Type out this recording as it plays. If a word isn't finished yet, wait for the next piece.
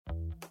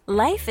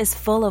Life is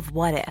full of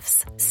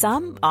what-ifs.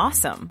 Some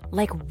awesome,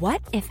 like what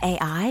if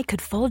AI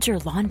could fold your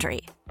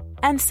laundry?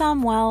 And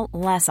some, well,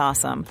 less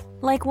awesome,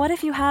 like what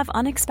if you have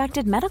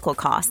unexpected medical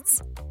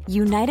costs?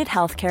 United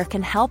Healthcare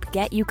can help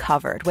get you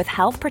covered with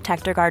Health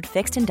Protector Guard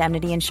fixed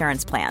indemnity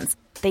insurance plans.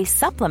 They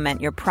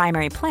supplement your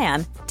primary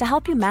plan to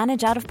help you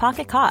manage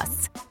out-of-pocket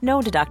costs.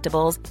 No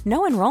deductibles,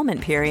 no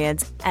enrollment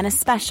periods, and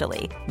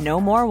especially no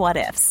more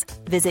what-ifs.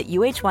 Visit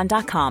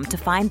uh1.com to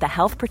find the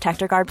Health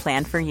Protector Guard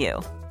plan for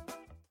you.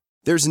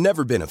 There's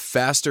never been a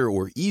faster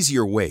or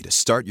easier way to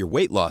start your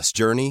weight loss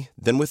journey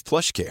than with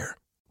PlushCare.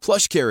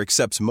 PlushCare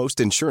accepts most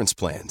insurance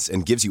plans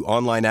and gives you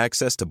online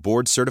access to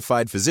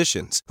board-certified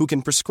physicians who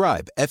can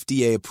prescribe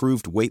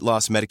FDA-approved weight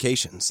loss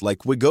medications like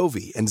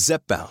Wegovy and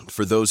Zepbound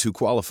for those who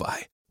qualify.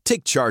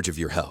 Take charge of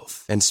your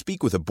health and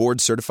speak with a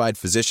board-certified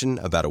physician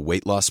about a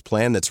weight loss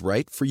plan that's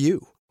right for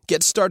you.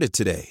 Get started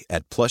today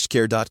at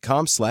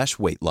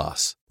plushcare.com/weight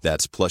loss.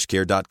 That's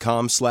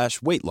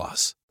plushcare.com/weight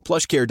loss.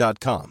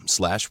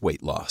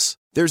 plushcare.com/weight loss.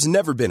 There's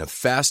never been a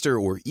faster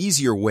or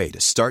easier way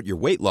to start your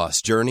weight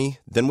loss journey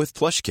than with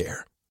PlushCare.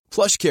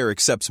 PlushCare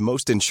accepts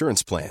most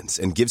insurance plans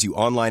and gives you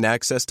online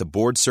access to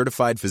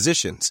board-certified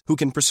physicians who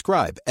can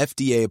prescribe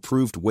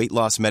FDA-approved weight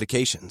loss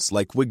medications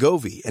like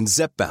Wegovy and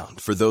Zepbound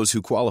for those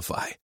who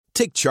qualify.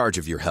 Take charge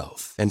of your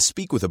health and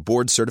speak with a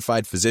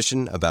board-certified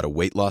physician about a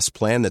weight loss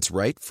plan that's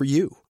right for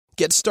you.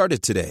 Get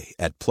started today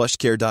at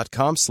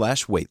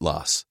plushcare.com/weight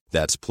loss.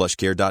 That's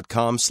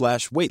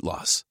plushcare.com/weight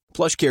loss.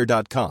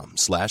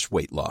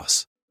 plushcare.com/weight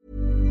loss.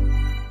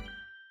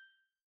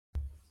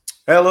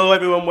 Hello,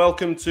 everyone.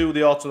 Welcome to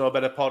the Ought to Know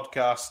Better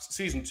podcast,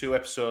 season 2,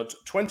 episode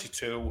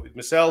 22, with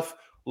myself,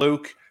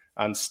 Luke,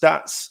 and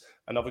Stats.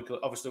 And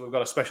obviously, we've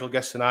got a special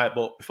guest tonight.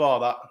 But before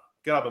that,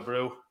 grab a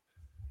brew,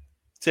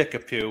 take a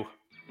pew.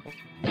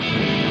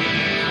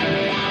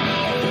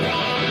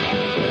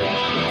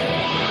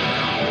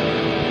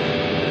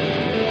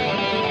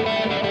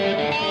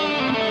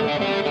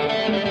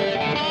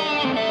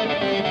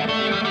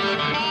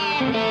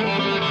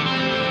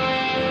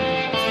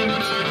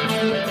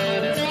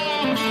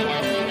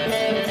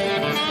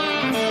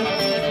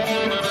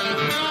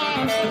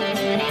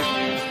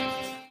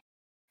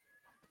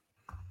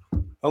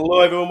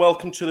 Hello, everyone.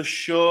 Welcome to the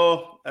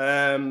show.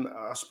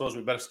 I suppose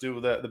we better do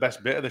the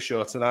best bit of the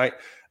show tonight.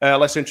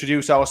 Let's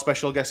introduce our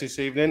special guest this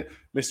evening,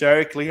 Mr.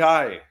 Eric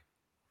Lehigh.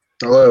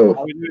 Hello.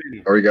 How are you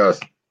doing? How are you guys?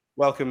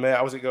 Welcome, mate.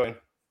 How's it going?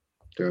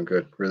 Doing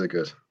good. Really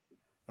good.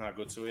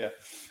 Good to hear.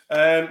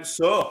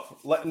 So,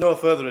 no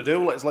further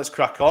ado, let's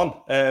crack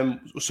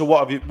on. So,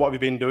 what have you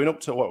been doing up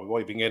to? What have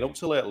you been getting up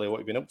to lately? What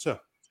have you been up to?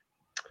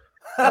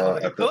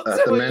 At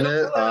the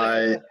minute,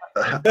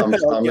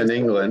 I'm in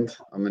England.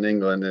 I'm in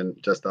England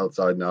and just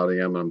outside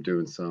Nottingham. I'm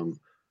doing some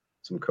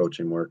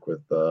coaching work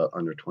with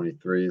under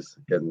 23s,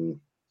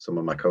 getting some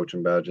of my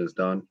coaching badges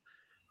done,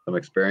 some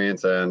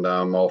experience, and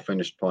I'm all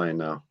finished playing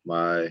now.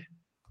 My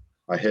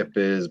hip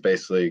is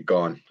basically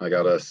gone. I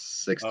got a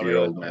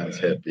 60-year-old man's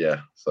hip.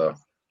 Yeah. So,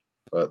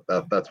 but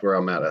that's where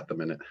I'm at the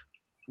minute.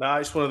 Nah,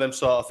 it's one of them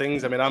sort of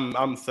things. I mean,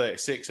 I'm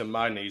 36 and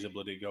my knees are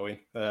bloody going.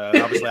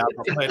 Obviously,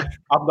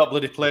 I've not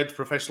bloody played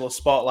professional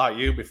sport like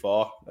you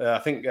before. I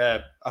think,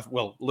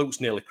 Luke's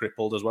nearly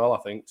crippled as well, I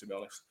think, to be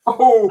honest.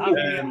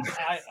 I'm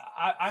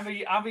a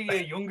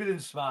year younger than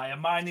Smite,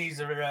 and my knees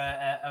are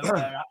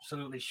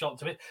absolutely shot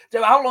to it.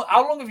 So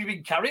how long have you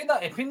been carrying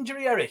that hip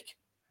injury, Eric?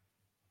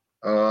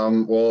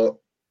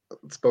 Well, I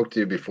spoke to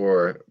you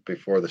before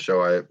the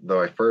show.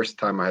 First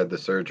time I had the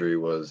surgery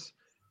was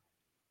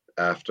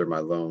after my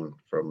loan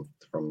from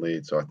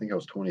Leeds, so I think I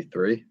was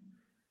 23,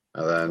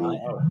 and then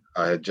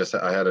I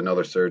had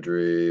another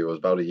surgery. It was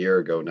about a year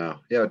ago now.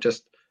 Yeah,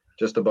 just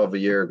above a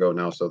year ago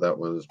now. So that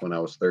was when I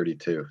was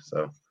 32.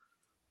 So,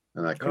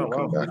 and I couldn't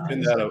come back.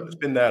 It's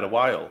been there a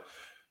while.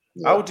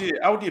 Yeah. How do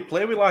you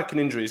play with like an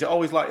injury? Is it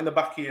always like in the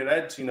back of your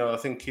head,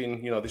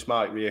 thinking this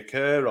might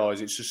reoccur, or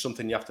is it just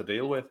something you have to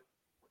deal with?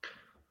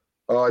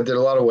 Oh, I did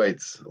a lot of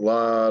weights, a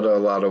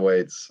lot of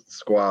weights,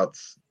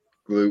 squats,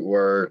 glute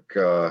work,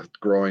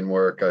 groin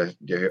work. I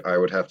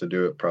would have to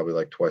do it probably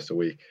like twice a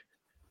week,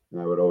 and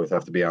I would always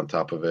have to be on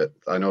top of it.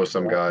 I know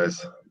some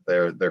guys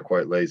they're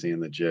quite lazy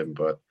in the gym,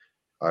 but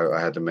I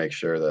had to make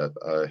sure that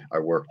I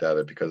worked at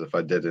it, because if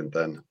I didn't,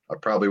 then I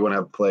probably wouldn't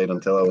have played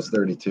until I was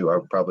 32. I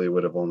probably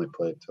would have only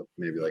played till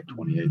maybe like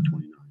 28,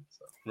 29.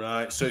 So.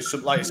 Right. So it's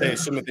like you say,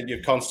 it's something that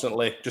you're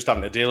constantly just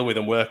having to deal with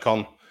and work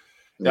on.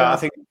 Yeah, I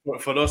think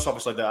for us,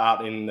 obviously, that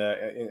aren't in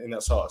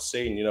that sort of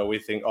scene, we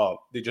think,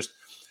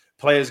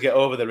 players get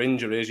over their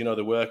injuries,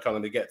 they work on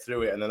and they get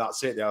through it, and then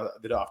that's it. They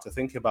don't have to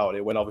think about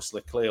it, when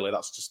obviously, clearly,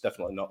 that's just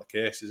definitely not the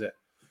case, is it?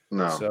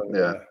 No, so,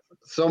 yeah.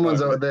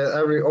 Someone's out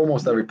there,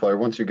 almost every player,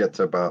 once you get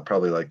to about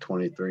probably like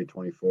 23,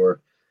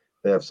 24,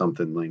 they have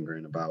something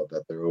lingering about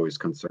that they're always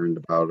concerned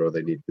about, or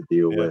they need to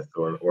deal with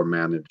or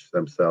manage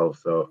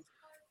themselves. So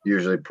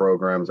usually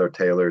programs are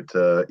tailored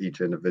to each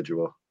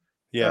individual.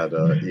 At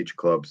each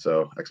club,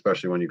 so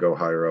especially when you go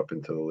higher up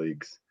into the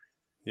leagues,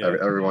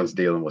 everyone's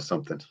dealing with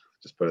something.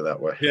 Just put it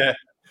that way. Yeah,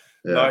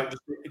 Yeah. No,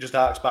 it just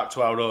harks back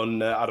to our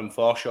own Adam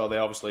Forshaw. They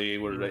obviously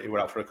were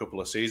out for a couple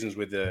of seasons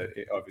with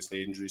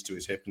obviously injuries to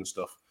his hip and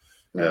stuff.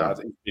 Yeah, I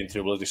think he's been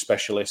through bloody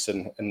specialists,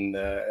 and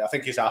I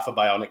think he's half a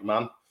bionic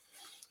man.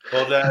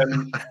 But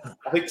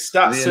I think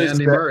stats. Is he in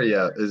Andy Murray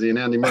yet? Is he in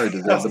Andy Murray?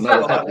 Does he have the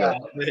metal hip yet?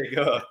 There you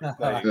go.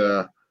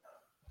 Yeah.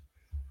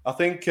 I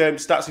think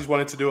Stats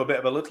wanted to do a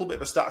little bit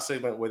of a stat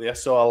segment with you,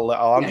 so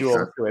I'll hand you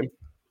over to him.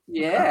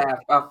 Yeah,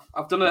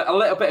 I've done a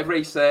little bit of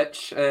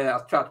research.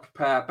 I've tried to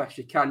prepare best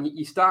you can.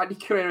 You started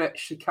your career at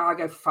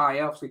Chicago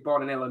Fire, obviously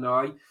born in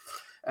Illinois,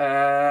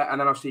 and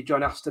then obviously you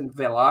joined Aston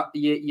Villa.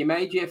 You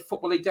made your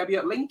Football League debut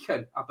at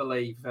Lincoln, I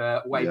believe,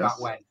 back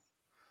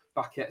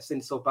at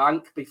Sincil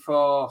Bank,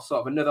 before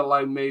sort of another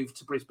loan move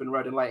to Brisbane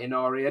Road and Leyton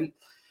Orient.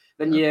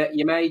 Then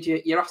you made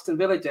your Aston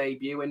Villa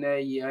debut in a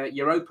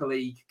Europa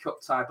League Cup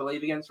tie, I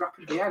believe, against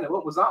Rapid Vienna.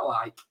 What was that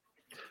like?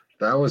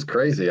 That was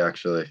crazy,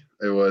 actually.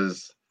 It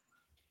was.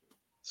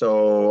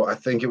 So I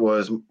think it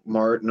was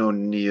Martin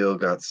O'Neill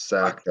got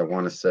sacked, I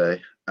want to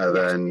say. And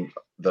then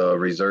the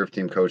reserve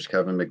team coach,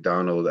 Kevin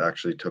McDonald,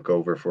 actually took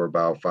over for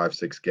about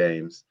 5-6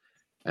 games.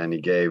 And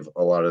he gave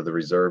a lot of the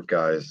reserve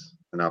guys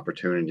an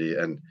opportunity.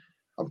 And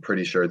I'm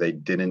pretty sure they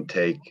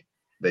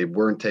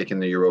weren't taking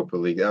the Europa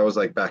League. That was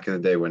like back in the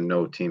day when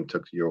no team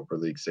took the Europa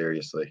League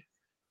seriously.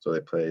 So they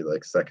played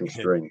like second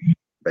string,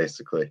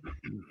 basically.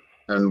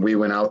 And we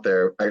went out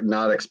there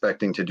not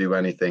expecting to do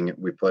anything.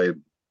 We played,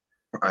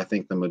 I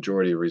think, the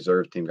majority of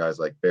reserve team guys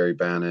like Barry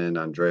Bannon,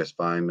 Andreas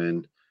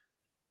Feynman,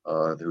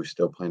 who's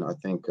still playing. I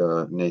think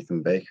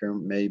Nathan Baker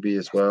maybe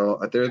as well.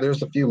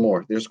 There's a few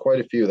more. There's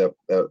quite a few that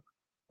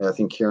I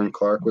think Kieran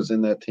Clark was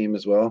in that team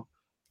as well.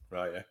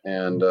 Right. Yeah.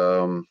 And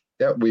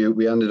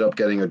we ended up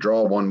getting a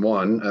draw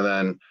 1-1, and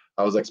then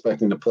I was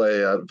expecting to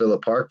play at Villa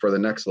Park for the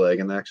next leg,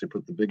 and they actually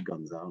put the big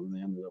guns out, and they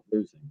ended up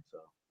losing. So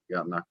we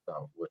got knocked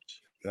out,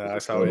 which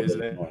that's how it is,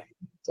 isn't it?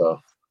 So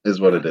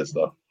is what it is,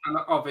 though. And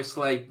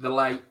obviously, the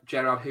late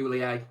Gerard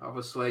Houllier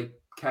obviously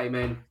came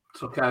in,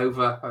 took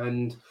over,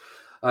 and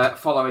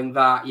following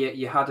that,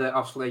 you had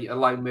obviously a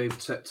loan move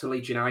to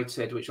Leeds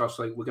United, which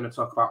obviously we're going to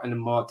talk about in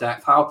more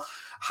depth.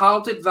 How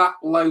did that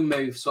loan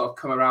move sort of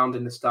come around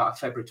in the start of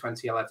February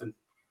 2011?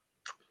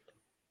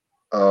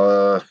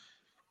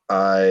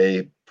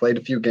 I played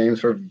a few games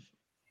for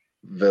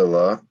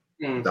Villa.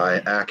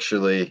 I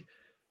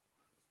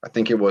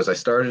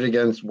started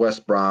against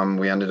West Brom.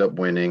 We ended up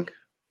winning.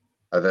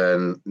 And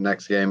then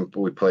next game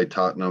we played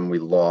Tottenham. We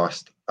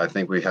lost. I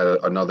think we had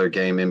another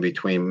game in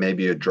between,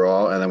 maybe a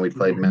draw, and then we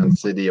played Man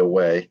City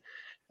away.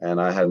 And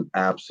I had an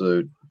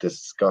absolute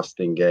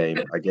disgusting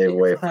game. I gave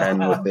away a pen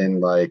within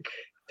like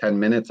 10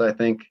 minutes, I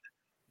think.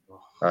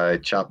 I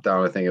chopped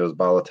down, I think it was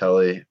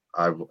Balotelli.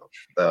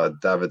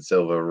 David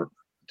Silva,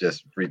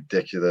 just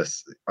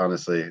ridiculous.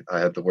 Honestly, I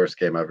had the worst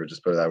game ever.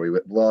 Just put it that way. We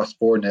lost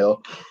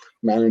 4-0.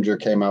 Manager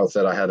came out,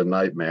 said I had a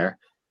nightmare.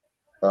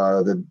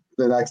 The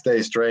next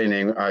day's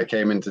training, I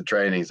came into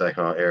training. He's like,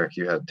 "Oh, Eric,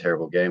 you had a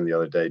terrible game the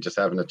other day." Just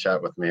having a chat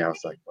with me, I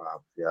was like,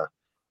 "Wow, yeah."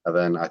 And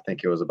then I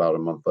think it was about a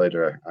month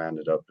later, I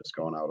ended up just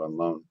going out on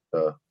loan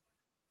to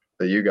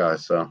you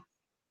guys. So,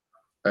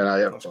 and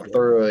I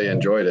thoroughly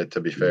enjoyed it,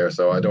 to be fair.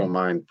 So I don't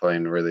mind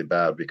playing really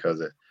bad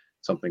because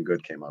something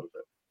good came out of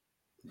it.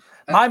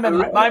 My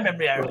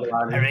memory,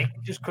 Eric,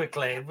 just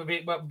quickly.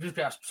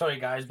 Sorry,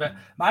 guys, but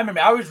my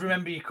memory, I always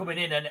remember you coming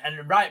in,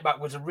 and right back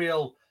was a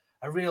real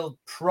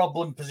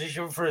problem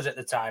position for us at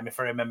the time, if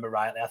I remember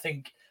rightly. I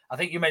think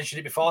you mentioned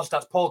it before,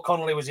 Stats. Paul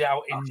Connolly was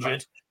out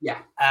injured. Yeah.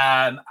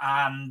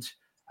 And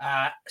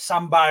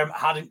Sam Byram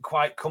hadn't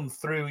quite come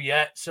through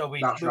yet, so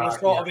we were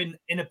sort of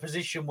in a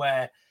position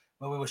where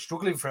we were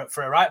struggling for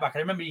a right back. I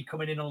remember you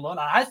coming in on loan.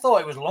 I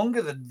thought it was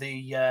longer than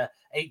the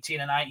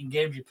 18 and 19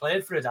 games you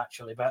played for us,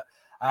 actually, but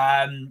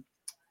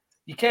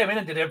you came in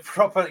and did a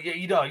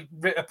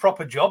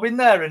proper job in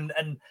there, and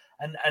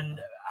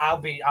I'll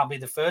be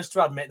the first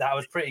to admit that I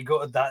was pretty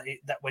good at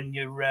that when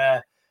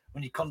your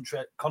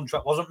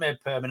contract wasn't made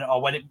permanent,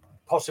 or when it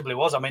possibly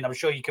was. I mean, I'm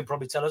sure you can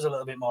probably tell us a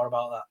little bit more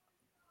about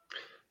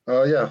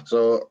that. Yeah.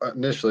 So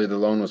initially the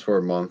loan was for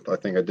a month. I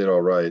think I did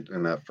all right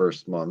in that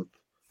first month.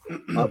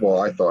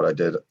 Well, I thought I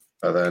did.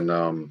 And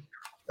then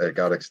it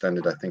got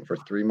extended, I think, for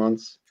 3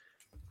 months.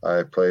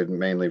 I played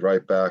mainly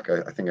right back.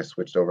 I think I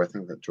switched over. I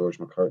think that George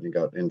McCartney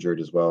got injured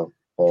as well.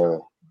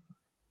 Paul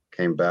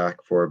came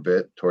back for a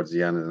bit towards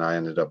the end, and I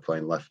ended up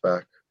playing left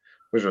back,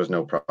 which was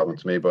no problem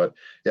to me. But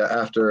yeah,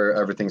 after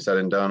everything said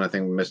and done, I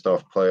think we missed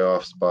off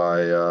playoffs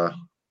by I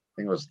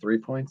think it was 3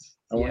 points.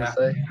 I want to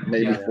say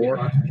maybe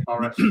 4.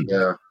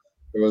 Yeah,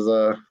 it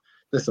was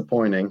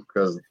disappointing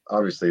because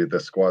obviously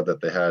the squad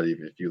that they had,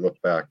 if you look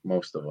back,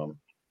 most of them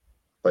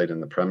played in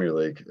the Premier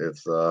League.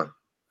 It's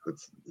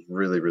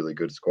really, really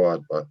good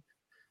squad, but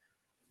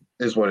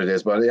is what it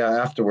is. But yeah,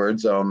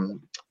 afterwards,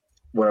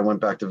 when I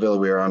went back to Villa,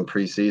 we were on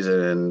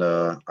preseason, and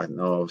I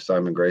know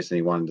Simon Grayson,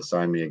 he wanted to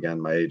sign me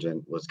again. My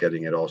agent was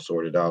getting it all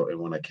sorted out, and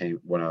when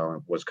I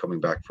was coming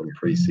back from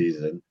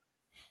preseason,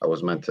 I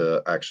was meant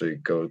to actually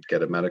go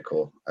get a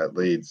medical at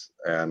Leeds,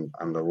 and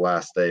on the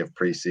last day of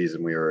preseason,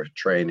 we were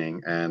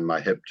training, and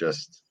my hip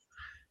just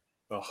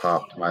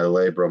popped. My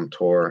labrum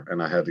tore,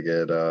 and I had to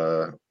get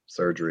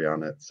surgery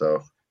on it.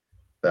 So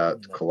that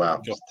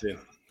collapsed.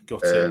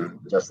 Got and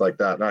just like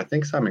that. And I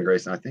think Simon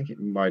Grayson, I think he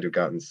might have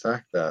gotten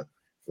sacked that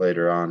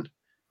later on.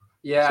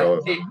 Yeah,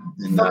 so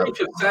funny you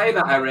should say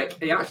that, Eric.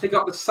 He actually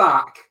got the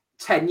sack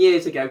 10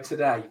 years ago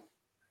today.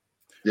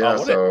 Yeah,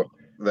 so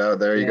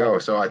there you go.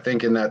 So I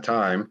think in that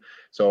time,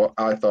 so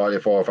I thought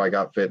if I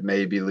got fit,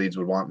 maybe Leeds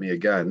would want me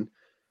again.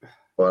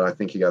 But I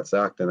think he got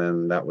sacked, and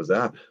then that was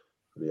that,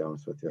 to be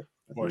honest with you.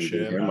 I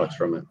didn't hear much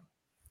from it.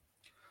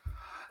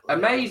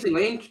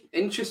 Amazingly,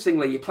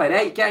 interestingly, you played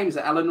 8 games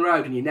at Ellen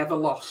Road and you never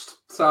lost.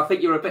 So I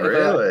think you're a bit of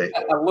a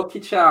lucky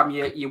charm.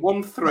 You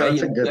won 3.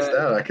 That's a good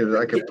stat. I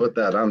could put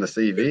that on the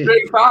CV.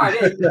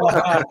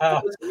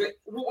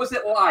 What was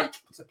it like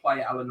to play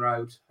at Ellen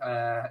Road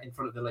in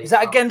front of the Leeds? Is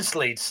that against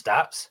Leeds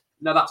stats?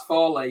 No, that's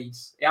for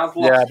Leeds. He has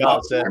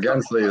lost. Yeah,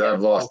 against Leeds,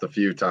 I've lost a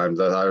few times.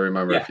 I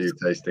remember a few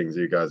tastings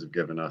you guys have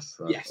given us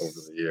over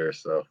the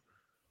years. So,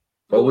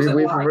 but we're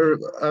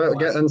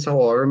against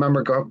Hull. I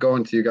remember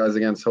going to you guys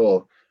against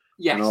Hull.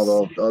 Yes. And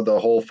all the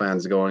Hull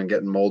fans going and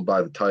getting mauled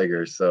by the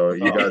Tigers. So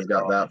you guys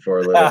got that for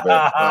a little bit.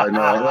 I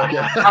know.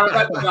 I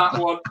remember that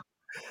one.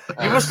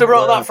 You must have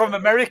brought that from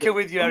America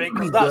with you, Eric.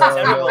 That's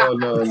terrible.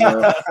 No.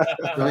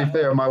 To be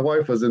fair, my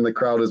wife was in the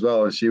crowd as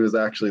well, and she was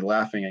actually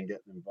laughing and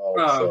getting involved.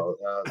 So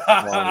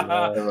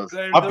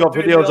I've got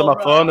videos on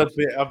my phone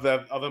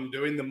of them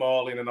doing the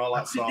mauling and all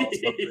that sort of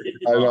stuff.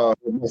 I know.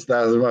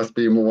 That must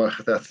be more.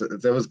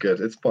 That was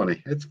good. It's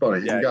funny. It's funny.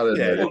 You got to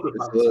admit it.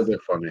 It's a little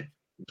bit funny.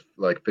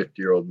 Like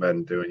 50-year-old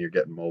men doing, you're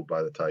getting mauled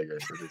by the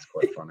Tigers. It is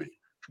quite funny.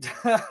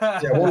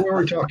 Yeah, what were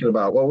we talking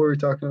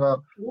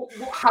about?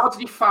 How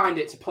did you find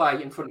it to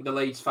play in front of the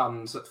Leeds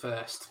fans at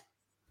first?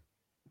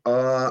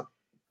 To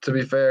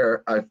be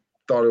fair, I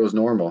thought it was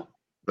normal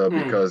though,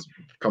 because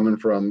coming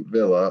from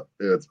Villa,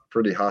 it's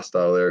pretty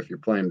hostile there. If you're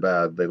playing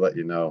bad, they let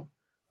you know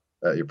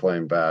that you're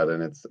playing bad,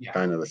 and it's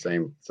kind of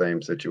the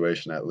same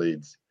situation at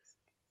Leeds.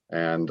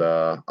 And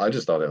I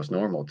just thought it was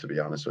normal, to be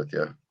honest with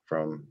you,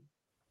 from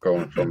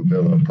going from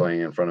Villa,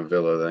 playing in front of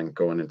Villa, then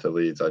going into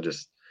Leeds. I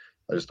just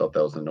thought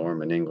that was the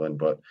norm in England.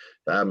 But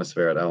the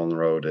atmosphere at Ellen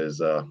Road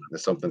is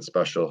something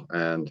special.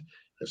 And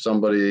if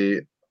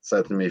somebody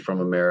said to me from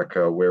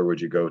America, where would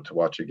you go to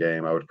watch a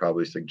game? I would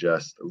probably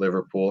suggest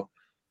Liverpool.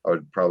 I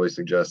would probably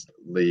suggest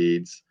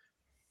Leeds.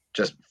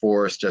 Just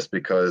Forest, just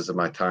because of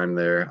my time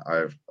there.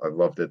 I've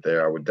loved it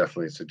there. I would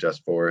definitely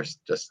suggest Forest,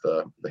 just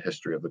the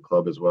history of the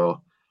club as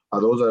well.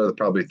 Those are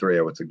probably 3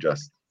 I would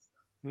suggest.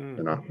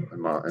 You know,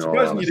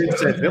 surprising you didn't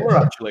say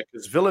Villa, actually,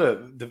 because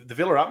the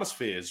Villa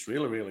atmosphere is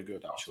really, really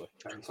good, actually.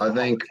 I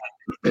think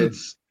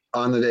it's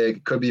on the day.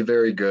 It could be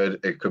very good.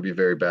 It could be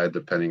very bad,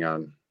 depending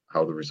on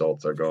how the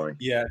results are going.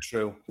 Yeah,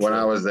 true. When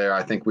I was there,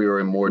 I think we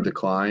were in more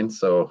decline,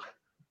 so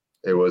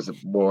it was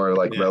more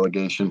like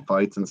relegation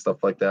fights and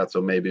stuff like that.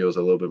 So maybe it was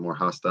a little bit more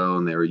hostile,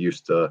 and they were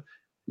used to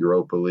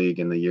Europa League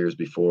in the years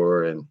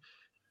before and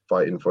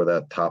fighting for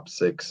that top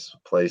 6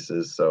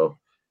 places. So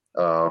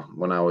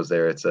when I was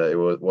there,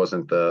 it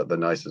wasn't the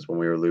nicest when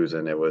we were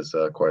losing. It was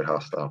quite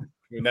hostile.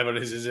 It never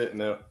is it?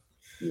 No.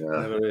 Yeah.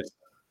 It never is.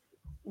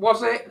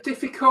 Was it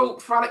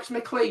difficult for Alex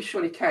McLeish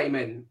when he came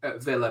in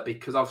at Villa?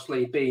 Because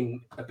obviously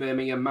being a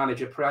Birmingham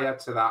manager prior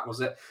to that,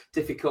 was it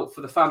difficult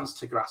for the fans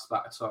to grasp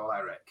that at all,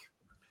 Eric?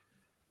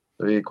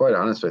 To be quite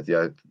honest with you,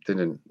 I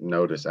didn't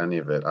notice any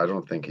of it. I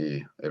don't think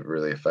it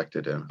really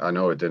affected him. I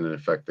know it didn't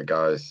affect the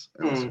guys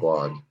in the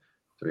squad,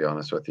 to be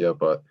honest with you,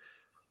 but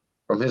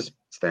from his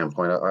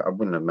standpoint, I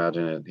wouldn't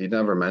imagine it. He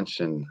never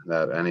mentioned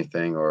that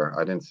anything, or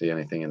I didn't see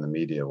anything in the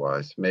media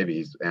wise. Maybe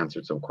he's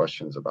answered some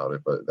questions about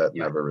it, but that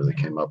never really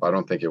came up. I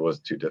don't think it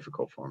was too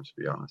difficult for him, to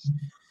be honest.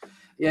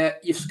 Yeah,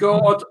 you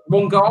scored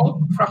 1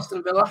 goal for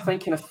Aston Villa, I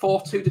think, in a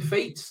 4-2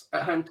 defeat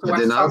at home to West Ham. I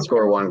did not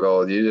score 1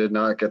 goal. You did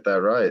not get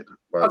that right.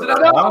 Did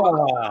I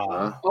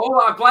know?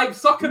 I blame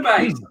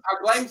Soccerbase.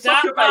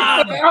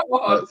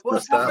 The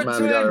stat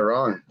man got it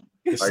wrong.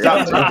 I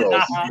got 2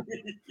 goals.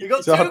 You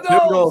got 2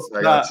 goals.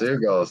 I got 2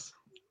 goals.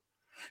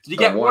 Did you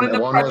get one in the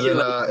Premier League?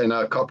 Was in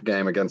a cup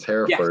game against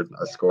Hereford. Yes,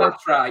 I scored.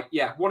 That's right.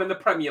 Yeah, 1 in the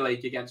Premier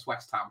League against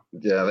West Ham.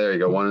 Yeah, there you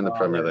go. 1 in the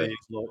Premier League.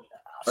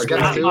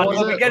 Against who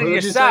was it? Who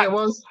did you say it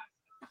was?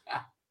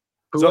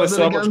 Who was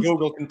it against? Much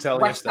Google can tell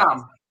West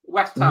Ham.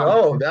 West Ham.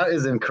 No, that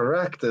is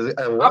incorrect. I'm doing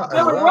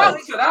well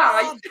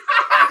tonight.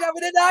 He's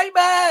having a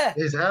nightmare.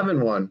 He's having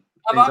one.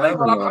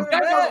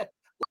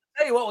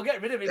 Tell you what, we'll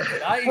get rid of him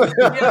tonight.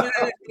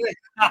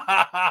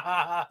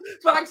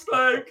 Thanks,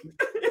 Luke.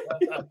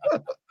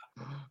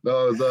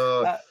 No,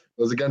 it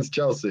was against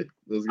Chelsea. It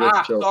was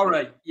against Chelsea.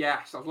 Sorry.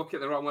 Yes, I was looking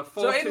at the wrong one.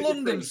 So in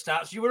London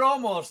stats, you were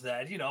almost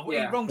there. You know,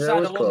 wrong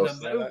side of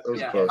close. London.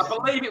 Close. I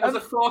believe it was a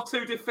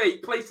 4-2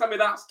 defeat. Please tell me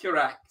that's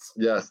correct.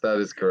 Yes, that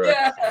is correct.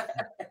 Yeah.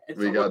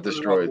 We got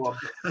destroyed.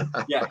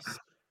 Yes.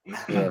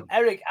 Yeah.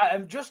 Eric,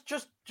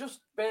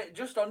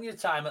 just on your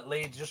time at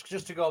Leeds,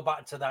 just to go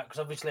back to that, because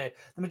obviously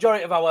the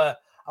majority of our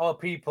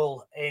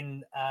people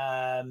in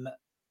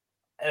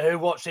who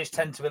watch this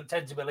tend to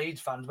be Leeds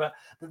fans, but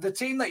the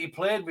team that you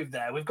played with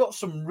there, we've got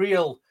some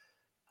real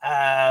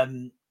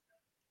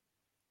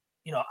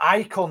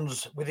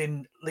icons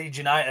within Leeds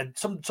United.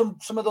 Some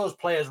of those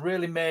players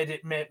really made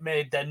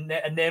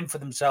a name for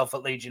themselves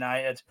at Leeds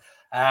United.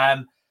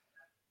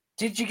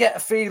 Did you get a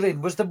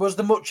feeling? Was there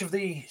much of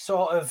the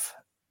sort of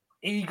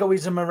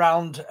egoism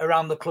around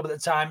the club at the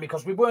time?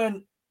 Because we were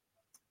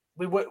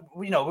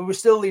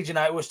still Leeds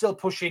United. We were still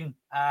pushing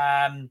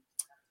the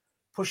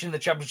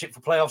championship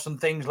for playoffs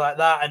and things like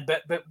that. And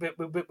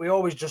but we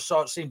always just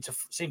sort of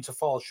seemed to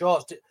fall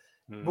short.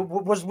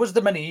 Was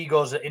there many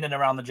egos in and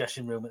around the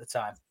dressing room at the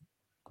time?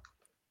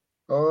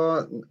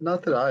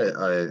 Not that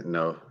I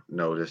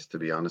noticed, to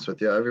be honest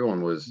with you.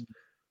 Everyone was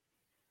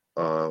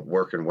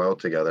working well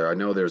together. I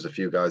know there's a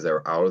few guys that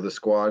were out of the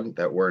squad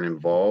that weren't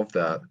involved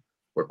that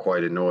were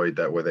quite annoyed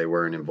that they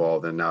weren't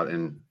involved and not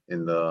in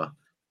the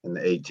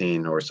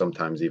 18 or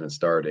sometimes even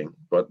starting.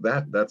 But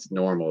that's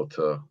normal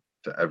to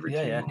every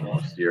team. Yeah.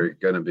 You're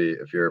going to be,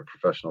 if you're a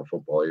professional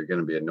footballer, you're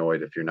going to be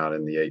annoyed if you're not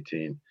in the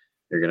 18.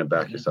 You're going to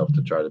back yourself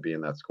to try to be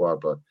in that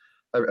squad. But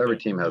every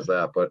team has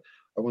that. But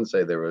I wouldn't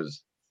say there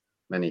was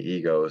many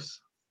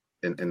egos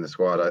in the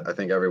squad. I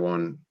think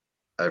everyone,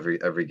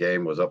 every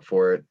game was up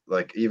for it.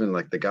 Like even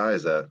like the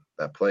guys that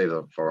played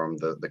for them,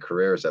 the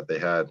careers that they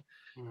had,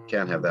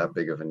 can't have that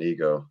big of an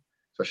ego.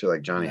 Especially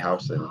like Johnny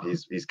Howson.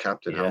 He's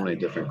captained how many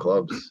different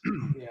clubs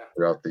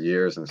throughout the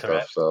years and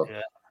stuff. So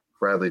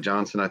Bradley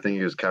Johnson, I think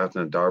he was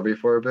captain of Derby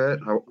for a bit.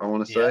 I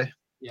want to say.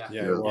 Yeah.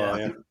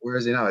 Where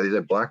is he now? Is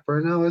it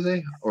Blackburn now? Is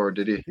he, or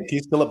did he?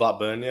 He's still at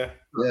Blackburn. Yeah.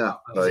 Yeah,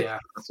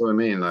 that's what I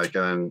mean. Like,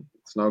 and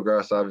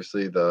Snodgrass,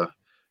 obviously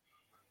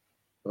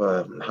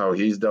how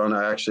he's done.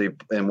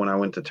 And when I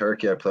went to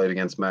Turkey, I played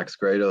against Max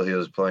Gradel. He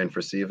was playing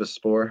for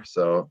Sivasspor.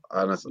 So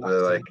honestly,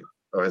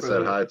 I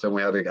said hi to him.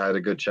 I had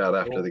a good chat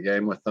after the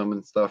game with them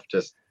and stuff.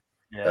 Just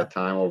that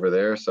time over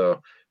there.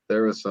 So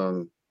there was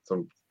some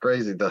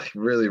crazy,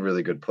 really,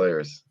 really good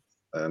players.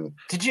 And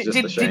did you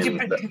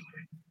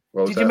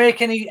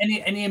make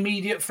any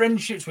immediate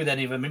friendships with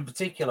any of them in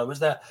particular? Was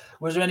there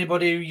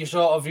anybody who you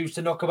sort of used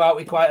to knock about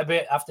with quite a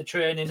bit after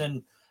training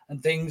and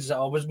things,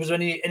 or was there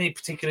any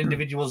particular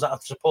individuals that I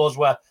suppose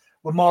were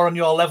more on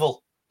your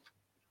level?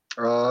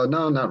 No,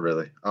 not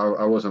really.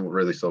 I wasn't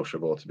really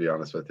sociable, to be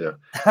honest with you.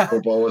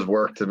 Football was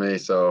work to me,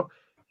 so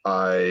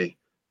I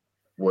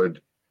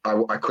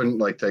couldn't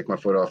like take my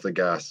foot off the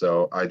gas.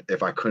 So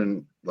if I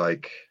couldn't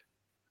like.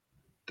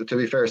 To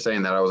be fair,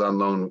 saying that, I was on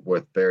loan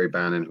with Barry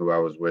Bannon, who I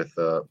was with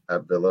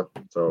at Villa.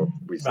 So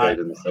we stayed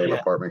in the same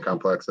apartment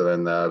complex. And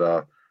then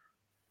that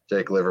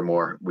Jake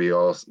Livermore, we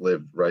all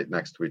lived right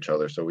next to each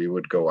other. So we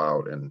would go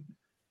out and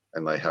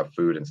like have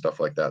food and stuff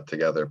like that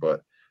together.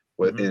 But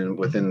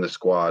within the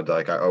squad,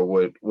 like I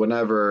would,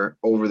 whenever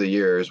over the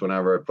years,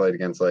 whenever I played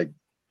against like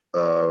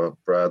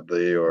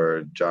Bradley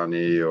or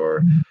Johnny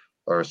or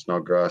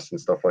Snodgrass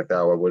and stuff like that,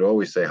 I would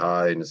always say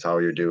hi and just how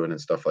you're doing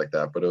and stuff like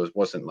that. But it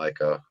wasn't like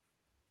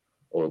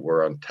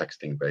we're on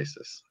texting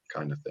basis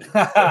kind of thing.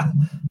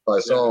 If I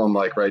saw them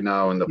like right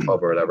now in the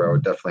pub or whatever, I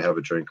would definitely have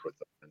a drink with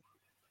them.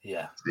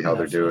 See how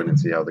they're doing and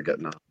see how they're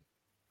getting on.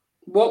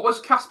 What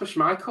was Kasper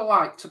Schmeichel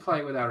like to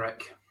play with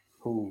Eric?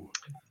 He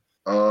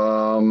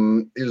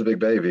was a big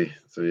baby,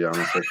 to be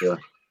honest with you.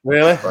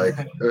 Really?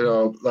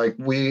 Like,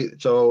 we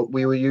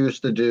were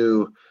used to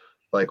do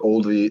like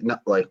old v,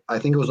 not like, I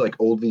think it was like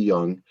old v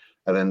young.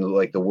 And then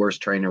like the worst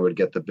trainer would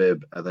get the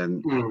bib, and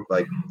then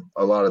like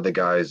a lot of the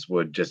guys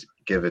would just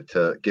give it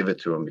to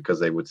him because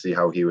they would see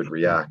how he would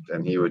react,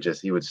 and he would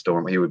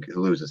storm. He would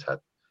lose his head.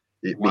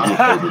 He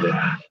hated it.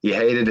 He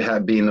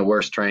hated being the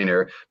worst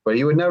trainer, but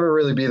he would never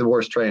really be the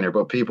worst trainer.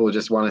 But people would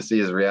just want to see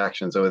his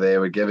reaction, so they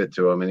would give it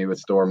to him, and he would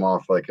storm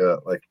off like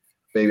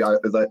baby.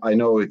 I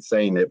know it's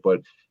saying it,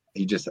 but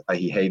he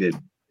hated.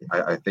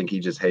 I think he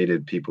just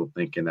hated people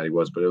thinking that he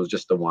was, but it was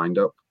just a wind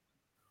up.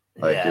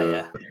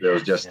 It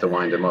was just to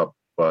wind him up.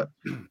 But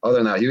other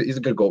than that, he's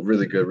a good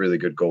really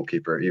good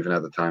goalkeeper. Even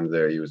at the time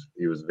there, he was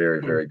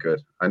very, very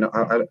good. I know.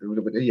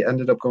 He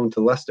ended up going to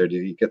Leicester.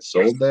 Did he get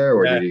sold there,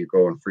 or did he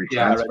go on free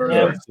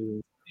transfer?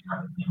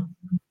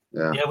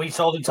 Yeah, we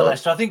sold him to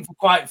Leicester. I think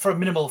for a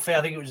minimal fee.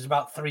 I think it was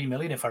about 3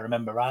 million, if I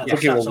remember right. I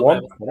think it was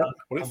 1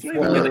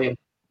 million.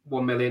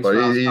 1 million.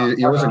 But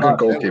he was a good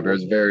goalkeeper. He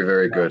was very,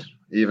 very good.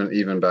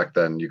 Even back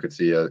then, you could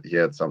see he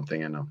had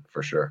something in him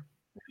for sure.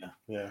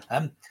 Yeah.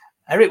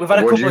 Eric, we've had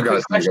a couple of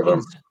quick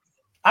questions.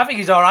 I think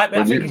he's all right, but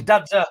I think his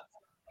dad's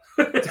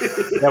we can't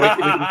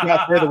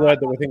say the word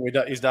that we think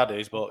his dad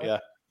is, but yeah.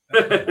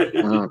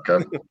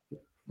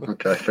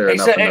 Okay, fair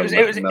enough.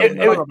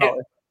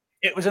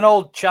 It was an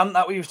old chant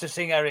that we used to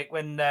sing, Eric,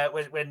 when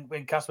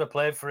Kasper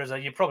played for us.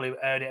 You probably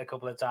heard it a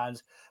couple of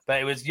times, but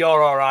it was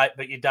 "You're all right,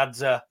 but your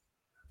dad's and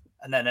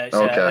then it's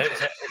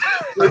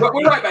we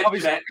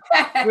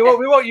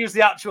won't use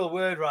the actual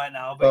word right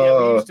now, but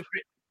we used to.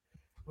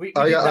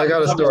 I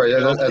got a story.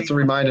 That's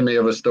reminded me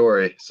of a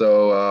story.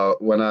 So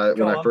when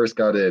I first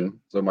got in,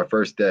 so my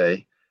first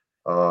day,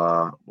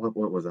 what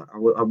was that?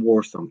 I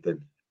wore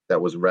something that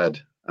was red,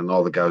 and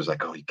all the guys was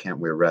like, "Oh, you can't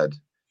wear red."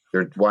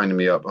 They're winding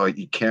me up. "Oh,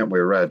 you can't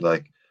wear red."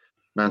 Like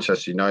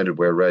Manchester United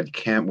wear red. You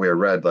can't wear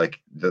red. Like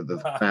the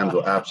fans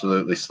will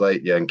absolutely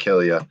slate you and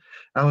kill you.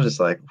 I was just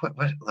like, what?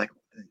 Like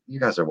you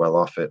guys are well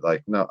off it.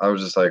 Like, no, I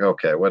was just like,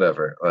 okay,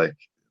 whatever. Like,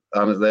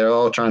 they're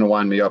all trying to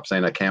wind me up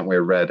saying I can't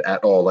wear red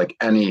at all, like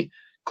any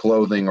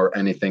clothing or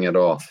anything at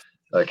all.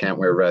 I can't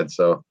wear red.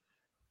 So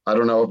I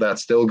don't know if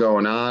that's still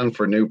going on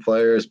for new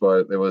players,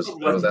 but it was at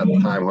the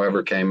time,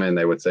 whoever came in,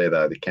 they would say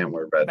that they can't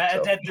wear red.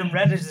 Better dead than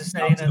red is the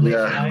saying.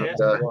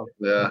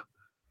 Yeah.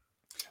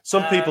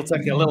 Some people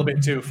take it a little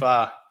bit too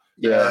far.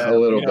 Yeah, a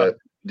little bit.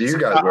 Do you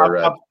guys wear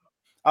red?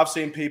 I've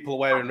seen people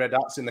wearing red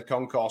hats in the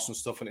concourse and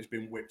stuff, and it's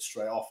been whipped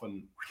straight off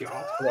and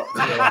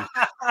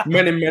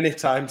many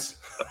times.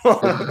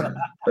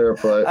 Fair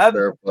play.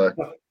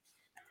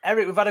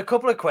 Eric, we've had a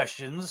couple of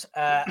questions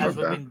as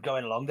we've been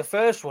going along. The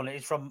first one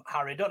is from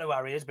Harry. Don't know who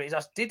Harry is, but he's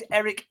asked, did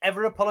Eric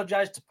ever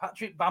apologise to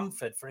Patrick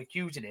Bamford for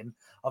accusing him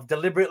of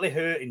deliberately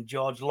hurting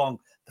George Long?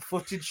 The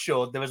footage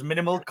showed there was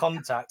minimal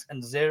contact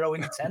and zero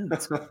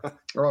intent.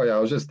 Oh, yeah,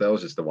 that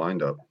was just a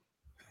wind-up.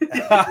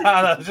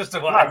 That was just a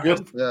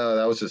wind-up. Yeah,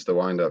 that was just a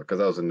wind-up because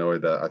I was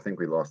annoyed that I think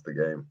we lost the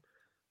game.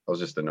 I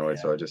was just annoyed,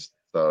 so I just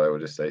thought I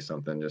would just say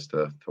something just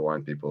to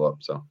wind people up,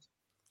 so.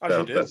 That's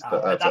all it is. That's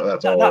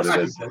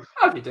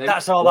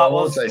all that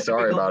was. I won't say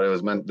sorry about it.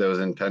 It was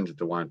intended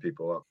to wind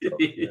people up. So.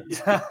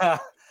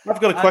 I've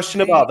got a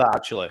question about that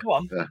actually. Go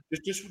on. Yeah.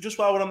 Just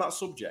while we're on that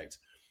subject.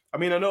 I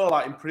mean, I know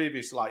like in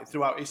previous, like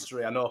throughout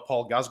history, I know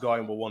Paul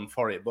Gascoigne were one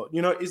for it, but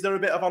is there a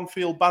bit of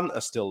on-field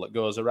banter still that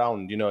goes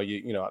around?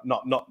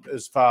 Not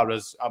as far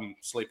as I'm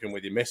sleeping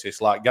with your missus,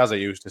 like Gazza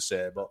used to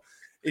say, but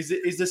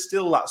is there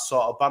still that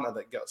sort of banter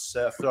that gets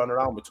thrown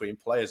around between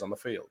players on the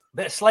field?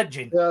 Bit of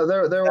sledging. Yeah,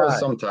 there was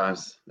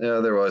sometimes. Yeah,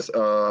 there was.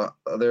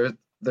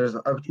 There's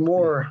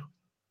more.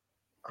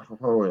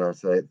 What would I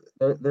say?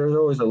 There's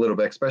always a little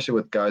bit, especially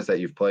with guys that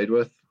you've played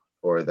with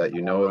or that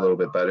you know a little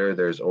bit better.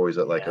 There's always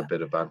a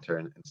bit of banter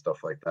and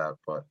stuff like that.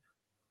 But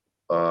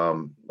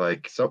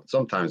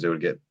sometimes it would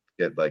get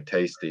like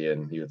tasty,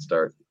 and you would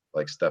start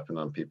like stepping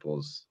on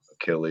people's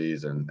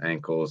Achilles and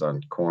ankles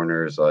on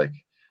corners, like.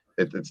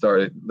 It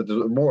started, but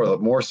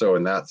more so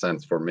in that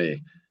sense for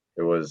me.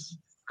 It was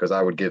because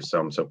I would give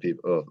some, so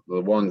people,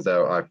 the ones that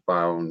I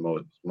found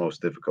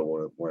most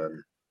difficult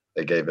when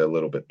they gave it a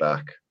little bit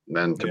back. And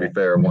then to be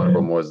fair, one of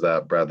them was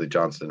that Bradley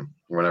Johnson.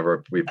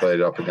 Whenever we played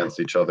up against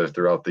each other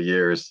throughout the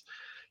years,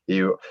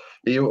 he would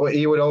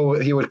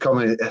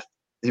come in.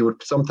 He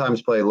would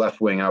sometimes play left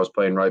wing. I was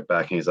playing right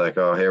back, and he's like,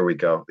 "Oh, here we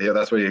go." Yeah,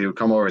 that's what he would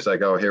come over. He's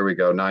like, "Oh, here we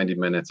go, 90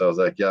 minutes." I was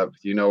like, "Yeah,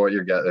 you know what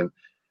you're getting."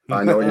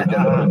 I know you're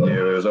getting on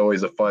you. It was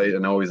always a fight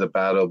and always a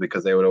battle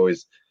because they would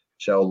always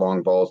shell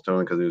long balls to him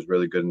because he was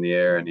really good in the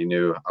air and he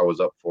knew I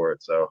was up for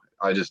it. So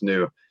I just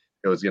knew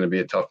it was going to be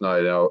a tough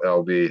night.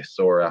 I'll be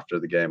sore after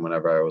the game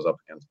whenever I was up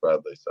against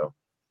Bradley. So,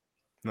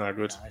 no,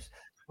 good. Nice.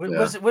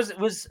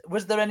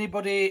 Was there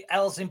anybody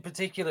else in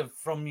particular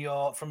from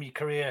your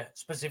career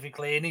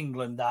specifically in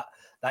England that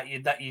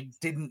you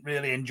didn't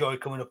really enjoy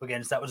coming up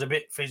against? That was a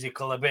bit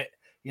physical, a bit.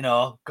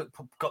 Got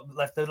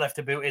left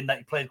a boot in that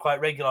you played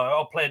quite regular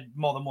or played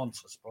more than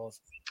once, I suppose.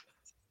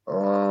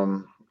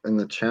 In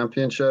the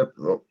championship,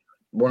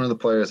 one of the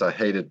players I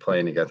hated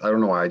playing against. I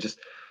don't know why.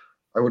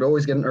 I would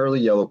always get an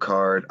early yellow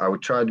card. I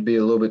would try to be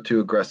a little bit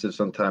too aggressive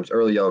sometimes.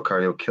 Early yellow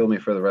card, it would kill me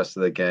for the rest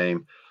of the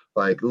game.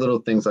 Like little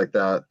things like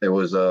that. There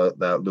was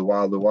that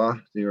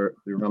Lua. Do you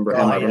remember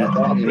him? Oh,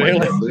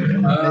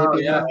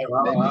 yeah.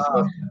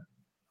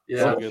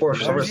 Maybe. For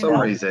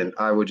some reason,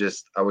 I would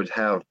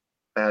have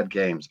bad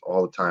games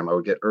all the time. I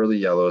would get early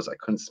yellows. I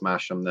couldn't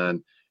smash them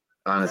then.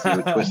 Honestly, he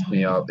would twist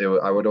me up.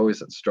 I would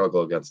always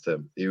struggle against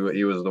him. He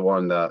was the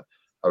one that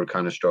I would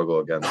kind of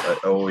struggle against. I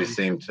always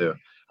seemed to.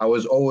 I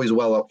was always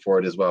well up for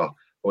it as well.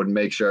 I would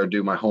make sure I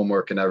do my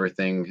homework and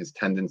everything, his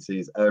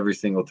tendencies every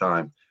single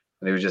time.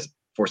 And he was just,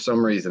 for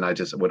some reason, I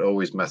just would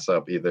always mess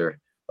up either,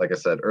 like I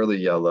said, early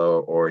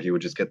yellow, or he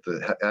would just get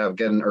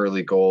an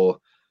early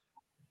goal.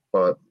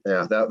 But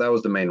yeah, that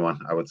was the main one,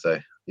 I would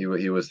say. He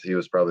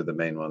was probably the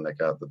main one that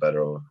got the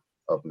better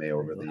of me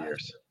over the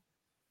years.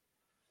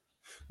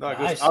 No,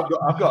 nice. I've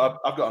got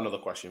another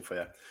question for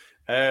you.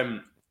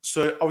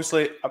 So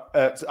obviously,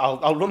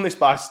 I'll run this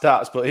by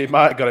stats, but he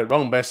might have got it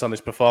wrong based on his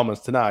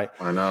performance tonight.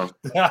 I know.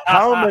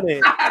 How many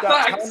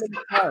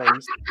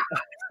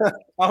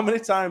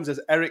times has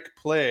Eric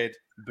played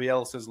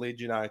Bielsa's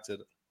Leeds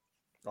United?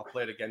 Or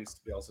played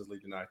against Bielsa's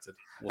Leeds United?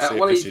 We'll see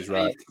if this is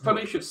right. Funny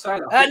you should say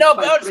that. No,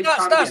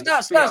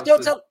 stats.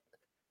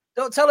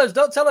 Don't tell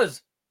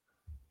us.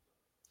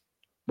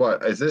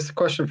 What is this a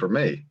question for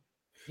me?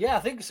 Yeah,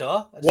 I think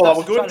so. Well,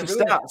 we're going to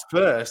stats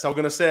first. I'm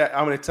going to say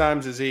how many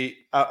times has he.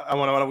 We're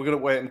going to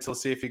wait until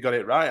see if he got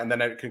it right, and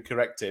then Eric can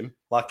correct him,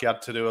 like he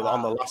had to do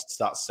on the last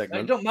stats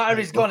segment. It don't matter.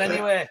 He's gone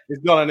anyway. He's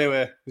gone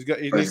anyway. He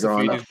needs to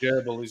feed his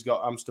gerbil. He's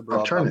got Amster broadband.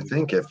 I'm trying to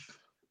think if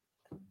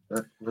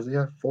was he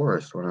at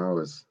Forest when I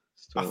was.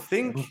 I don't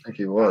think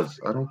he was.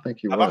 I don't think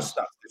he was. I've asked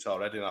this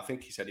already, and I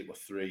think he said it was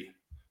 3.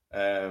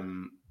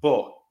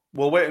 But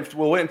we'll wait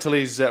until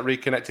he's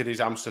reconnected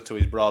his Amster to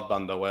his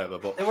broadband or whatever.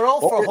 But they were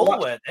all for Hull,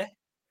 weren't they?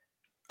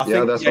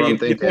 That's what I'm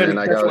thinking. And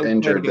I got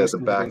injured at the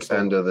back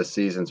end of the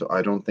season, so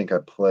I don't think I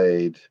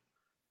played.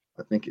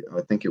 I think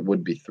it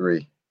would be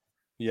 3.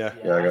 Yeah,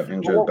 I got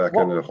injured back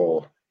into the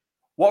hole.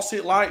 What's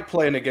it like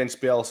playing against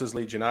Bielsa's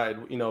Leeds United?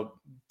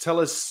 Tell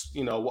us,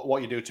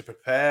 what you do to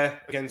prepare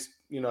against,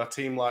 a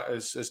team like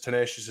as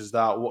tenacious as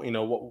that.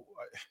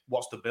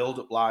 What's the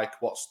build-up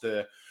like? What's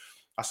the,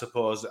 I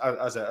suppose,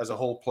 as a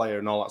whole player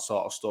and all that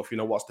sort of stuff.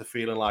 What's the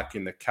feeling like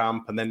in the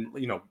camp, and then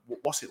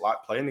what's it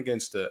like playing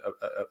against a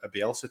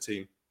Bielsa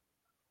team?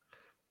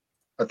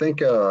 I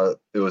think it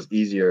was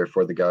easier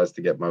for the guys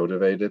to get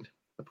motivated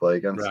to play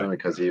against him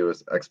because he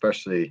was,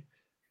 especially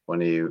when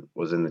he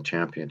was in the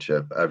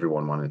championship,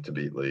 everyone wanted to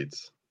beat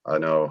Leeds. I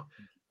know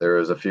there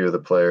was a few of the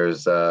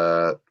players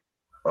that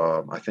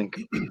I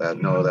think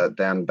that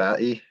Dan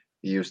Batty,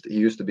 he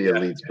used to be a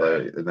Leeds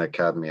player in the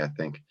academy, I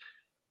think,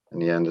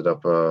 and he ended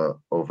up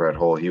over at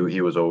Hull.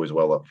 He was always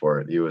well up for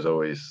it. He was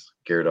always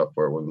geared up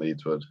for it when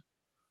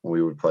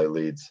we would play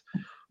Leeds.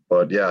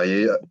 But yeah,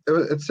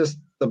 it's just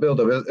the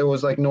build-up. It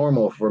was like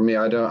normal for me.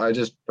 I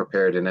just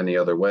prepared in any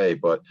other way.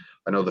 But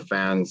I know the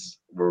fans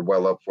were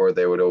well up for it.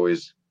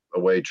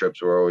 Away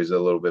trips were always a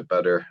little bit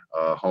better.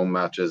 Home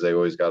matches, they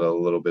always got a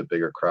little bit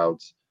bigger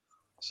crowds.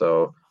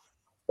 So,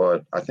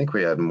 but I think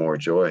we had more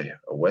joy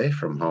away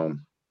from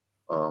home.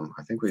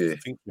 I think we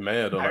may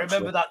have done. I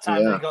remember that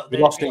time we got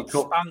spanked,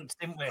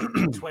 didn't we?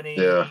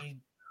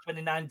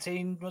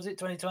 2019, was it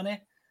 2020?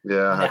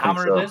 Yeah, they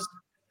hammered us.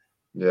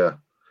 Yeah,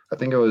 I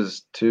think it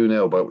was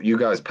 2-0, but you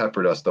guys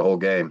peppered us the whole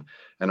game,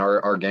 and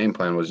our game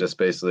plan was just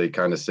basically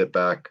kind of sit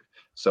back,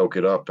 soak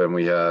it up, and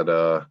we had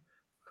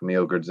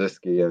Kamil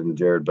Grzycki and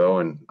Jared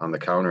Bowen on the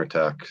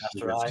counterattack.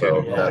 That's right.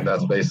 So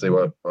that's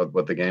basically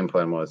what the game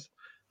plan was,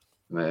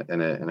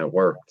 and it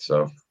worked.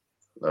 So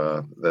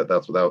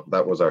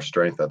that was our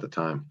strength at the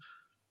time.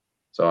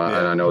 So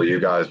and I know you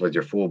guys with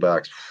your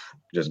fullbacks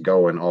just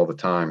going all the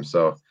time.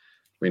 So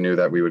we knew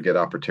that we would get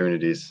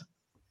opportunities.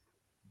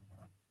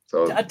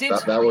 So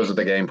that was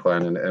the game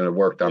plan, and it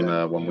worked on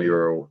when we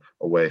were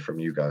away from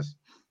you guys.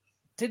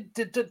 Did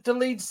the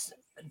Leeds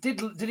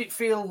did it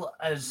feel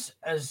as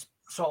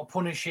sort of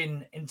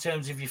punishing in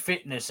terms of your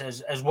fitness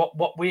as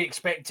what we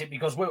expected?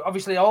 Because we're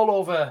obviously all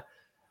over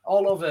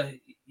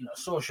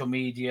social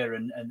media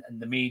and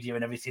the media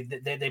and everything.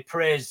 They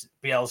praise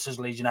Bielsa's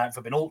Leeds United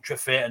for being ultra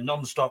fit and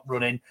non-stop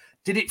running.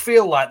 Did it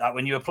feel like that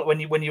when you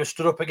were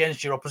stood up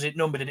against your opposite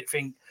number? Did it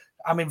think,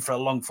 I'm in for a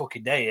long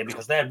fucking day here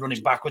because they're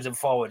running backwards and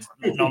forwards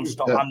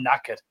non-stop? I'm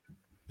knackered.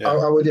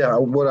 Yeah.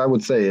 What I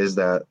would say is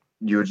that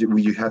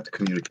you have to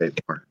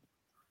communicate more.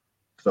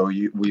 So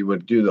we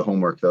would do the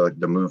homework,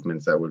 the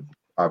movements that would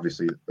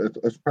obviously,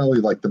 it's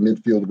probably like the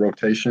midfield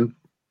rotation.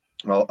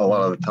 Well, a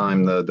lot of the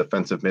time the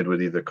defensive mid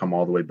would either come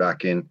all the way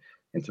back in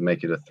and to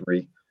make it a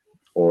 3,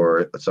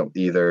 or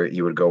either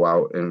you would go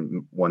out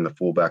and when the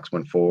fullbacks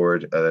went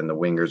forward and then the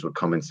wingers would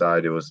come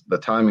inside. It was, the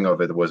timing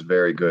of it was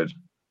very good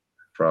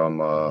from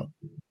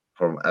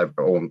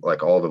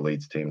like all the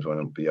Leeds teams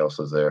when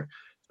Bielsa's there.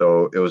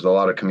 So it was a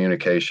lot of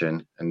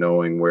communication and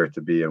knowing where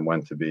to be and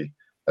when to be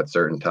at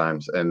certain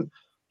times. And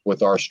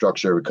with our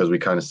structure, because we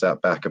kind of sat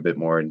back a bit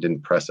more and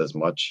didn't press as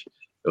much,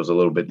 it was a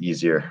little bit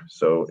easier.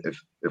 So if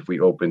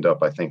we opened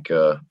up, I think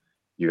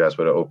you guys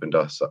would have opened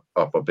us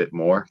up a bit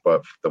more.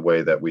 But the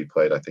way that we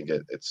played, I think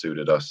it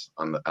suited us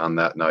on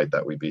that night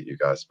that we beat you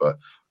guys. But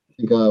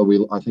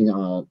I think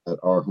at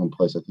our home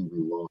place, I think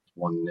we lost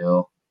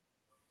 1-0.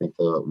 I think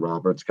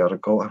Roberts got a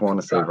goal. I want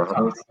to say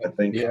Roberts. I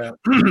think. Yeah.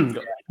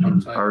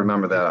 I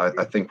remember that.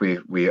 I think we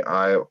were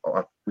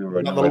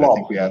annoyed. I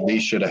think we at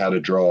least should have had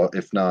a draw,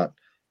 if not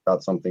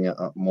got something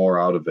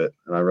more out of it.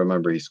 And I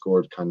remember he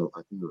scored I think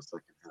it was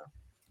second half.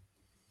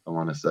 I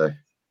want to say,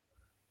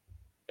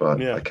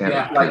 but I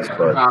can't.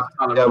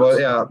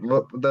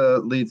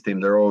 The Leeds team,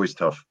 they're always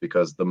tough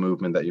because the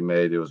movement that you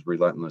made, it was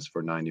relentless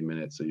for 90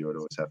 minutes. So you would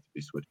always have to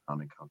be switched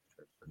on and counter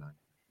for 90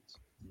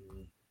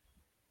 minutes.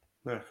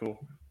 Yeah,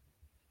 cool.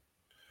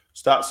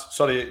 Stats.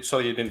 Sorry,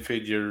 you didn't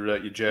feed your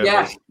German.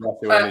 Yeah.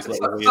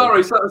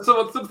 Sorry,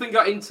 something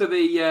got into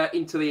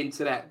the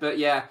internet, but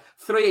yeah,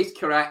 3 is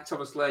correct.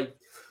 Obviously,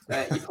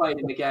 you played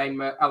in the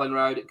game at Ellen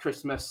Road at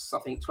Christmas, I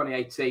think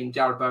 2018.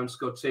 Jared Bowen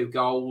scored 2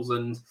 goals,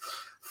 and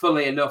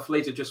funnily enough,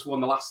 Leeds had just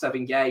won the last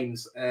 7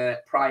 games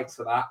prior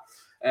to that.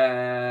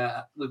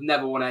 We've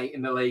never won 8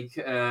 in the league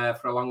for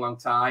a long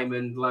time,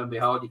 and lo and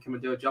behold, you come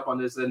and do a job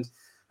on us and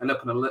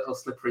up on a little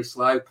slippery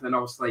slope. And then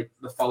obviously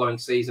the following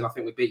season, I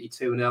think we beat you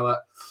 2-0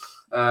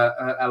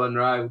 at Ellen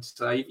Road.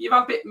 So you've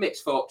had a bit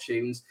mixed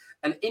fortunes.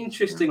 And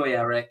interestingly,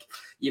 Eric,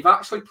 you've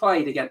actually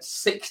played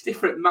against 6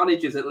 different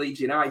managers at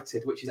Leeds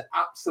United, which is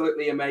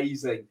absolutely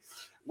amazing,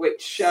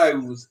 which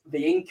shows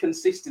the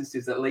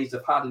inconsistencies that Leeds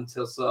have had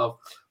until sort of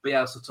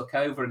Bielsa took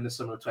over in the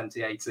summer of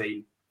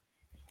 2018.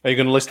 Are you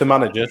going to list the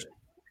managers?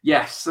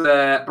 Yes.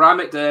 Brian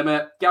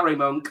McDermott, Gary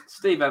Monk,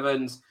 Steve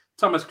Evans,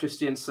 Thomas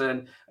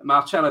Christiansen,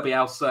 Marcelo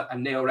Bielsa,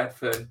 and Neil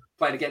Redfern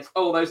played against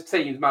all those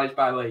teams managed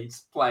by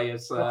Leeds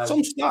players.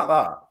 Some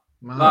start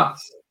that.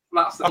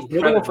 That's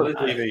incredible.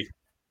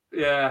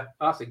 Yeah,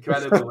 that's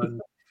incredible.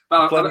 And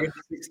playing against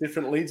 6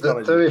 different Leeds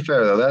managers. To be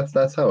fair, though,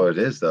 that's how it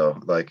is,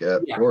 though. Like,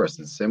 of course,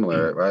 it's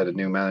similar, right? A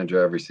new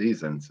manager every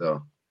season,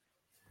 so.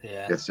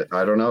 Yeah.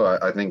 I don't know.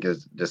 I think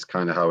it's just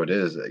kind of how it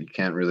is. You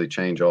can't really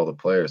change all the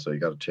players, so you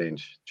got to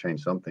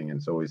change something.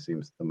 And it always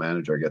seems the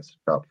manager gets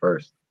shot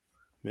first.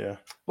 Yeah.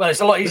 Well,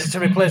 it's a lot easier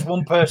to replace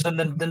one person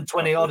than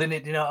 20 odd in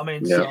it. You know what I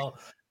mean? Yeah.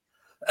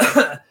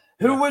 So,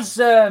 who was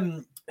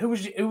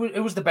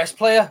the best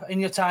player in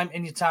your time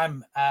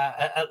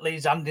at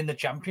Leeds and in the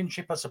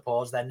Championship? I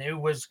suppose. Then who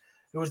was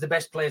the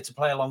best player to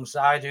play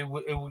alongside?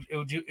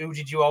 Who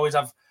did you always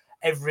have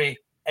every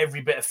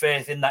bit of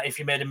faith in that if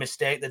you made a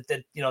mistake that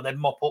they'd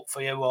mop up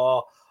for you,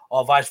 or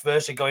vice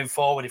versa going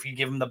forward? If you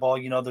give them the ball,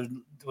 we're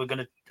going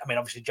to. I mean,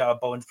 obviously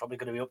Jarrod Bowen's probably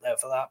going to be up there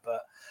for that,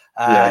 but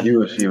yeah,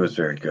 he was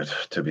very good.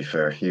 To be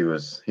fair, he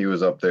was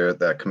up there.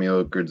 That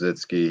Kamil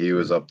Grzycki, he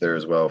was up there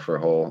as well for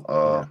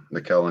Hull.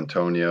 Mikel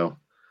Antonio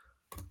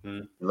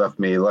left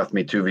me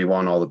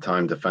 2v1 all the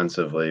time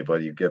defensively,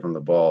 but you give him the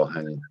ball,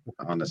 and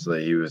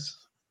honestly, he was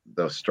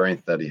the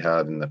strength that he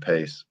had and the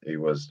pace. He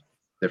was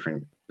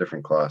different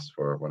class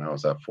for when I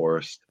was at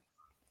Forest.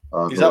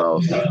 Is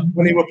that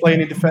when he were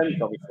playing in defence,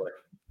 obviously?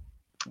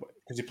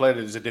 Because he played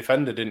as a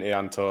defender, didn't he,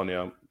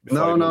 Antonio?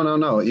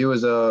 No.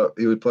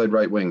 He played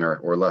right wing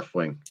or left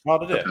wing. Oh,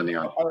 did it?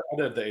 I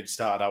heard that he'd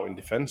started out in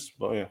defence,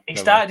 but yeah. He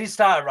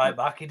started right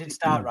back. He did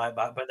start right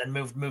back, but then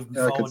moved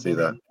I forward could see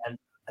that.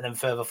 and then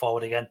further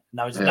forward again.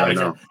 Now he's Eric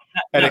one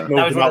of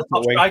moved the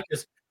top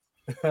strikers.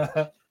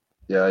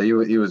 Yeah,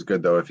 he was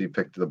good though. If he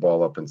picked the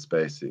ball up in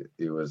space,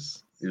 he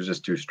was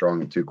just too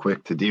strong and too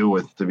quick to deal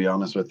with, to be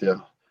honest with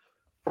you,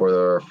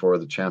 for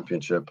the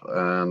Championship.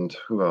 And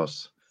who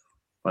else?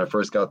 When I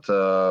first got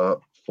to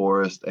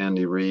Forest,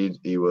 Andy Reid,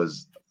 he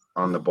was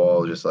on the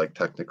ball, just like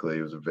technically,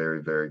 he was a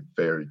very, very,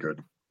 very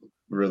good,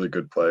 really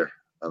good player.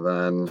 And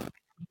then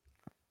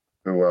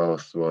who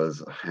else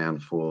was a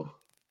handful?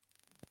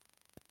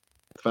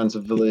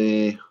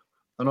 Defensively,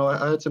 I don't know.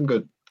 I had some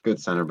good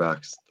center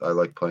backs. I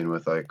like playing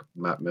with, like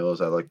Matt Mills.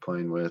 I like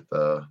playing with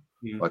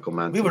Michael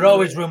Manson. We were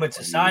always rumoured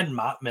to sign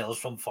Matt Mills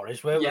from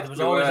Forest. There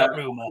was always that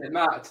rumour.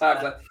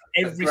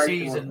 Every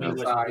season we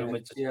were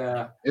rumoured to.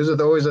 Yeah, he was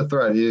always a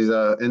threat. He's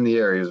in the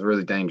air. He was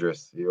really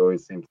dangerous. He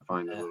always seemed to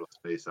find a little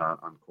space on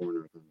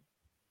corners.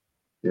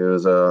 He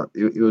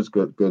was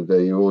good.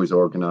 He always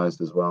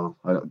organised as well.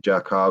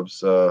 Jack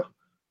Hobbs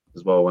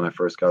as well. When I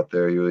first got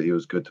there, he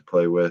was good to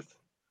play with.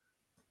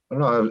 I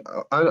don't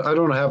know. I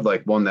don't have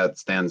like one that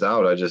stands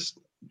out. I just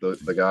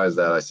the guys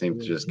that I seem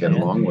to just get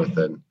along with.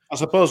 And I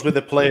suppose with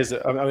the players,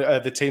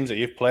 the teams that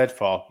you've played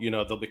for,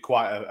 there'll be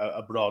quite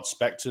a broad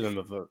spectrum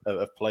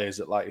of players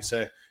that, like you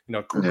say,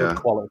 good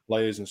quality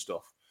players and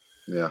stuff.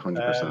 Yeah,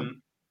 100%.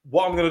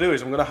 What I'm going to do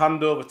is I'm going to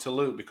hand over to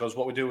Luke, because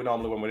what we do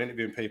normally when we're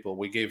interviewing people,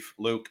 we give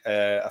Luke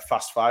a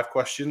fast 5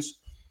 questions.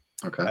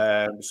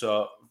 Okay.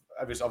 So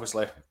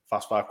obviously,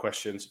 fast 5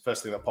 questions.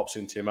 First thing that pops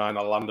into your mind,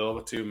 I'll hand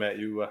over to mate.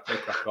 You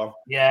crack on.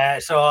 Yeah.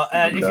 So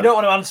if you don't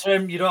want to answer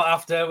him, you don't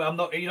have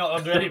to. You're not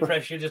under any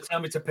pressure. Just tell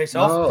me to piss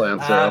off. I'll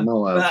answer.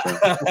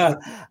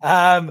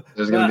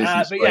 There's going to be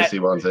some spicy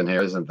ones in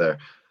here, isn't there?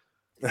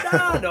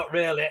 No, not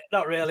really.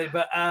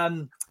 But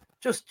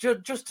just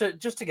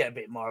to get a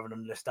bit more of an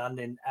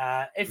understanding,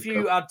 if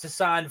you had to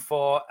sign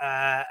for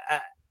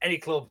any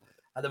club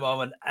at the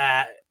moment,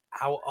 out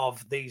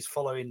of these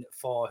following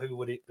 4, who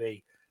would it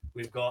be?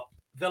 We've got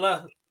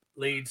Villa,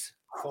 Leeds,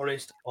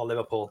 Forest, or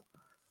Liverpool.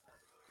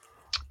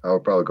 I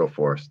would probably go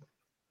Forest.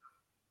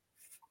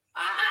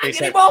 It's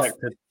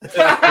expected.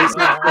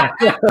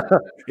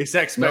 It's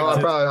expected. No,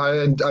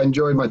 I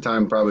enjoyed my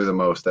time probably the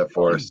most at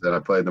Forest, and I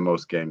played the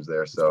most games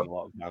there.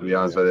 So to be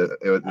honest with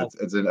you,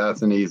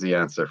 that's an easy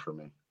answer for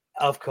me.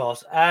 Of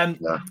course.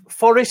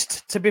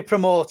 Forest to be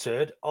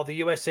promoted, or the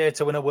USA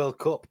to win a World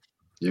Cup?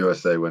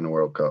 USA win a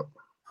World Cup.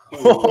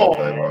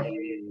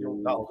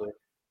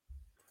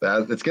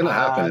 It's going to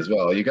happen as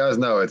well. You guys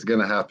know it's going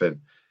to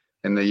happen.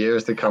 In the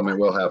years to come, it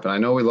will happen. I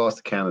know we lost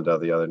to Canada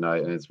the other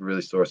night, and it's a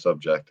really sore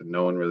subject, and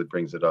no one really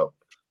brings it up.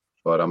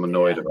 But I'm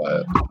annoyed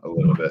about it a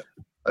little bit.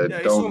 I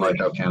don't like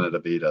how Canada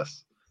beat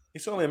us.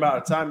 It's only a matter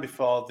of time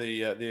before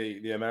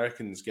the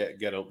Americans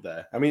get up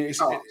there. I mean, it's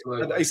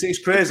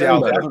crazy how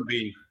they haven't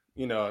been.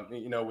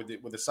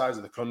 With the size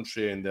of the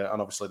country and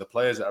obviously the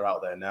players that are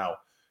out there now.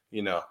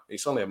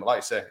 It's only, like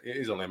I say, it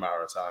is only a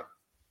matter of time.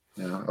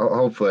 Yeah,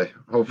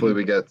 hopefully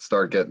we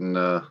start getting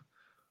not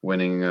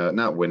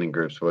winning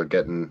groups, but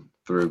getting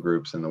through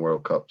groups in the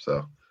World Cup.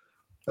 So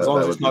as long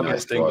as it's not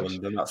against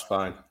England, then that's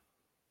fine.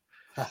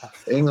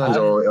 England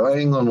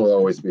will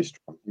always be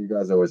strong. You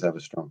guys always have a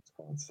strong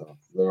squad, so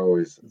they're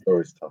always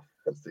tough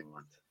against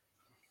England.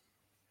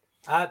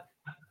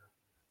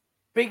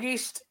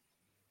 Biggest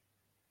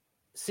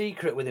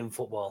secret within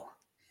football?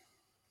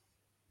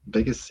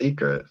 Biggest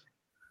secret?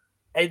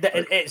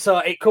 So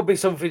it could be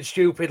something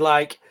stupid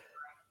like,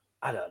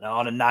 I don't know,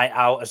 on a night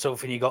out or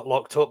something you got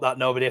locked up that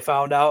nobody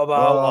found out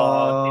about.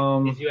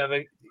 Or did you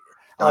ever?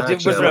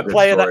 Was there a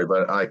player that?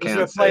 But I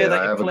can't say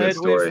I have a good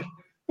story.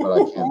 But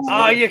I can't.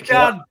 Oh, you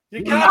can.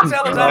 You can't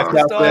tell us that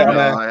story. No,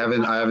 I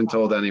haven't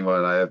told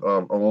anyone. I have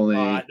only.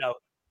 I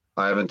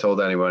haven't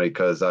told anybody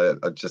because I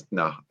just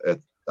no.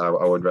 I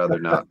would rather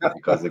not,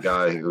 because the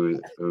guy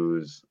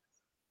who's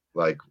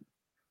like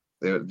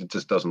it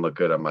just doesn't look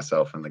good on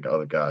myself and the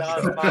other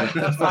guys. No, so.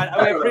 that's fine.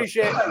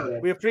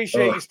 We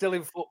appreciate you still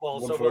in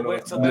football. So we'll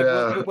wait till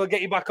we'll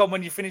get you back on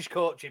when you finish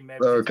coaching,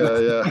 maybe.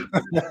 Okay, yeah.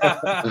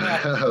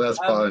 That's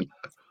fine.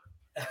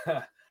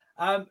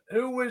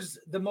 Who was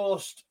the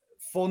most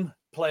fun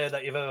player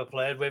that you've ever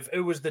played with?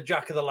 Who was the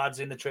jack of the lads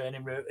in the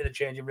training room, in the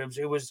changing rooms?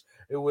 Who was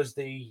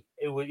the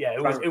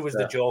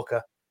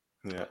joker?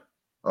 Yeah.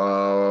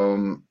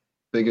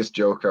 Biggest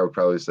joker, I would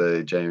probably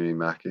say Jamie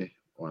Mackey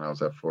when I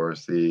was at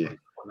Forest.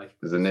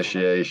 His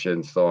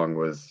initiation song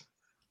was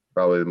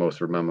probably the most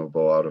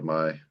memorable out of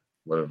my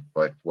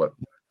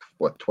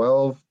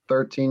 12,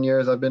 13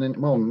 years I've been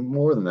in. Well,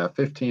 more than that,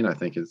 15 I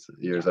think is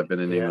years I've been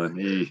in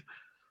England.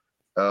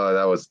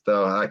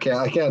 I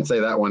can't say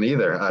that one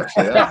either.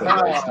 Actually, that's a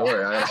great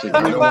story. I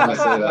don't want to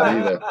say that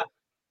either.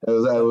 It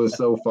was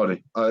so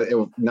funny.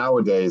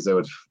 Nowadays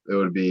it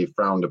would be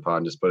frowned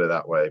upon, just put it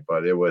that way.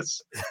 But it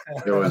was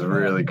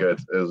really good.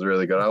 It was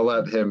really good. I'll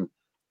let him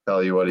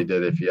tell you what he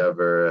did if you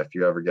ever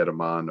get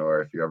him on,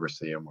 or if you ever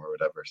see him or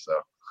whatever. So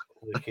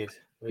wicked.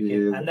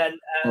 And then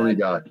funny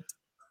guy.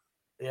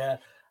 Yeah.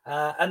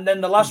 And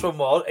then the last one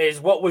is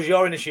what was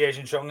your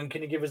initiation song? And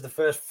can you give us the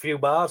first few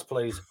bars,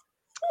 please?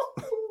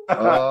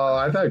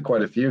 I've had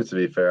quite a few, to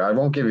be fair. I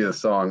won't give you the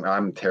song.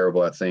 I'm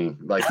terrible at singing.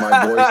 Like,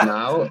 my voice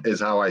now is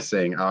how I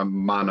sing. I'm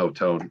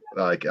monotone.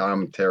 Like,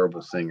 I'm a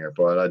terrible singer.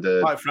 But I've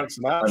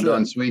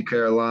done Sweet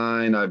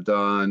Caroline. I've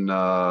done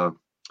I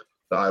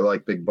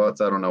Like Big Butts.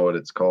 I don't know what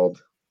it's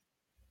called.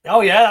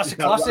 Oh, yeah, that's a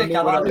classic.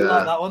 I like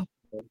that one.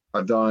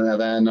 I've done,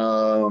 and then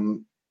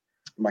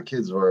my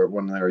kids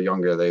when they were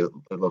younger, they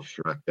loved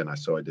Shrek, and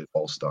so I did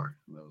All Star.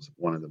 That was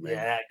one of the main,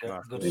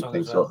 good songs.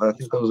 Things. So I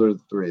think those are the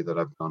three that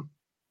I've done.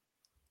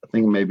 I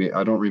think maybe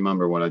I don't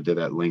remember what I did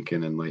at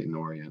Lincoln and Leyton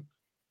Orient.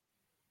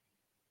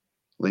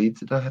 Leeds,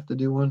 did I have to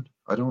do one?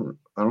 I don't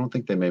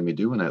think they made me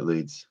do one at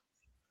Leeds.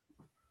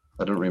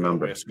 I don't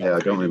remember. Yeah, I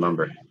don't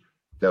remember.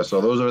 Yeah, so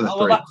those are the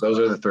three. Those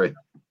are the three.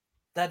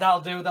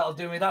 That'll do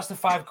me. That's the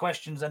 5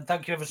 questions. And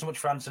thank you ever so much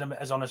for answering them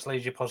as honestly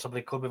as you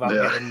possibly could without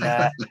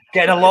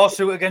getting a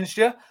lawsuit against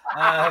you.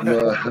 No,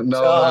 there's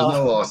no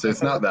lawsuit.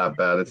 It's not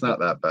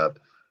that bad.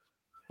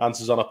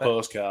 Answers on a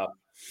postcard.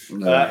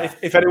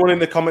 If anyone in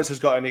the comments has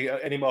got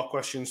any more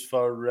questions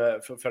for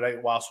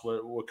Eric whilst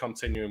we're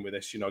continuing with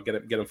this,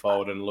 get them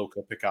forward, and Luke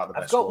will pick out the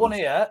best. I've got one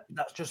here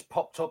that's just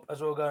popped up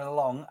as we're going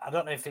along. I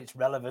don't know if it's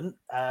relevant.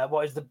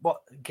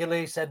 What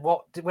Gilly said?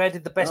 Where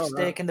did the best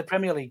steak in the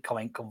Premier League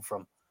comment come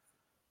from?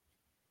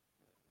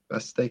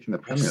 Best steak in the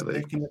Premier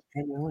League.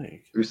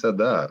 Who said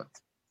that?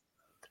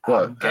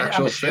 What,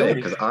 actual steak?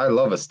 Because I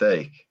love a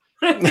steak.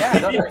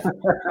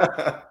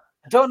 I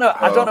don't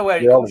know where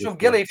it comes from,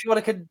 Gilly. If you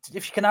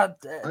can add,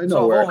 I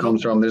know where it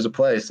comes from. There's a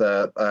place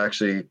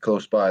actually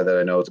close by that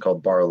I know. It's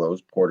called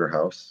Barlow's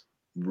Porterhouse.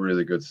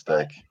 Really good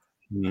steak.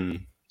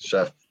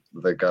 Chef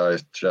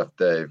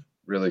Dave,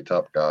 really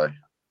top guy.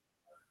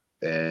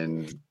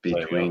 And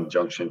between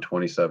Junction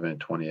 27 and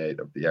 28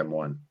 of the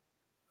M1.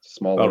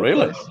 Small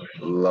place.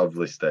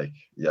 Lovely steak.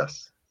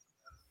 Yes.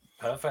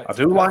 Perfect. I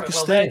do like a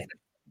steak.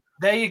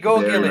 There you go,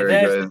 Gilly.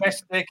 There's the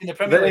best steak in the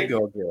Premier League. There you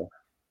go, Gilly.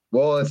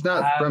 Well, it's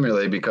not Premier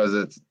League because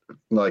it's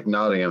like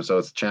Nottingham, so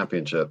it's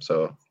Championship.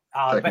 So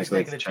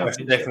technically, it's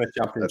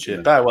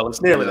Championship. Well,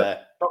 it's nearly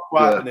there. Not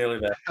quite, but nearly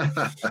there.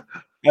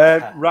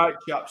 Right,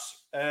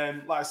 chaps.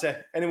 Like I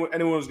said, anyone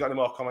who's got any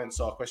more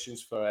comments or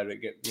questions for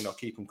Eric,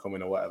 keep them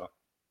coming or whatever.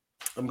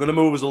 I'm going to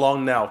move us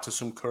along now to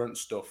some current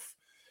stuff.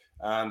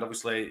 And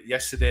obviously,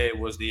 yesterday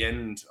was the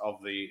end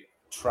of the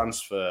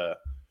transfer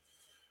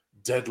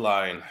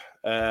deadline,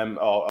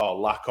 or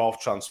lack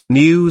of transfer.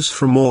 News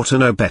from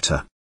Morton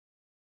O'Better.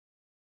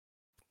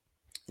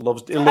 He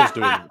loves doing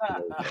it.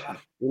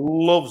 He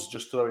loves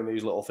just throwing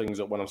these little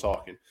things up when I'm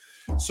talking.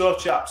 So,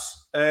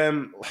 chaps,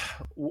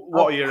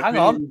 what are your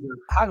opinions?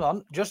 Hang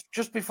on.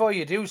 Just before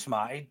you do,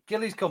 Smarty,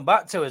 Gilly's come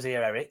back to us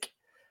here, Eric.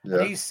 Yeah.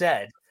 And he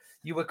said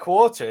you were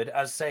quoted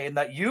as saying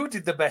that you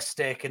did the best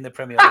steak in the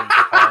Premier League.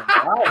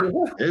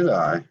 Did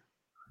I?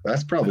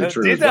 That's probably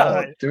true as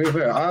well. To be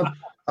fair,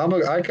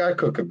 I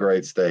cook a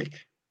great steak.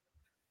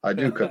 I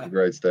do cook a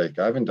great steak.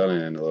 I haven't done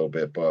it in a little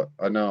bit, but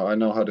I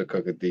know how to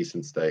cook a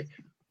decent steak.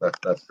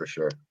 That's for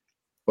sure.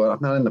 But I'm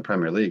not in the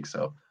Premier League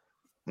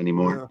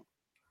anymore.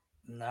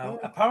 No,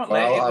 apparently.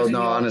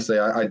 No, honestly,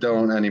 I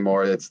don't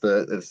anymore. It's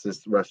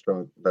this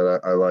restaurant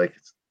that I like.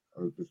 It's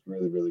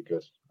really, really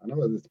good. I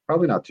know it's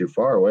probably not too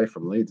far away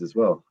from Leeds as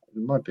well.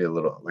 It might be a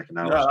little like an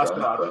hour. No, that's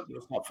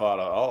not far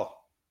at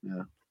all.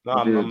 Yeah. No,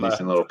 I'm a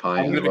decent little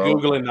pint. I'm going to be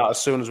Googling that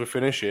as soon as we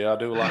finish here. I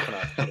do like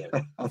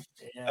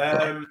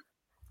that.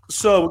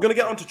 So we're going to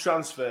get on to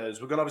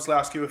transfers. We're going to obviously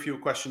ask you a few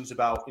questions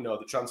about,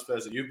 the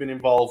transfers that you've been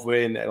involved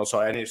with, and also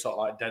any sort of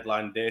like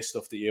deadline day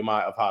stuff that you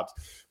might have had.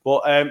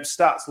 But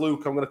Stats,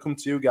 Luke, I'm going to come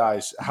to you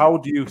guys. How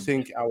do you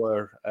think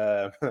our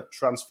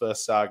transfer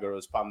saga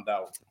has panned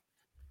out?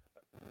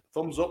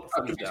 Thumbs up.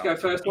 Thumbs down. Go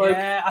first, Luke.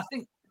 Yeah, I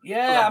think.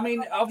 Yeah, I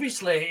mean,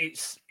 obviously,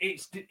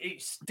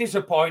 it's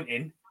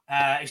disappointing.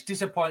 It's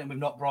disappointing we've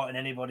not brought in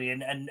anybody,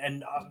 and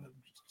I'm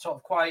sort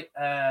of quite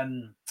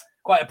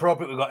quite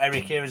appropriate. We've got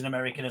Eric here as an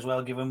American as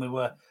well, given we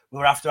were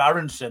after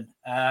Aronson,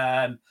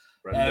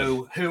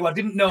 who I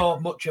didn't know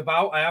much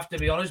about. I have to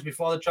be honest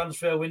before the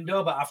transfer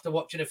window, but after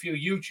watching a few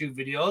YouTube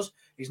videos,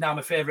 he's now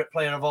my favourite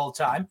player of all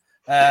time.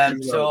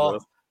 That's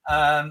what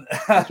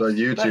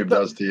YouTube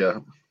does to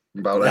you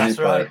about any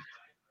player. Right.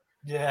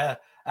 Yeah.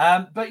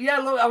 But yeah,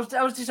 look,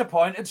 I was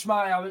disappointed.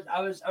 I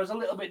was a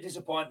little bit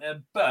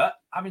disappointed. But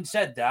having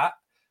said that,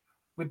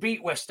 we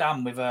beat West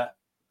Ham with a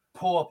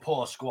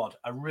poor squad,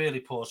 a really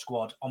poor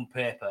squad on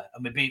paper,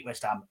 and we beat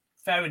West Ham.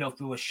 Fair enough,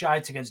 we were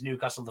shite against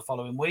Newcastle the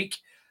following week,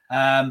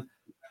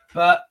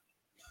 but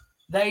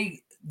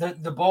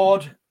the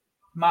board,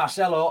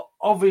 Marcelo,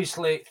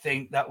 obviously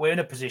think that we're in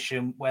a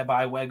position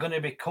whereby we're going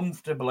to be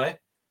comfortably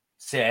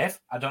safe.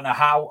 I don't know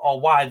how or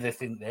why they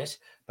think this,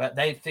 but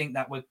they think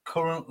that we're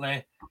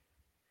currently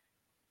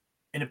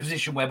in a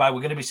position whereby we're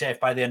going to be safe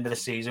by the end of the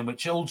season,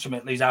 which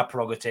ultimately is our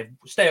prerogative.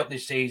 Stay up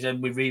this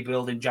season, we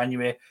rebuild in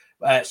January.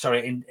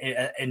 In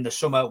the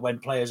summer when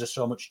players are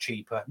so much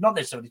cheaper. Not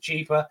necessarily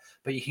cheaper,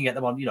 but you can get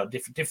them on,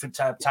 different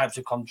types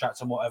of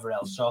contracts and whatever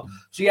else. So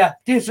yeah,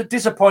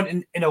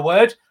 disappointing in a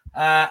word.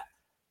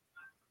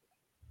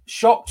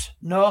 Shocked?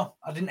 No,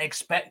 I didn't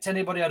expect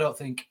anybody. I don't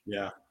think.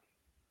 Yeah.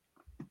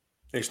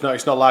 It's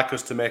not like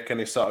us to make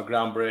any sort of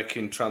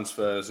groundbreaking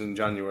transfers in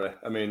January.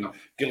 I mean,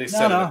 Gilly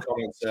said in the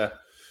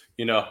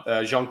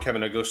comments,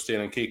 Jean-Kevin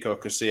Augustin and Kiko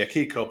Casilla.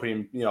 Kiko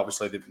being,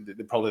 obviously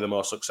they're probably the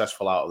most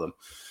successful out of them.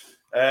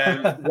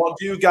 What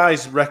do you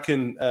guys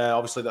reckon?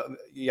 Obviously, that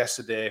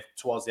yesterday,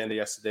 towards the end of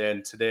yesterday,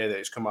 and today that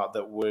it's come out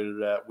that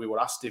we were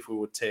asked if we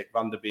would take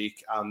Van der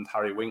Beek and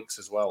Harry Winks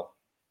as well.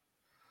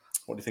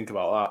 What do you think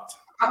about that?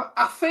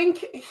 I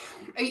think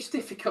it's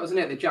difficult, isn't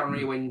it, the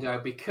January window,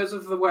 because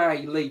of the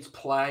way Leeds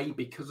play,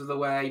 because of the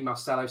way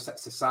Marcelo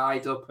sets the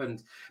side up,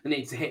 and they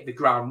need to hit the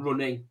ground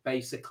running,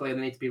 basically, and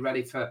they need to be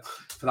ready for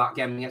that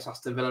game against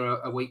Aston Villa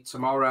a week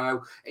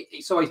tomorrow.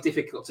 It's always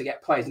difficult to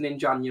get players in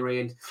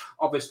January, and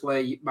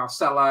obviously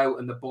Marcelo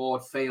and the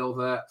board feel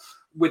that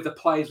with the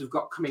players we've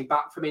got coming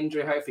back from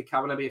injury, hopefully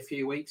Cavan will be a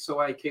few weeks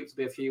away, Coops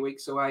will be a few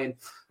weeks away, and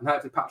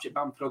hopefully Patrick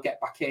Bamford will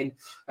get back in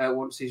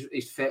once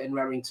he's fit and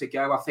raring to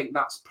go. I think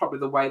that's probably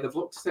the way they've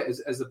looked at it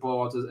as a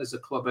board, as a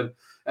club, and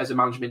as a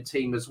management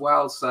team as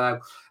well. So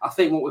I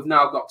think what we've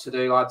now got to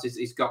do, lads, is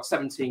he's got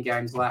 17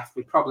 games left.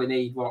 We probably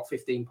need,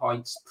 15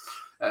 points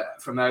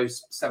from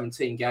those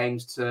 17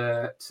 games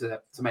to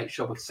make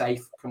sure we're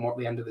safe come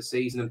the end of the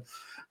season. And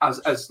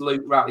as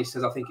Luke rightly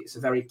says, I think it's a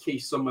very key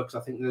summer because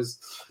I think there's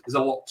a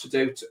lot to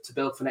do to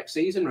build for next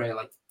season,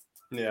 really.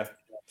 Yeah,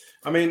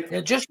 I mean,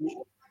 just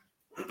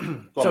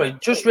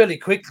really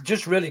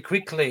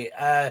quickly,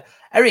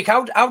 Eric,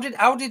 how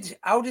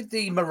did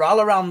the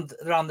morale around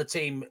the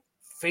team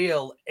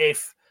feel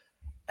if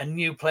a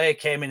new player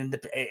came in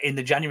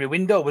the January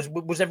window?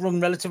 Was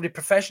everyone relatively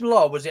professional,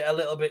 or was it a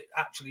little bit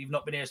actually you've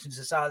not been here since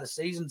the start of the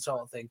season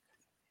sort of thing?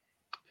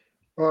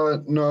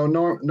 No,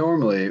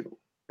 normally.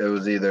 It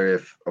was either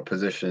if a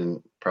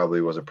position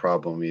probably was a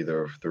problem,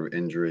 either through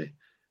injury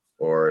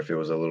or if it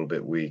was a little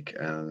bit weak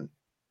and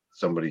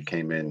somebody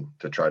came in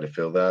to try to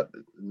fill that.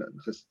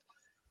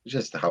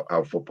 Just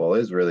how football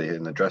is really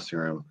in the dressing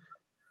room.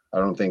 I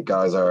don't think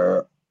guys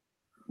are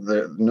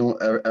there. No,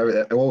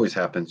 it always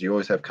happens. You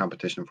always have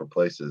competition for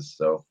places.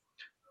 So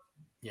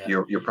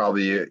you're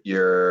probably,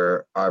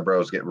 your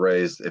eyebrows get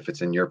raised if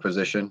it's in your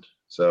position.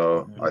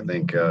 So I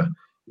think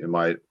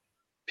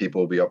people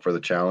will be up for the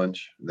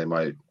challenge. They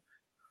might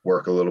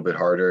work a little bit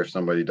harder if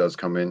somebody does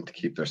come in to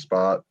keep their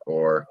spot,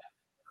 or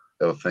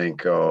they'll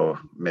think, oh,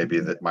 maybe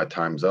that my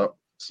time's up.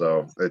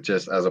 So it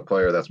just, as a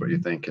player, that's what you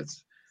think.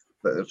 It's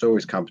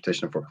always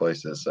competition for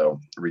places. So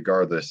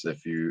regardless,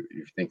 if you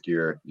think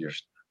you're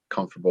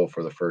comfortable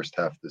for the first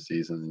half of the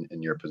season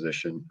in your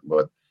position,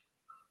 but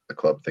the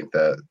club think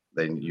that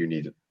you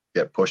need to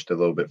get pushed a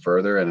little bit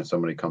further, and if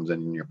somebody comes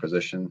in your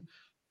position,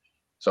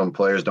 some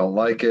players don't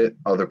like it.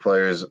 Other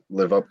players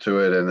live up to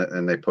it,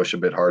 and they push a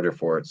bit harder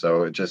for it.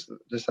 So it just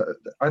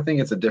I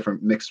think it's a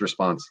different mixed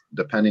response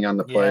depending on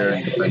the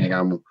player, depending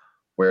on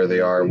where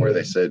they are, where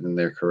they sit in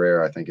their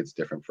career. I think it's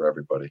different for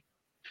everybody.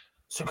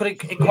 So could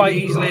it quite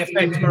easily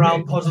affect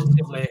morale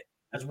positively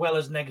as well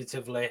as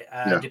negatively,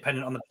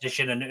 depending on the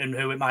position and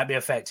who it might be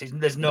affecting?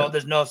 There's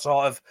no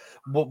sort of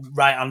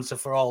right answer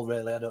for all,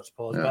 really, I don't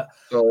suppose. Yeah. But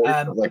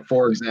so, like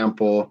for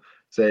example,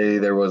 say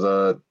there was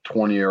a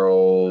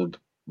 20-year-old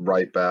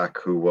right back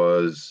who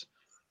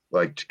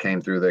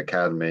came through the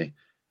academy,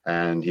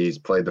 and he's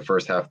played the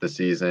first half of the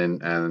season,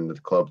 and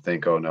the club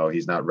think, oh no,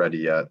 he's not ready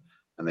yet,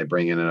 and they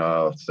bring in a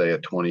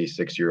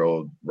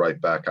 26-year-old right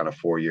back on a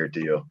 4-year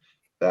deal.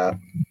 That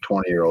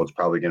 20-year-old's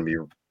probably going to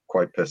be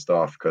quite pissed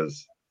off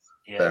because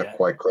that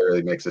quite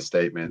clearly makes a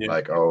statement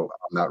like, oh,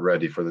 I'm not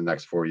ready for the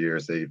next 4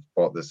 years. They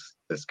bought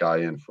this guy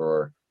in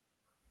for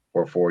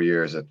 4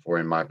 years for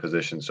in my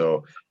position.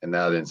 So in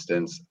that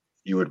instance,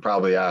 you would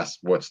probably ask,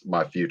 what's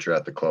my future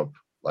at the club?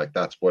 Like,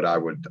 that's what I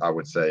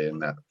would say in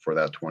that, for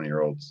that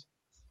 20-year-old's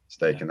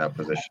stake in that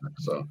position.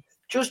 So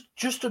Just,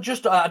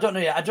 I don't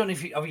know. I don't know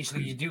if you,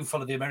 obviously you do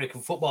follow the American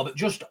football, but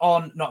just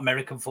on not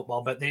American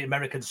football, but the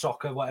American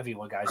soccer, whatever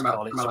you guys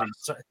call it,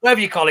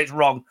 whatever you call it's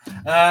wrong.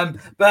 I've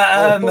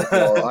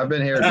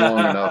been here long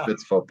enough.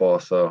 It's football,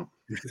 so.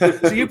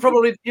 So you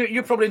probably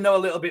know a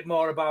little bit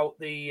more about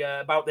the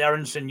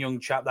Aronson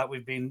young chap that we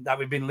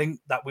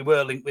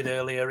were linked with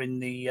earlier in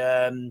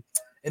the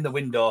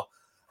window.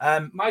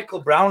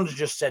 Michael Brown's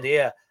just said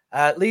here.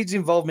 Leeds'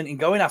 involvement in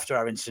going after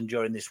Aronson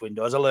during this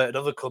window has alerted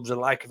other clubs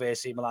like of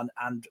AC Milan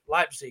and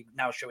Leipzig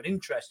now showing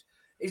interest.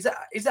 Is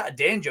that a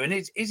danger? And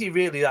is he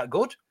really that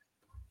good?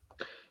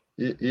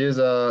 He is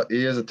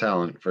a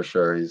talent for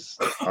sure.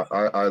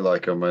 I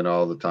like him, and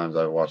all the times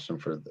I've watched him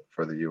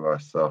for the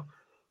US. So,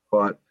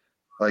 but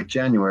like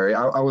January,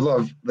 I would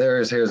love.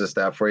 Here's a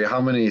stat for you.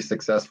 How many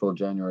successful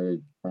January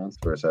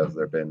transfers has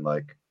there been?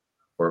 Like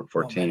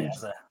for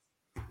teams?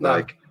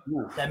 Like.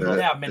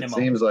 It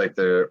seems like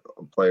their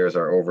players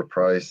are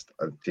overpriced.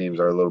 Teams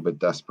are a little bit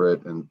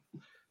desperate, and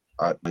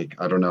I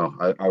don't know.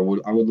 I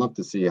would love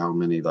to see how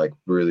many like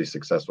really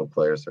successful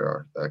players there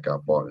are that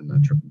got bought in the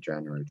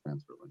January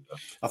transfer window.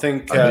 I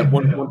think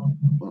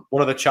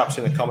one of the chaps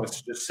in the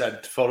comments just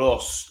said for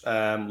us,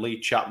 Lee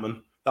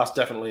Chapman. That's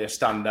definitely a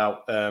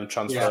standout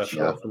transfer.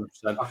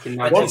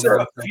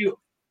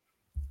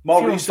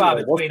 More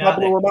recently,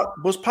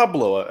 was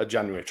Pablo a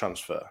January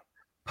transfer?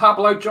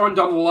 Pablo joined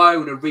on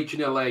loan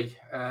originally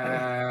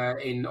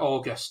in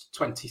August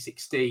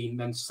 2016,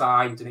 then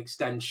signed an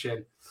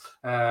extension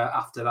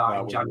after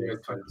that in January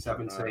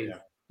 2017.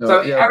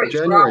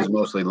 January is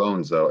mostly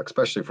loans, though,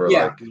 especially for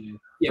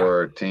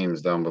for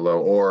teams down below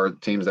or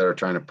teams that are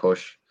trying to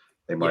push.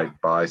 They might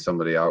buy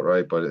somebody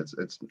outright, but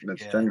it's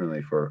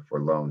genuinely for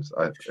loans,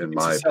 in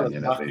my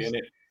opinion, at least.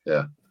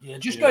 Yeah.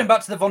 Just going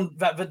back to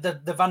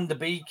the Van der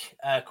Beek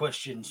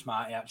question,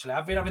 Smarty. Actually,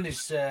 I've been having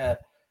this.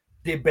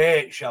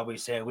 Debate, shall we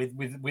say,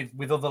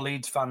 with other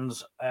Leeds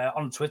fans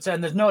on Twitter,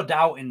 and there's no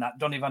doubt in that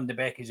Donny van de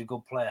Beek is a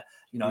good player.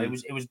 You know, he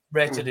was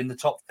rated in the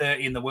top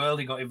 30 in the world.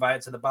 He got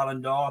invited to the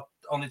Ballon d'Or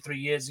only 3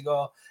 years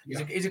ago.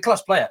 He's a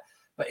class player,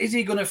 but is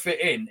he going to fit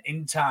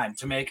in time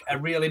to make a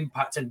real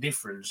impact and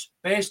difference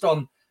based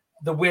on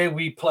the way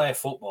we play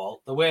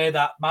football, the way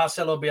that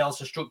Marcelo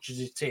Bielsa structures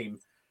his team?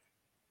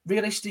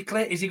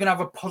 Realistically, is he going to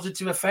have a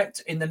positive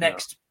effect in the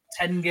next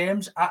 10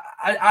 games?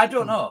 I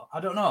don't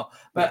know.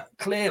 But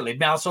clearly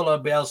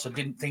Marcelo Bielsa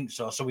didn't think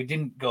so we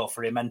didn't go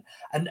for him. And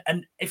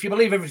if you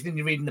believe everything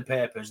you read in the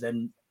papers,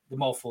 then the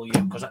more fool you,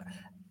 because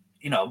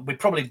we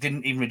probably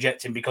didn't even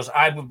reject him, because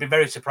I would be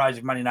very surprised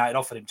if Man United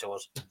offered him to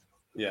us.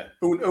 Yeah.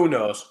 Who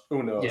knows?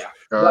 Yeah.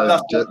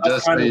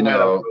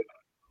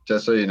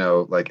 Just so you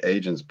know, like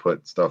agents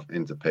put stuff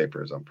into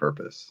papers on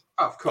purpose.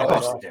 Of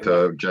course.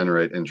 To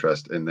generate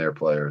interest in their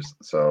players.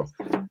 So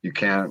you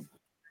can't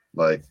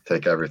like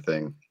take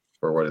everything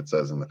for what it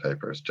says in the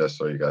papers, just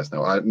so you guys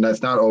know.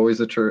 That's not always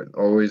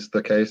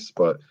the case,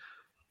 but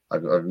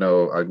I've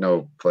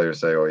know players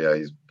say, "Oh yeah,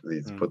 he's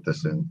put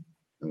this in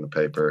the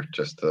paper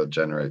just to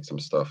generate some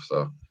stuff."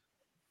 So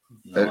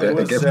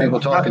it gets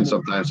people talking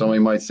sometimes. Somebody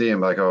might see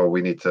him like, "Oh,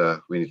 we need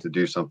to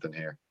do something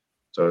here."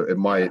 So it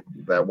might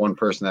that one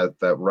person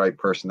that right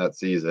person that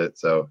sees it.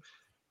 So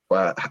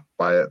by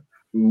it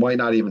might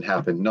not even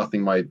happen.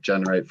 Nothing might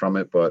generate from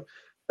it, but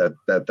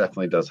that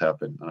definitely does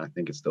happen, and I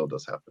think it still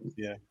does happen.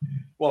 Yeah.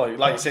 Well,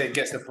 like you say, it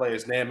gets the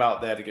player's name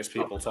out there, it gets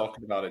people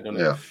talking about it,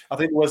 doesn't it? Yeah. I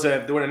think there was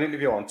an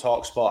interview on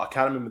TalkSport. I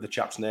can't remember the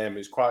chap's name.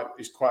 He's quite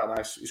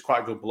nice. He's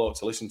quite a good bloke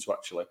to listen to,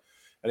 actually.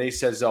 And he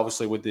says,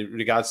 obviously, with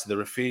regards to the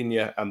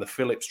Rafinha and the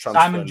Phillips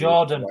transfer. Simon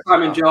Jordan.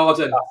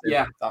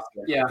 Yeah.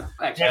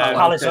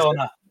 Palace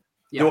owner.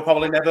 There were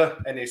probably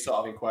never any sort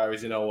of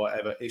inquiries,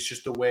 whatever. It's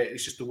just the way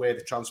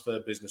the transfer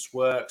business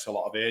works. A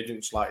lot of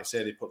agents, like I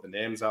say, they put the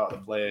names out of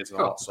the players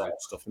and all that sort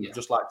of stuff, and they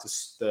just like to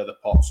stir the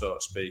pot, so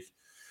to speak.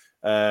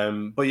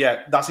 But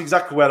yeah, that's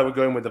exactly where we're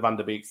going with the Van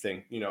der Beek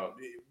thing.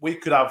 We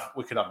could have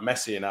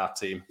Messi in our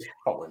team,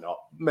 probably not,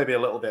 maybe a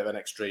little bit of an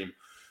extreme,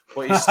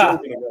 but he's still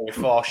going to go with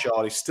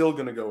Forshaw. He's still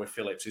going to go with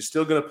Phillips. He's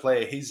still going to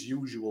play his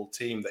usual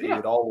team that he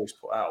would always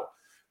put out.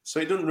 So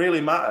it doesn't really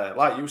matter,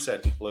 like you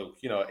said, Luke.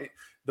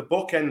 The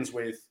book ends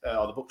with,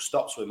 or the book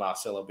stops with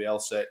Marcelo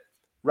Bielsa.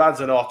 Rad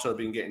and Otto have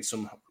been getting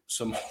some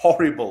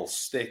horrible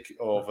stick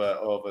over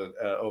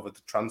the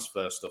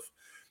transfer stuff,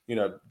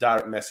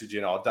 direct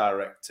messaging or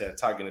direct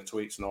tagging of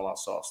tweets and all that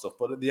sort of stuff.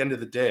 But at the end of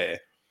the day,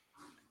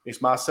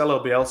 it's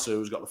Marcelo Bielsa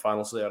who's got the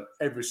final say on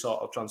every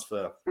sort of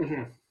transfer.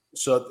 Mm-hmm.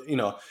 So,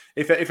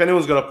 if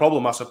anyone's got a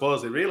problem, I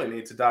suppose they really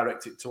need to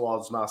direct it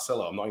towards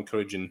Marcelo. I'm not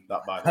encouraging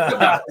that, by the way.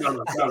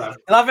 No.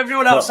 He'll have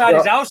everyone outside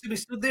his house. He'll be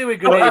stood there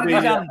with good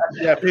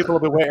Yeah, people will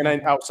be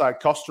waiting outside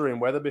Costa in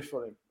Wetherby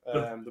for him.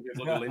 There'll be a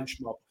little lynch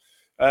mob.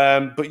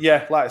 But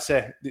yeah, like I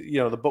say,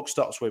 the buck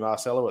stops with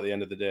Marcelo at the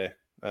end of the day.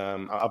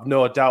 I've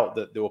no doubt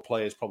that there were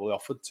players probably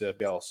offered to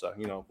Bielsa,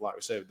 like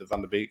we say with the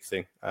Van der Beek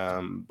thing.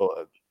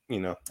 But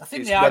I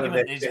think the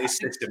argument is his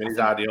system and his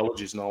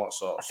ideologies and all that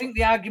sort of stuff. I think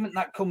the argument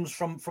that comes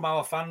from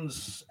our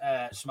fans,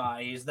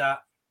 Smarty, is that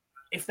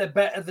if they're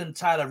better than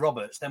Tyler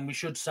Roberts, then we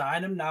should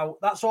sign them. Now,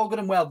 that's all good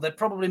and well. They're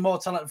probably more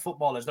talented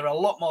footballers. There are a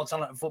lot more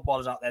talented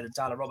footballers out there than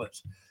Tyler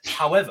Roberts.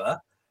 However,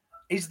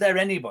 is there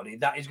anybody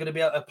that is going to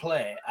be able to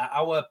play at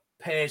our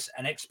pace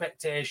and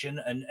expectation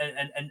and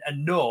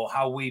know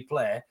how we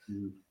play?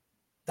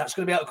 That's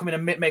going to be able to come in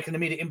and make an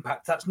immediate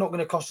impact. That's not going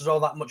to cost us all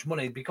that much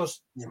money,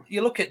 because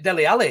you look at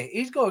Dele Alli,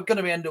 he's going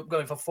to end up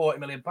going for £40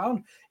 million.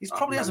 He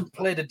probably hasn't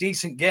played a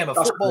decent game of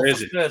football for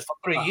Spurs for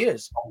 3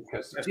 years.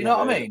 Do you know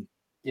what I mean?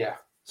 Yeah.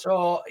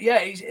 So,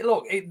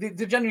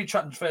 the January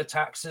transfer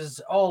tax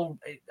is all,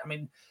 I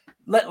mean,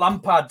 let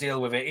Lampard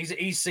deal with it.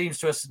 He seems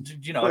to us,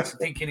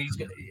 thinking he's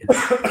going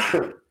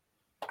to.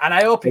 And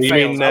I hope he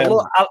fails.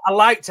 I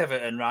liked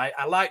Everton, right?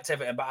 I liked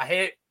Everton, but I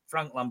hate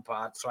Frank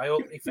Lampard, so I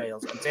hope he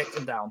fails and takes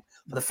them down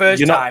for the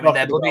first time in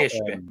their bloody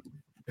history.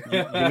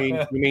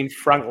 You mean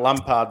Frank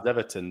Lampard's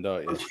Everton,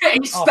 don't you?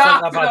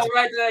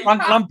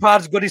 Frank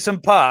Lampard's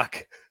Goodison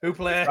Park, who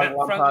play Frank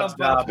Lampard's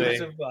Derby,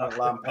 Frank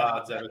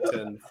Lampard's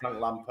Everton, Frank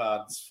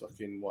Lampard's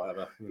fucking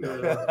whatever.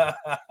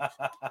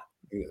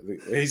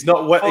 He's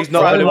not. He's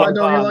not. Why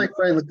don't you like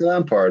Frank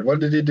Lampard? What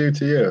did he do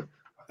to you?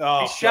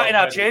 He's shouting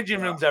out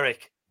changing rooms,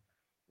 Eric.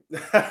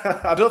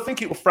 I don't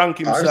think it was Frank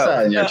himself. I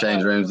sat in your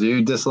change rooms.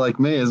 You dislike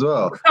me as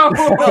well.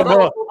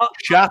 No,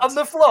 Shat on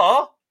the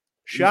floor.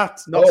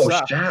 Shat, not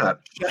sat. Shat.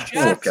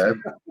 Okay.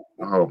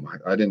 Oh my!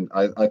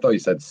 I thought you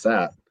said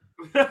sat.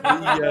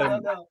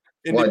 No.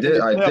 Well,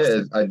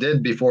 I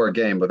did before a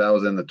game, but that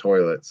was in the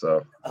toilet,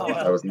 so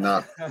I was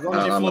not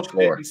on the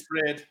floor.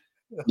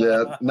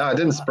 Yeah, no, I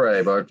didn't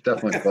spray, but I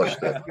definitely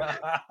flushed it.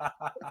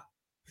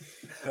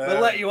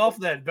 We'll let you off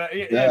then, but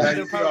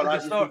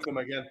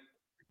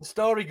the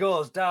story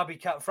goes,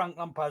 Frank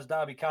Lampard's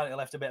Derby County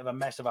left a bit of a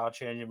mess of our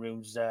changing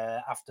rooms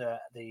after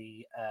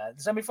the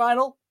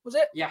semi-final, was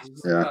it? Yes.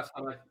 Yeah.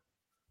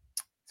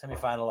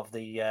 Semi-final of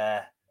the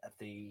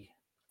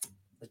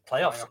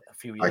playoffs a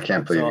few years I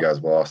can't believe you guys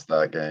lost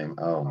that game.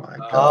 Oh my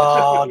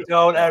god! Oh,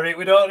 don't, Eric.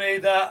 We don't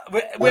need that.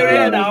 We're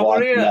here now.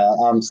 We're here.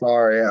 I'm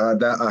sorry. I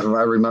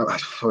remember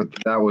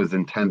that was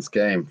an intense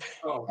game.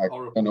 I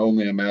can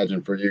only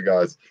imagine for you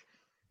guys.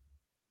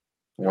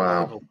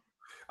 Wow.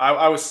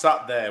 I was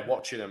sat there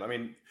watching them. I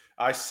mean,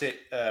 I sit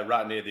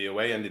right near the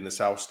away end in the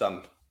south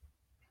stand,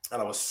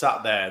 and I was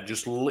sat there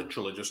just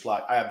literally just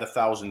like I had the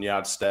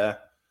 1,000-yard stare.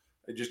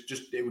 I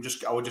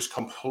was just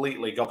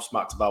completely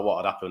gobsmacked about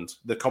what had happened.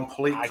 The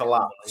complete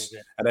collapse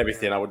and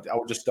everything. I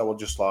would just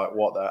like,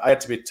 what the? I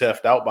had to be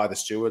turfed out by the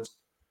stewards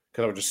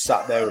because I was just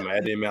sat there with my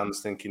head in my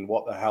hands thinking,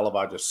 what the hell have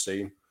I just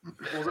seen?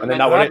 And then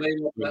that was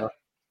it.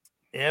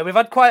 Yeah, we've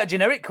had quite a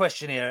generic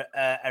question here,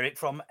 Eric,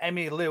 from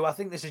Emmy Lou. I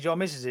think this is your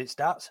missus, it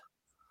starts.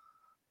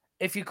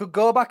 If you could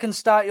go back and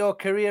start your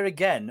career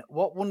again,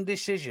 what one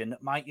decision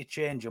might you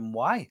change and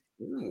why?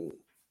 Oof.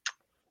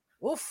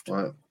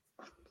 Well,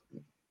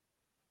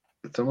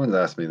 someone's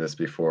asked me this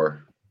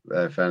before.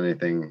 If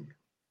anything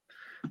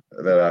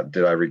that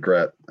did I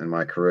regret in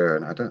my career,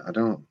 and I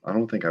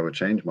don't think I would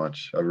change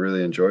much. I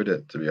really enjoyed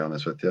it, to be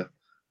honest with you.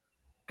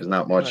 There's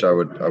not much I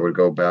would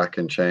go back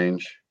and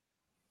change.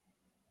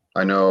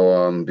 I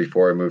know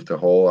before I moved to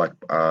Hull,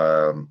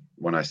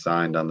 when I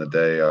signed on the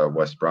day,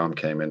 West Brom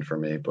came in for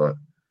me, but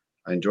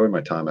I enjoyed my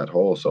time at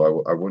Hull,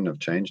 so I wouldn't have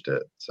changed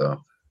it. So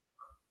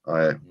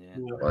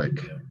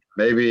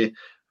maybe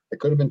it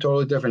could have been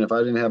totally different. If I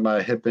didn't have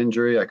my hip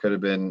injury, I could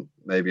have been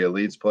maybe a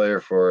Leeds player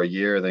for a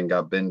year, then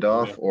got binned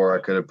off, or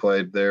I could have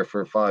played there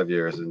for 5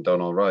 years and done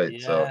all right.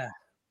 Yeah. So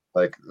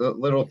like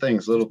little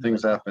things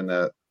happen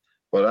that,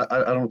 but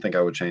I don't think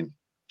I would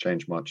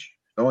change much.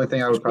 The only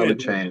thing I would probably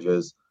change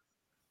is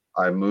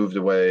I moved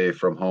away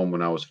from home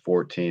when I was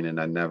 14,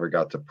 and I never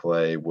got to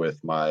play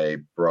with my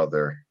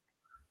brother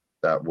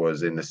that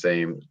was in the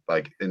same,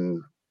 like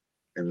in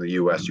the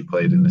US, you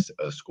played in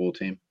a school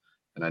team,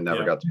 and I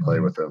never got to play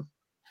with him.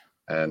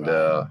 And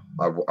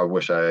I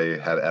wish I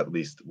had at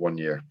least 1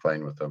 year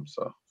playing with him.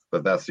 So,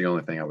 but that's the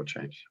only thing I would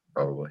change,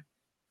 probably.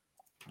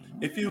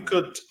 If you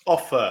could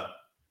offer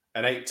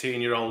an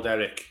 18-year-old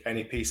Eric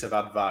any piece of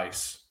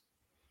advice,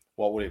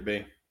 what would it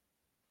be?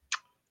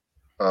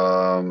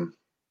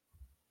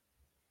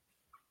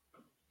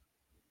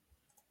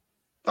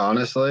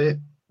 Honestly,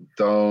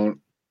 don't.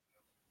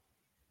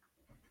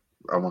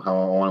 I want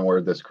to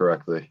word this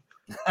correctly.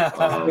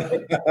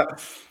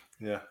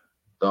 Yeah.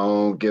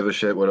 Don't give a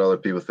shit what other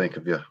people think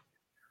of you.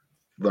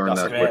 Learn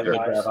that quicker.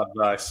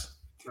 Advice.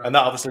 And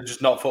that obviously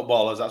just not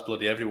footballers. That's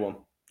bloody everyone.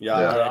 Yeah.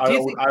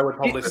 I would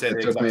probably say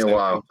it took me a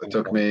while. It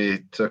took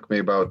me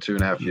about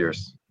 2.5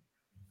 years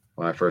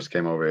when I first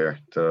came over here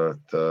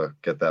to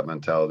get that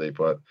mentality.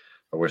 But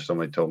I wish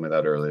somebody told me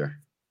that earlier.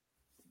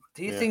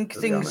 Do you think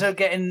things are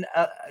getting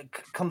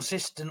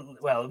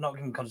consistent? Well, not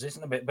getting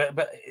consistent a bit,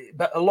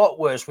 but a lot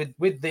worse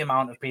with the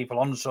amount of people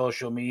on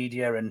social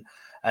media and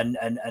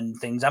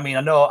things. I mean,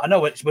 I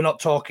know we're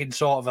not talking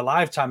sort of a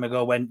lifetime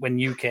ago when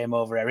you came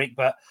over, Eric,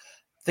 but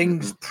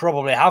things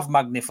probably have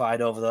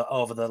magnified over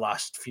the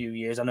last few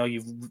years. I know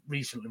you've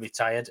recently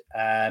retired.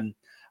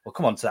 We'll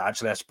come on to that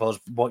actually, I suppose,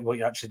 what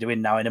you're actually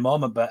doing now in a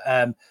moment. But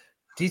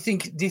do you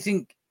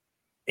think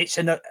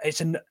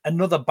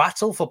another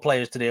battle for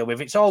players to deal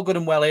with. It's all good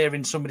and well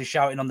hearing somebody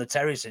shouting on the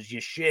terraces,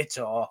 "You shit,"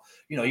 or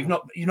you've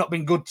not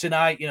been good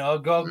tonight.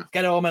 Go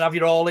get home and have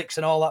your Horlicks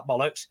and all that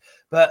bollocks.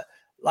 But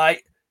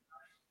like,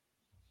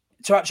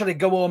 to actually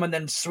go home and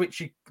then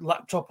switch your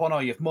laptop on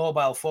or your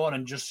mobile phone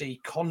and just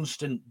see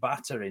constant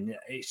battering,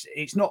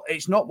 it's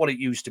not what it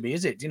used to be,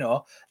 is it? Do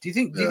you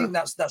think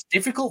that's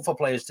difficult for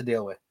players to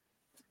deal with?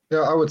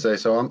 Yeah, I would say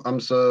so.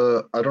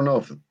 I don't know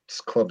if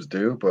clubs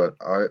do, but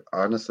I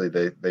honestly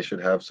they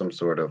should have some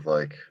sort of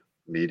like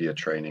media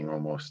training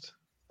almost,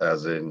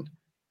 as in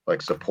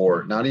like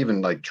support, not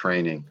even like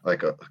training,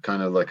 like a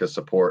kind of like a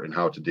support in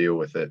how to deal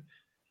with it,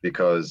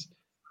 because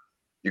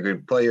you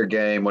could play your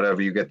game,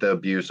 whatever, you get the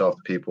abuse off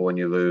the people when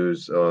you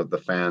lose,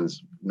 the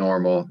fans,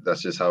 normal.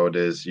 That's just how it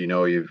is.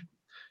 You've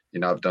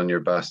not done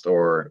your best,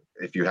 or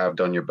if you have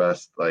done your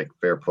best, like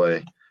fair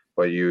play.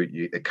 But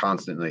you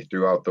constantly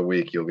throughout the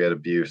week you'll get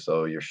abuse.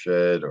 So you're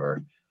shit,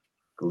 or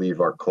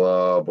leave our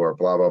club, or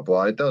blah blah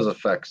blah. It does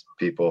affect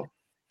people.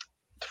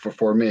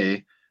 For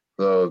me,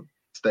 the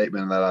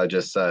statement that I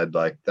just said,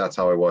 like that's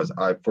how it was.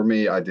 For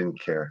me, I didn't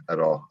care at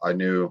all. I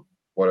knew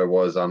what it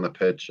was on the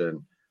pitch,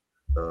 and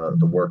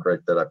the work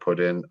rate that I put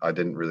in. I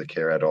didn't really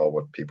care at all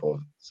what people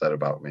said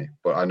about me.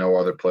 But I know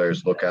other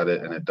players look at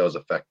it and it does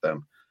affect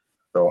them.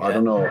 So I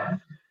don't know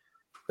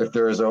if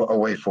there is a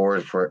way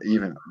forward for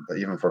even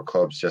for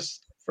clubs,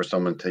 just for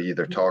someone to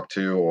either talk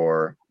to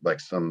or like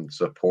some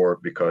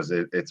support, because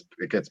it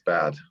gets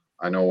bad.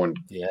 I know when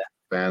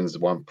fans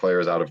want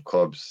players out of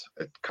clubs,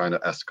 it kind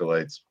of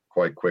escalates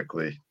quite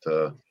quickly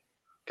to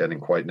getting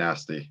quite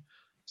nasty.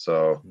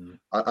 So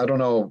I don't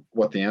know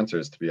what the answer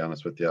is, to be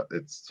honest with you.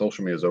 It's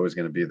social media is always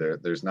going to be there.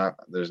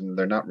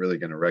 They're not really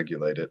going to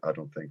regulate it, I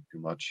don't think, too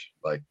much.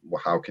 Like,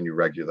 how can you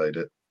regulate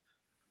it?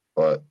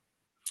 But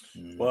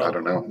I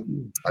don't know.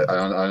 I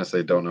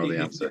honestly don't know the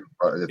answer.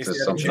 It's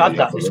just something. We've had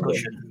that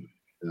discussion.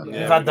 We've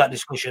had that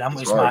discussion, haven't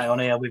we, Smite, on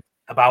here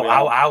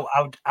about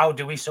how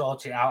do we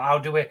sort it out? How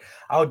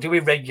do we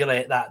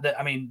regulate that?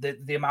 I mean,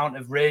 the amount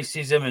of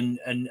racism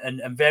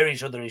and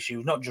various other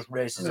issues, not just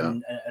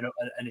racism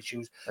and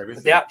issues,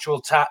 but the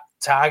actual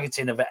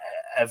targeting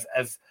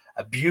of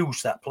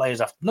abuse that players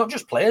have, not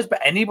just players, but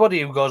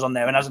anybody who goes on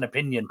there and has an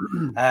opinion.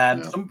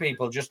 Some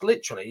people just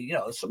literally,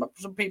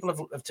 some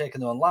people have taken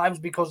their own lives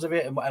because of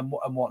it and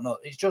whatnot.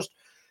 It's just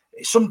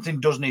something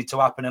does need to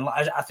happen, and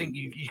I think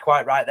you're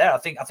quite right there. I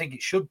think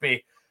it should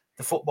be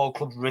the football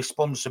club's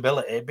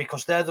responsibility,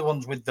 because they're the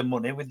ones with the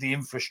money, with the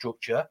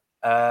infrastructure,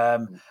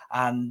 and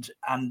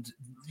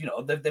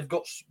they've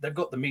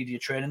got the media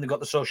training, they've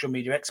got the social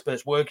media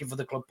experts working for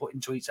the club,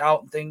 putting tweets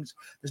out and things.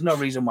 There's no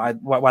reason why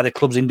the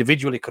clubs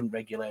individually couldn't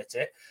regulate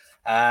it.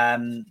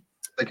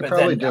 They could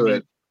probably do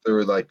it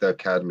through like the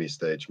academy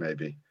stage,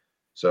 maybe.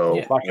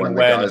 So when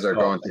the guys are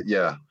going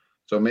to,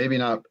 so maybe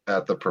not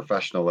at the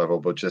professional level,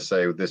 but just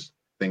say this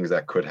things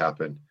that could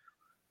happen.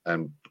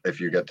 And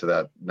if you get to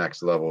that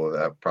next level,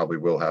 that probably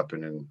will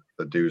happen in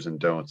the do's and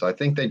don'ts. I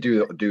think they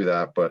do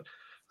that, but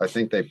I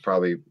think they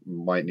probably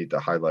might need to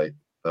highlight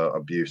the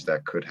abuse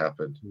that could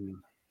happen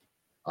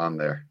on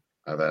there,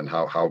 and then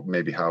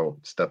how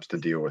steps to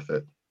deal with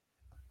it.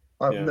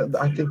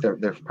 I think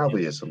there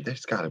probably is some.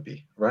 There's got to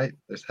be, right?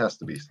 There has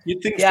to be.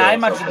 You'd think? Yeah, so. I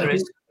imagine there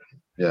is.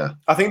 Yeah,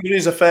 I think there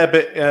is a fair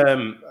bit.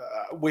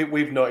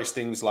 We've noticed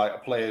things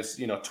like players,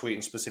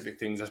 tweeting specific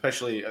things,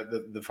 especially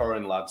the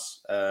foreign lads.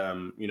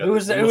 What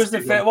was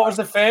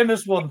the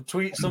famous one?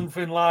 Tweet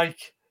something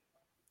like.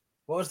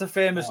 What was the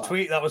famous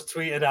tweet that was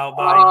tweeted out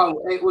by?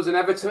 Oh, it was an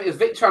Everton. It was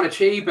Victor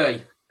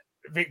Anachibi.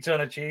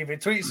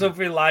 Tweet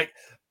something like,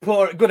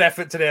 "Poor, good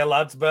effort today,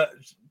 lads, but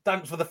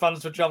thanks for the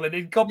fans for travelling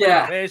in." Copy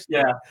and paste.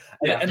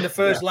 And the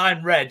first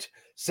line read,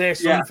 "Say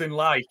something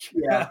like."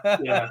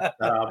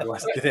 I've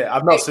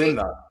not seen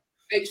that.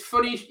 It's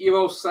funny you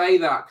all say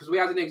that, because we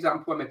had an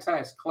example with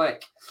Matthias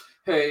Klick,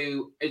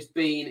 who has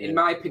been, in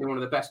my opinion, one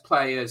of the best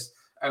players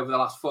over the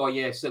last 4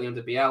 years, certainly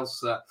under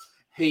Bielsa.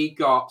 He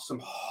got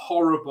some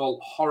horrible,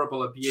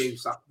 horrible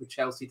abuse after the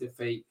Chelsea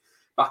defeat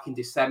back in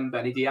December,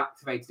 and he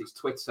deactivated his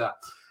Twitter.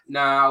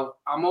 Now,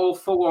 I'm all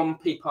for on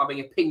people having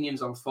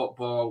opinions on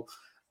football.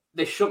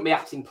 They shouldn't be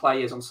acting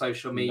players on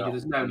social media.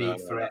 There's no need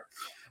for it.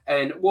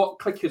 And what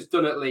Klick has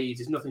done at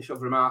Leeds is nothing short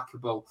of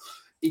remarkable.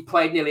 He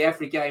played nearly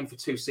every game for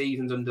 2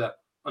 seasons under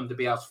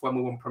Bielsa when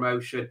we won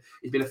promotion.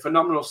 He's been a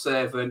phenomenal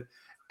servant.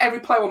 Every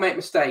player will make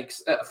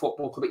mistakes at a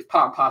football club. It's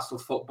part and parcel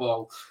of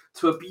football.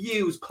 To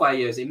abuse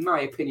players, in my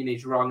opinion,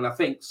 is wrong. And I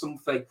think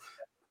something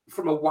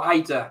from a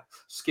wider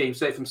scheme,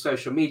 say from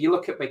social media,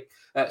 look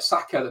at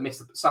Saka that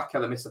missed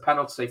the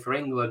penalty for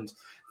England.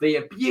 The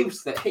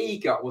abuse that he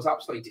got was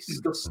absolutely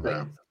disgusting.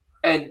 Yeah.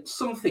 And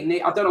something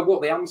I don't know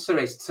what the answer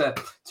is to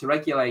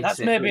regulate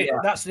that's it. Maybe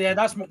that's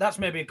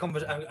maybe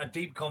a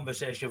deep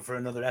conversation for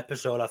another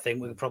episode. I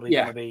think we're probably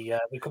going to be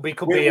we could be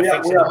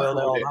fixing the world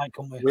all night,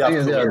 couldn't we?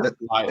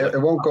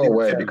 It won't go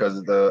away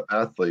because the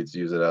athletes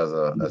use it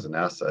as an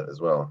asset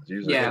as well.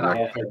 Use it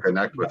to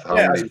connect with how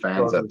many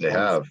fans that they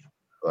have.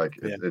 Like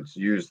it's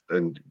used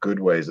in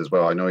good ways as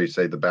well. I know you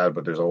say the bad,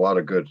 but there's a lot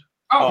of good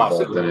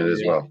involved in it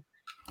as well.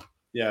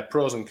 Yeah,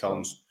 pros and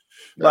cons.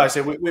 Like I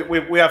say,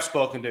 we have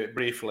spoken to it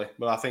briefly,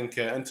 but I think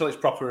until it's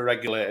properly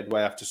regulated, we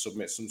have to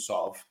submit some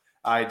sort of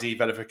ID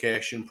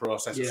verification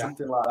process or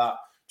something like that,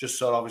 just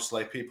so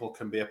obviously people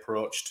can be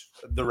approached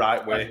the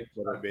right way,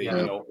 whether it be,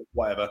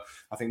 whatever.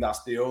 I think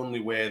that's the only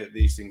way that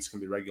these things can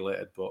be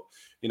regulated. But,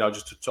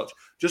 just to touch,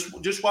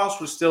 just whilst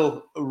we're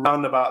still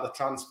around about the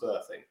transfer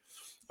thing,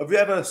 have you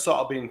ever sort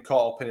of been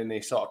caught up in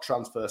any sort of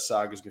transfer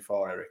sagas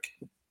before, Eric,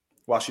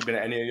 whilst you've been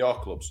at any of your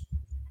clubs?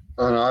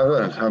 Oh,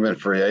 no, I've been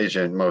free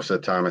agent most of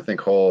the time. I think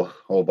Hull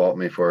bought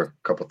me for a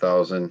couple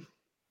thousand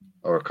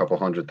or a couple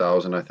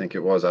 100,000, I think it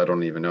was. I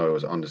don't even know. It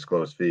was an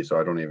undisclosed fee, so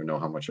I don't even know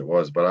how much it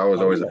was. But I was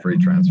always a free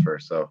transfer,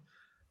 so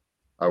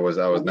I was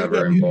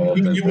never involved.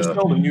 You were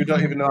told and you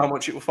don't even know how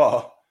much it was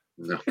for?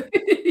 No.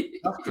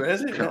 That's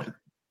crazy.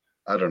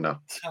 I don't know.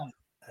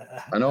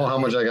 I know how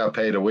much I got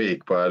paid a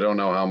week, but I don't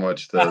know how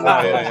much the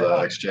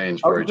clubs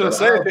exchange for each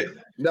other.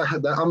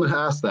 I'm going to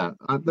ask that.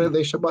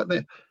 They should, but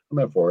I'm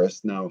at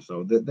Forest now,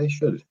 so they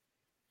should.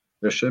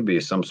 There should be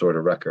some sort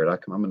of record. I'm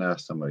going to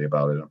ask somebody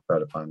about it and try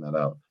to find that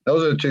out.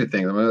 Those are the two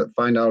things. I'm going to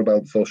find out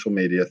about the social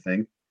media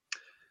thing,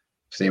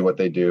 see what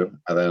they do,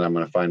 and then I'm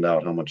going to find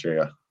out how much they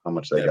got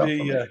from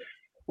me.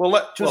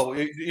 Well,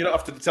 you don't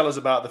have to tell us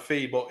about the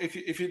fee, but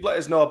if you'd let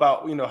us know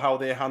about how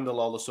they handle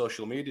all the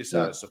social media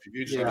side of stuff, if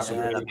you just give us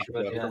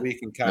some we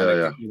can kind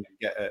of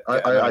get it.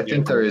 I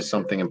think there is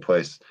something in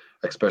place,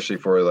 especially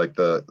for like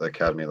the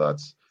academy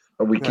lads.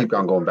 But we keep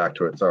on going back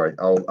to it. Sorry,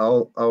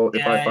 I'll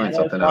if I find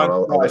something out,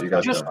 I'll let you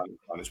guys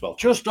know.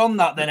 Just on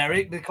that then,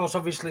 Eric, because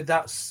obviously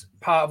that's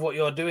part of what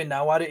you're doing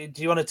now. Do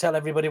you want to tell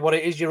everybody what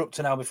it is you're up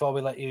to now before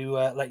we let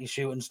you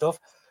shoot and stuff?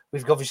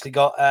 We've obviously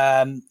got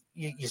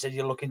you said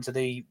you're looking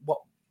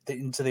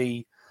into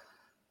the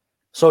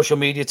social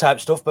media type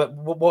stuff, but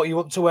what are you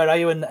up to? Where are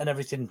you and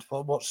everything?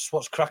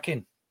 What's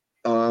cracking?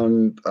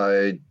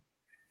 I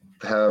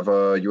have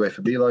a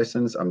UEFA B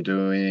license. I'm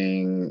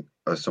doing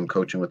some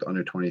coaching with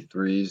under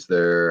 23s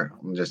there.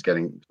 I'm just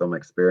getting some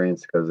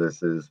experience because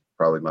this is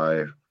probably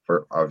my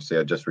first. Obviously,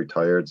 I just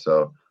retired,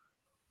 so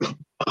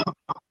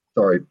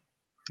sorry.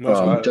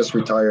 Just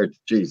retired.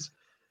 Jeez,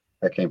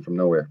 that came from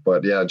nowhere.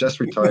 But yeah, just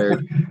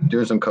retired.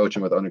 Doing some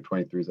coaching with under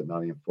 23s at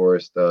Nottingham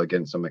Forest,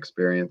 getting some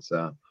experience.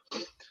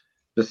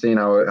 Just seeing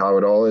how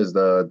it all is,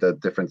 the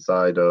different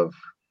side of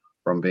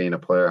from being a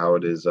player, how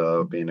it is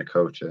being a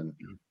coach and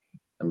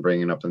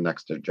bringing up the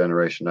next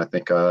generation. I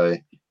think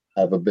I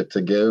have a bit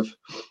to give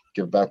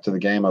back to the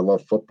game. I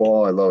love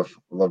football. I love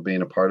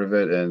being a part of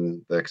it,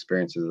 and the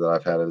experiences that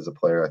I've had as a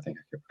player, I think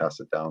I could pass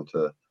it down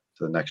to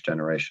the next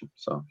generation.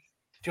 So,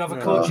 do you have a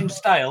coaching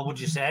style? Would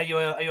you say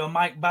are you a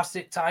Mike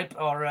Bassett type,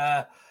 or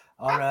I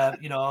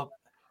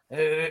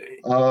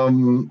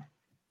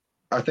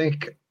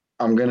think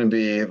I'm going to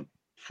be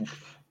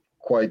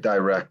quite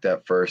direct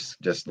at first,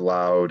 just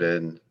loud,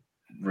 and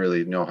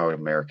really know how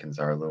Americans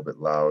are, a little bit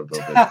loud, a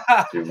little bit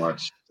too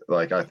much.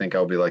 Like, I think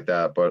I'll be like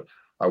that, but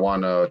I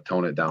want to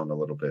tone it down a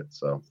little bit.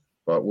 So,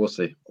 but we'll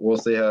see. We'll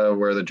see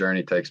where the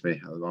journey takes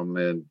me.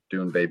 I'm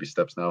doing baby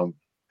steps now,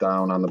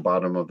 down on the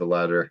bottom of the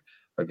ladder.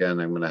 Again,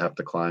 I'm going to have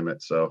to climb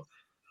it. So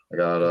I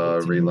got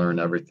to relearn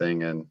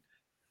everything and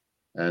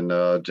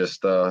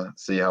just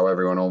see how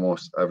everyone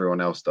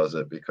else does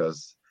it,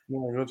 because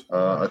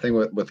I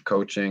think with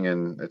coaching,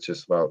 and it's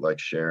just about like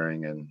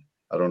sharing, and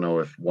I don't know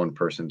if one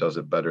person does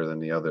it better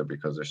than the other,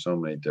 because there's so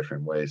many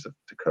different ways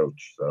to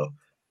coach. So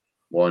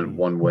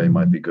one way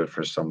might be good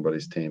for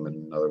somebody's team,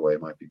 and another way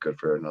might be good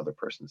for another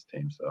person's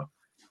team. So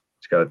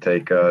just got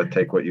to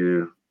take what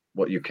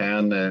you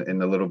can in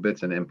the little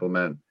bits and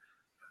implement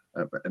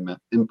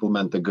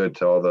the good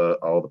to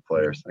all the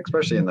players,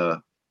 especially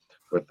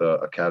with the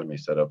academy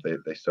setup.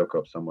 They soak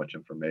up so much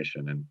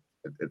information, and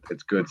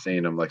it's good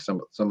seeing them. Like some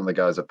of the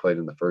guys that played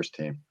in the first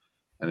team,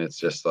 and it's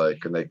just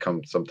like, and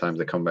sometimes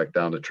they come back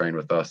down to train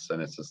with us,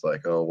 and it's just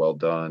like, oh, well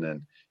done,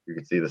 and you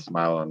can see the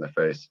smile on their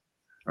face.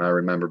 And I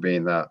remember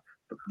being that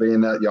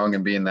young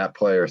and being that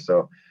player.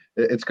 So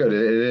it's good.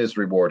 It is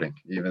rewarding,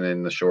 even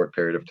in the short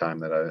period of time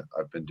that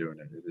I've been doing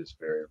it. It is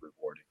very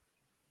rewarding.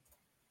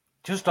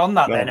 Just on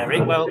that then,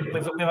 Eric. Well,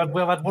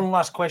 we've had one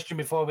last question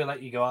before we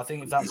let you go. I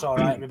think if that's all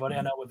right, everybody.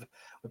 I know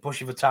we're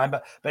pushing for time,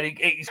 but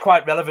it's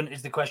quite relevant.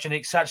 Is the question?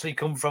 It's actually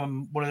come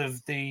from one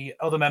of the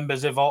other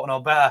members of Ought to Know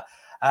Better.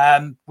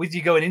 With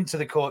you going into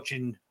the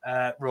coaching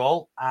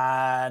role,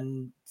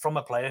 and from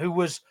a player, who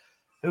was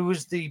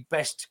the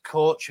best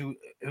coach who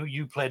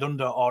you played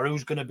under, or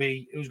who's going to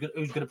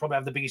probably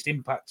have the biggest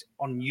impact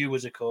on you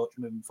as a coach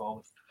moving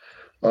forward?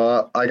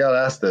 I got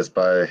asked this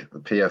by the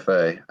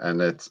PFA,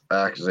 and it's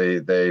actually,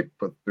 they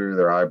put through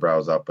their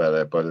eyebrows up at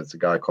it, but it's a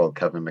guy called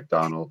Kevin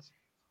McDonald,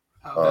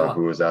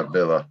 who was at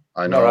Villa.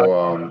 I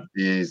know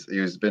he's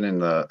been in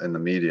the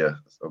media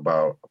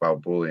about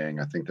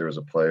bullying. I think there was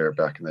a player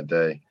back in the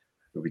day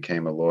who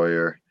became a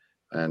lawyer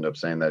and ended up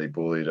saying that he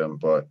bullied him.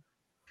 But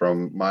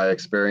from my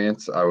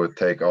experience, I would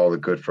take all the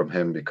good from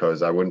him,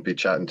 because I wouldn't be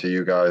chatting to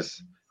you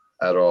guys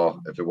at all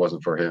if it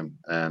wasn't for him.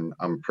 And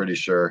I'm pretty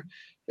sure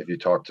if you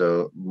talk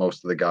to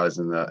most of the guys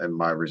in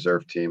my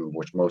reserve team,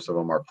 which most of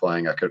them are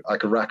playing, I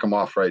could rack them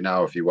off right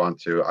now if you want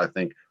to. I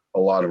think a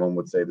lot of them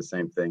would say the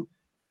same thing,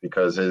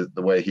 because the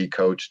way he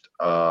coached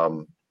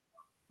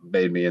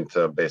made me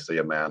into basically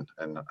a man,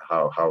 and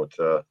how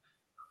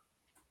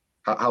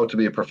to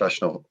be a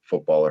professional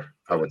footballer.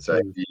 I would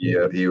say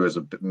he was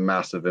a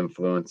massive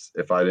influence.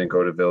 If I didn't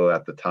go to Villa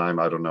at the time,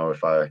 I don't know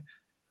if I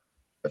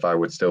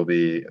would still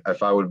be,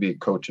 if I would be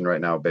coaching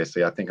right now.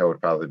 Basically, I think I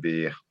would probably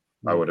be.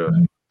 I would have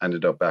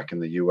ended up back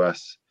in the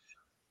U.S.,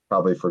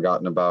 probably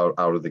forgotten about,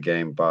 out of the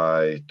game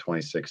by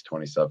 26,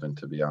 27,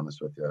 to be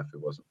honest with you, if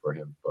it wasn't for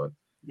him. But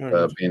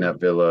being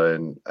at Villa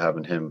and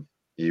having him,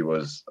 he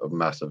was a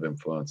massive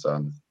influence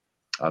on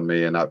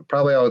me. And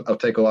I'll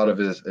take a lot of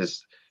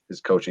his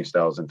coaching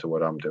styles into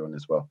what I'm doing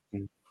as well.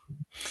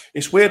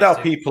 It's weird how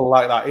people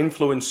like that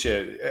influence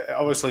you.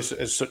 Obviously,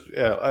 as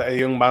a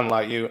young man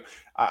like you,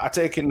 I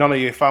take it none of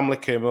your family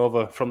came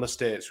over from the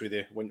States with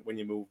you when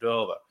you moved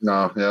over.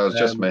 No, yeah, it was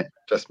just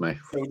me.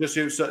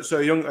 So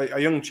a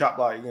young chap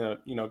like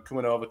you know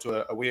coming over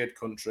to a weird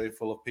country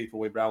full of people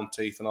with brown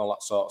teeth and all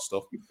that sort of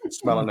stuff,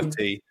 smelling of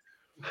tea.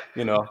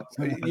 You know,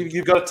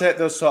 you've got to take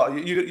those sort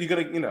of, you're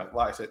going to,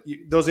 like I said,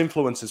 those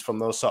influences from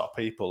those sort of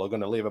people are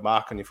going to leave a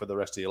mark on you for the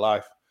rest of your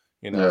life.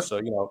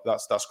 So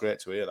that's great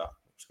to hear that.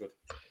 It's good.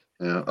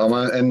 Yeah, I'm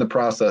in the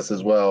process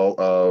as well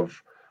of.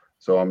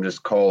 So I'm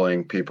just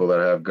calling people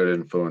that have good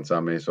influence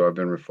on me. So I've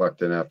been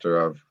reflecting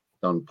after I've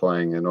done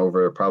playing, and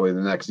over probably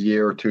the next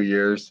year or 2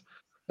 years,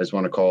 I just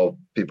want to call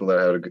people that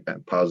had a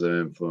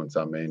positive influence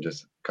on me and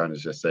just kind of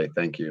just say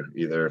thank you,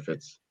 either if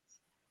it's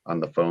on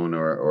the phone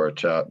or a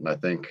chat. And I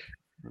think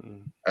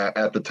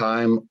at the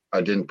time,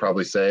 I didn't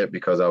probably say it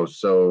because I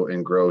was so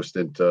engrossed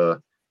into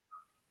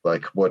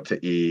like what to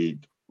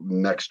eat,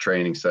 next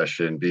training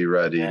session, be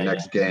ready,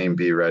 next game,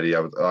 be ready. I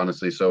was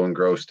honestly so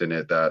engrossed in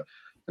it that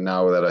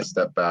now that I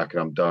step back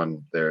and I'm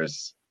done,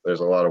 there's a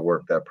lot of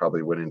work that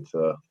probably went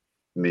into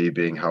me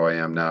being how I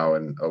am now,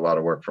 and a lot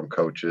of work from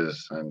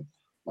coaches and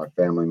my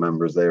family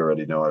members. They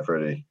already know. I've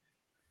already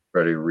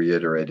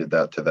reiterated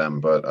that to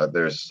them, but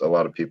there's a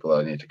lot of people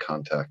I need to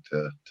contact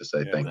to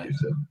say thank you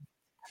to.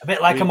 A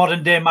bit like a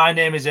modern day "My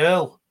name is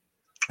Earl."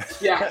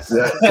 Yes.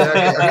 Yeah,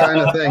 kind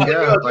of thing.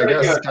 Yeah, I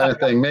guess kind of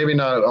thing. Maybe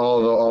not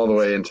all the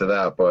way into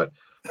that, but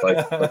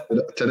like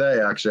today,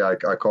 actually,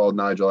 I called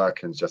Nigel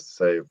Atkins just to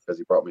say, because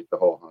he brought me to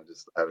Hull. I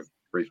just had a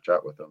brief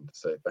chat with him to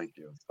say thank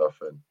you and stuff,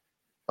 and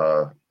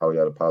how he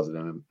had a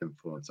positive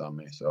influence on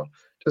me. So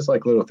just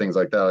like little things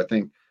like that.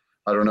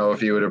 I don't know if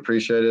he would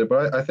appreciate it,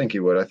 but I think he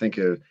would. I think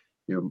you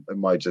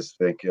might just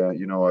think,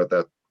 you know what,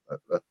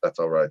 that's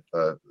all right.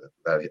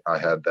 That I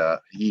had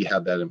that, he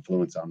had that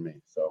influence on me.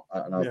 So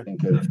I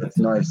think it's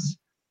nice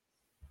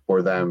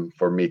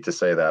for me to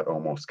say that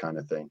almost kind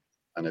of thing,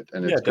 and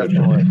it's good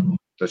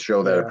to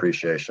show that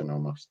appreciation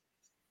almost.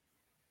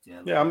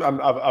 Yeah,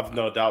 I've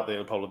no doubt that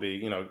he'll probably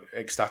be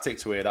ecstatic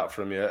to hear that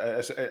from you,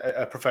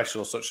 a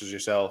professional such as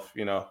yourself.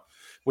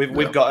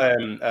 We've got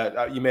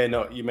you may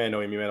know him, you may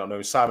not know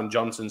him. Simon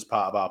Johnson's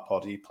part of our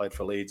pod. He played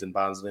for Leeds and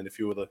Barnsley and a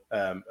few other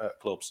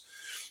clubs.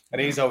 And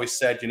he's always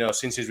said,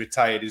 since he's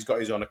retired, he's got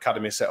his own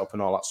academy set up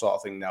and all that sort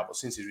of thing now. But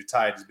since he's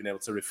retired, he's been able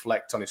to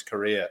reflect on his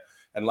career.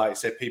 And like I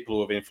say, people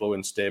who have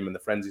influenced him and the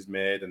friends he's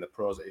made and the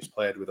pros that he's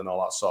played with and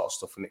all that sort of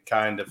stuff. And it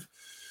kind of,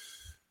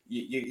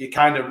 you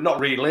kind of not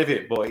relive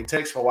it, but it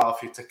takes a while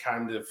for you to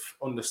kind of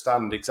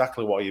understand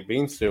exactly what you've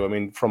been through. I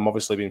mean, from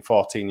obviously being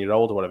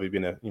 14-year-old or whatever, you've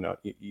been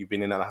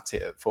in and at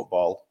it at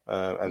football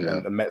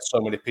and met so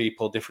many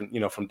people, different,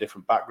 from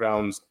different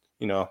backgrounds,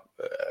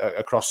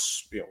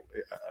 across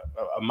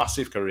a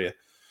massive career.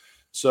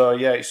 So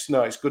yeah,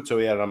 it's good to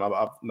hear.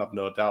 I've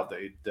no doubt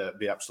that he'd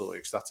be absolutely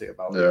ecstatic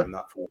about doing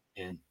that.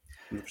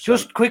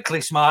 Just quickly,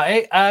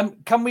 Smarty,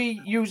 can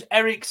we use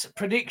Eric's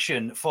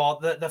prediction for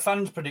the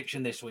fans'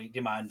 prediction this week? Do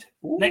you mind?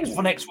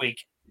 Next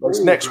week.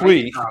 It's next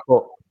week,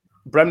 but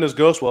Bremner's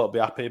Ghost won't be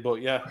happy. But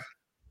yeah,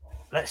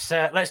 let's do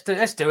it.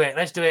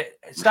 Let's do it.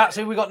 Starts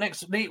who we got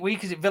next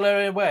week? Is it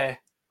Villa away?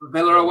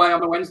 Villa away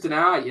on the Wednesday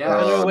night. Yeah,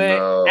 Villa away.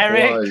 No.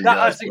 Eric,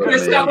 that's the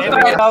question.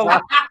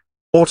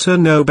 Auto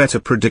know better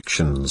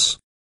predictions.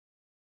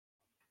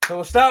 So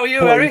we'll start with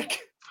you, Eric.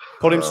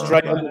 Put him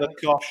straight under the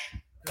cosh.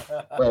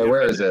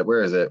 Where is it?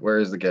 Where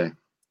is the game?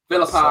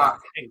 Villa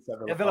Park.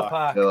 Villa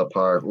Park. Villa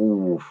Park.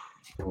 Ooh,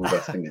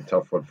 that's gonna be a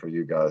tough one for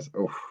you guys.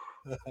 Ooh.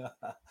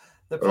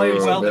 They're playing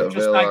well. They're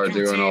just Villa like are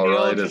doing all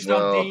right as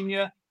well.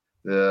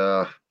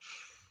 Yeah.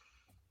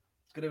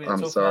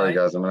 I'm sorry,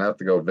 guys. I'm gonna have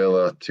to go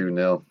Villa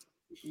 2-0.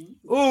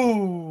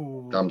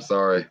 Ooh. I'm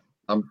sorry.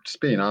 I'm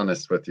just being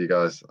honest with you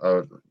guys. We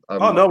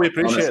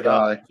appreciate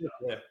that.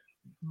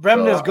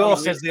 Bremner's goal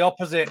says the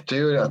opposite.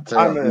 Dude,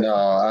 no,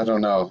 I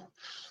don't know.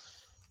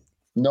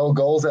 No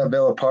goals at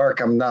Villa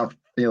Park. I'm not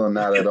feeling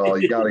that at all.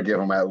 You got to give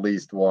them at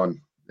least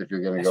one if you're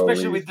going to go.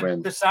 Especially with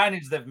the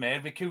signings they've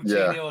made with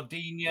Coutinho,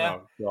 Digne.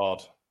 Oh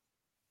God.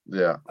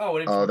 Yeah. No,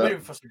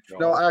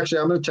 actually,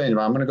 I'm going to change them.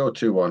 I'm going to go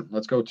 2-1.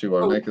 Let's go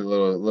 2-1. Make it a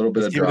little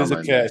bit of drama. Give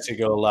us a courtesy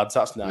goal, lads.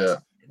 That's nice.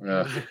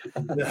 Yeah.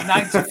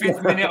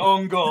 95th minute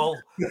own goal.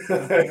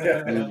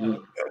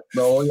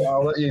 No,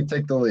 I'll let you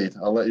take the lead.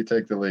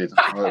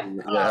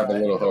 Have a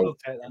little hope.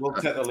 We'll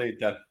take the lead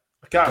then.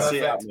 I can't see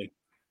it happening.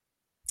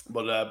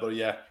 But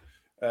yeah.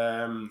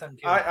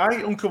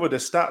 I uncovered a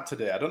stat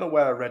today. I don't know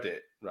where I read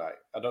it. Right.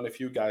 I don't know if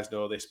you guys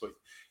know this, but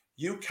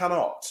you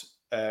cannot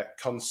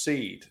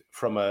concede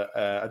from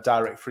a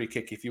direct free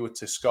kick if you were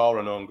to score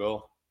an own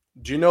goal.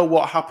 Do you know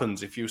what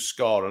happens if you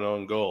score an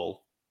own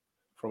goal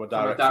from a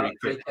direct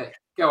free kick?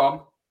 Go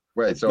on.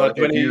 Wait, so if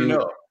you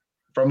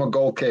from a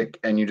goal kick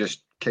and you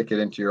just kick it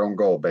into your own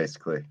goal,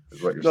 basically,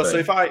 is what you're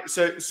saying.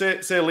 So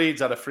say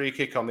Leeds had a free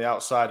kick on the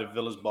outside of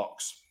Villa's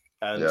box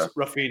and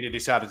Rafinha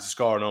decided to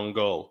score an own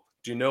goal.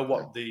 Do you know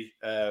what the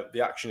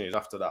action is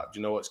after that? Do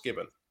you know what's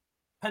given?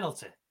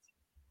 Penalty.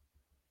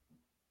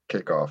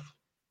 Kick off.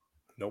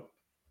 Nope.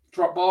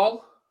 Drop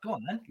ball. Go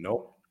on then.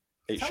 Nope.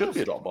 It should be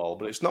a drop ball,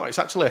 but it's not. It's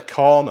actually a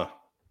corner.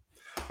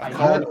 A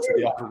corner to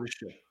the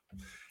opposition.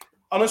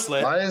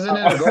 Honestly, why isn't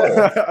it a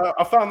goal?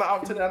 I found that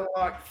out today. I'm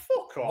like,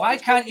 fuck off. Why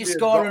can't you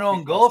score an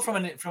own goal from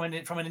an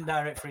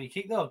indirect free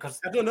kick though? Because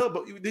I don't know,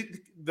 but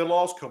the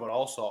laws cover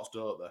all sorts,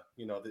 don't they?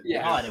 You know,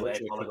 anyway,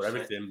 cover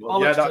everything.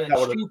 But that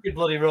stupid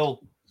bloody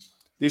rule.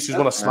 This is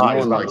one of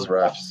Snyder's. No one likes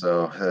refs,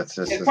 so that's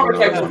just. It's probably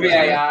came from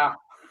VAR.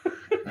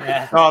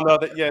 Yeah. No,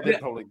 they'd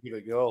probably give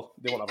it a goal.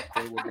 They won't have a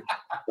clue.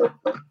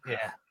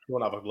 Yeah. They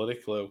won't have a bloody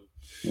clue.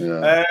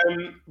 Yeah.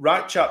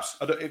 Right, chaps.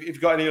 If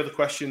you've got any other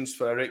questions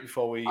for Eric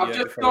before we... I've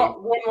just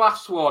got one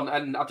last one,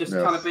 and I've just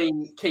kind of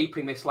been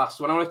keeping this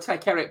last one. I want to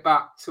take Eric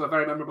back to a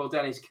very memorable day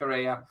in his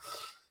career.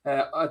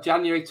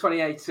 January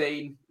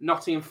 2018,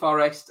 Nottingham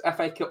Forest,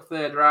 FA Cup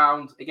third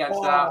round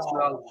against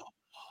Arsenal.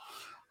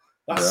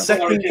 That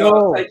second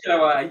goal. Take it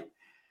away.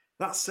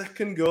 That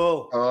second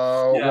goal.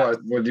 What?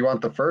 Would you want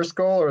the first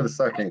goal or the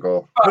second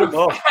goal?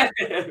 The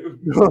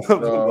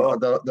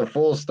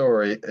full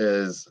story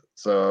is,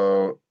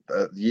 so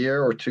a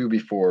year or two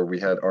before, we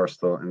had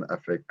Arsenal in the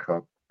FA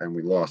Cup and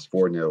we lost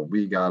 4-0.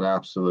 We got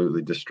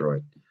absolutely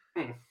destroyed.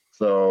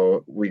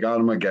 So we got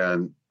them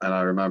again. And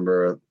I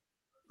remember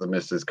the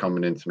missus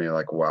coming into me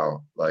like,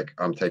 wow, like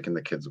I'm taking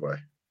the kids away.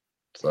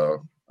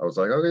 So I was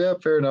like, okay, yeah,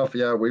 fair enough.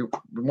 Yeah, we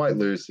might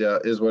lose. Yeah,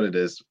 it is what it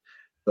is.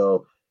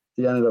 So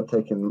she ended up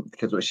taking the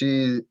kids away.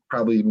 She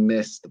probably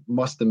must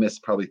have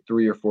missed probably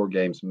 3 or 4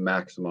 games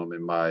maximum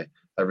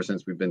ever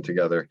since we've been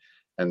together.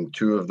 And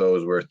 2 of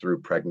those were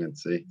through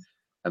pregnancy.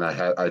 And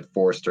I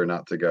forced her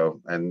not to go.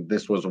 And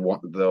this was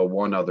the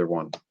one other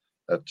one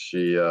that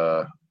she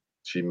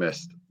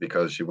missed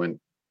because she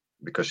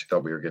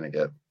thought we were going to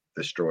get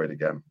destroyed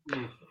again.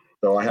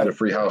 So I had a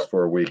free house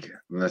for a week.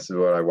 And this is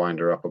what I wind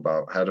her up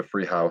about. I had a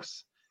free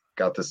house,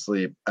 got to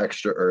sleep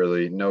extra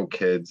early, no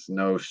kids,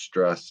 no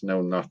stress,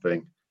 no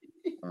nothing.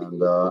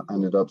 And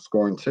ended up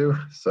scoring 2.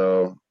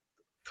 So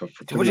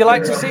would you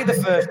like to see the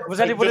first? Would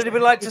anybody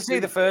like to see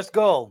the first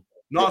goal?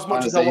 Not as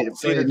much as I want to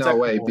see the No,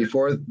 wait.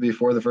 Before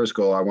the first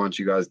goal, I want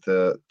you guys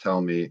to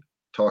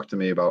talk to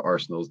me about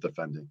Arsenal's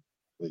defending,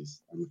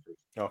 please.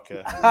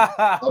 Okay.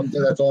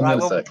 That's all I'm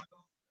going to say.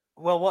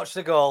 We'll watch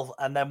the goal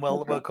and then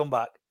we'll come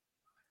back.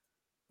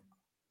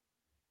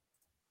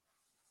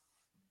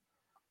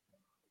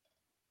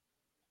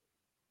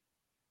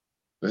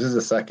 This is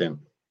the second.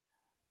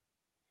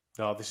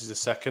 No, this is the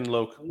second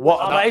look.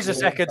 That is a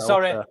second. Belter.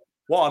 Sorry.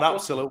 What an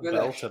absolute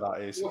belter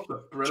that is.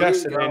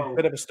 Chested in,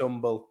 bit of a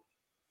stumble.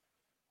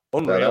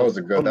 Unreal. Yeah, that was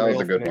a good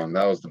one.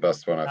 That was the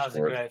best one I've scored.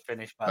 That was a great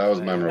finish. That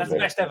was memorable. That's the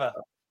best ever.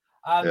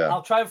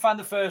 I'll try and find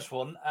the first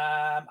one.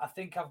 I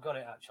think I've got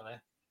it actually.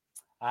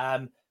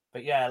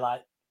 But yeah,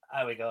 like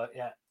there we go.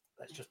 Yeah,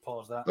 let's just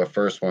pause that. The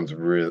first one's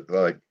really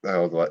like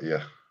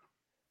You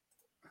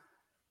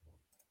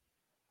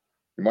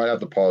might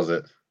have to pause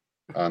it.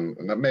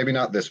 Maybe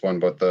not this one,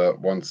 but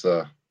once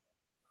the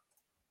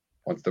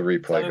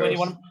replay goes.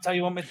 Tell me when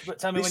you want me to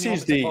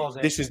pause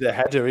it. This is the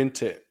header,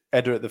 isn't it?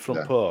 Header at the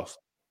front post.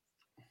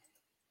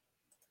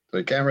 So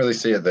you can't really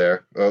see it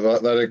there.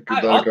 Let it go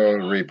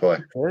to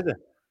replay.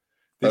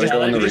 Let it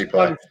go in the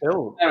replay.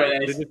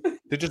 There it is.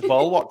 They're just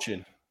ball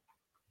watching.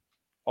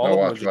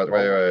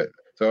 Wait.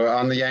 So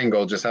on the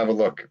angle, just have a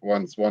look.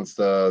 Once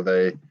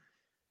they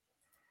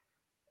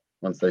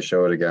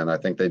show it again, I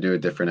think they do a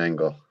different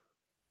angle. I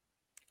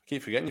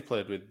keep forgetting you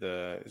played with.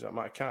 Is that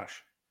Mike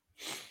Cash?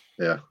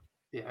 Yeah.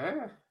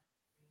 Yeah.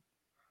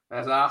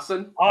 There's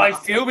Arsene. Oh, he's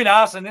fuming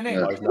Arsene, isn't he?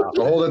 Yeah.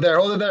 So hold it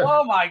there.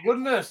 Oh my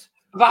goodness.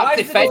 That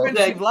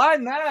defensive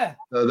line there.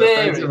 The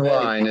defensive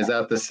line is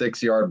at the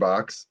 6-yard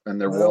box, and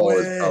their wall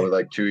is probably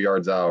like 2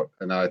 yards out.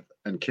 And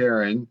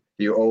Kieran,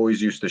 he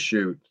always used to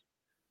shoot.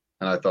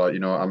 And I thought,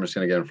 I'm just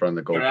going to get in front of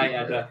the goalkeeper.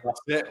 Right,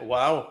 That's it.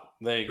 Wow.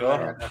 There you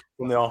go.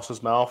 From the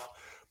horse's mouth.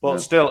 But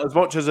still, as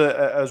much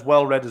as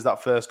well read as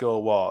that first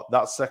goal was,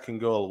 that second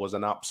goal was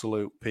an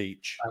absolute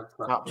peach.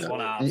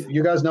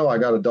 You guys know I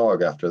got a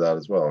dog after that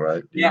as well,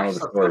 right? You know the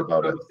story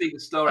about it.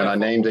 And I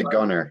named it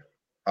Gunner,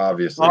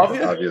 obviously,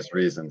 for obvious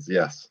reasons.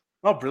 Yes.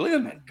 Oh,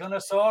 brilliant.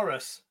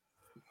 Gunnosaurus.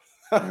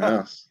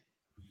 Yes.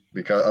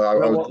 Because I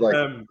was like,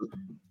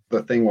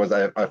 the thing was,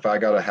 if I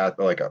got a hat,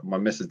 like my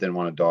missus didn't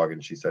want a dog,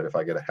 and she said if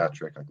I get a hat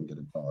trick, I can get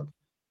a dog.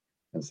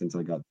 And since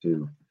I got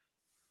 2,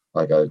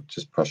 Like I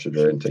just pressured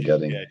her into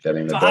getting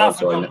the ball,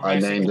 so I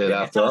named it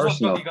after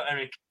Arsenal.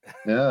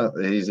 Yeah,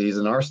 he's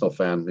an Arsenal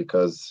fan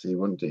because he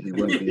wouldn't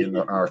be in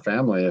our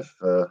family if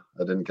I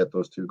didn't get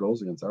those 2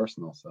 goals against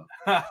Arsenal. So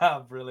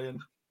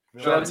brilliant.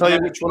 Shall I tell you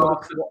which one?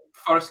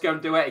 Forest go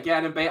and do it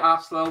again and beat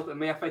Arsenal in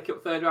the FA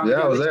Cup third round.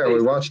 Yeah, I was there.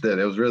 We watched it.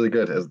 It was really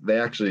good. They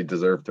actually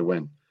deserved to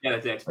win. Yeah,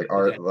 they did.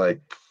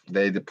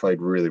 They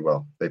played really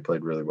well. They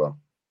played really well.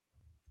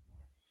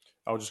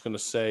 I was just going to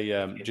say,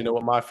 do you know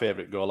what my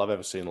favourite goal I've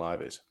ever seen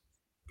live is?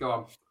 Go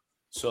on.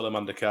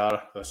 Souleymane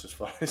Dakara versus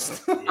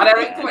Forest. And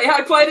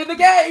Eric played in the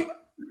game.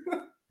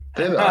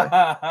 Did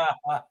I?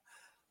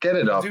 Get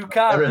it up. Get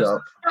it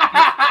up.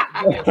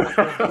 Get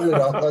it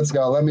up. Let's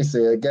go. Let me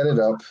see it. Get it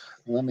up.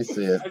 Let me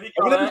see it.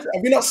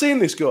 Have you not seen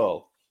this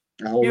goal?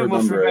 I'll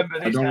remember it.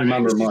 I don't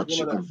remember much.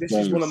 This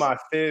is one of my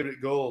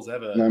favourite goals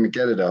ever. Let me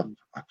get it up.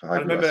 I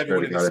remember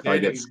everyone in the if I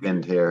get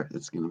skinned here,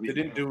 it's going to be... They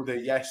didn't do the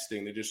yes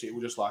thing. It was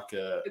just like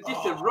a... It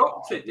just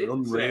erupted.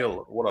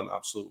 Unreal. What an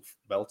absolute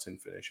belting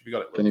finish. Have you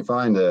got it? Can you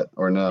find it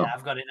or no? Yeah,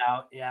 I've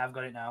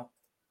got it now.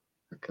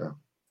 Okay.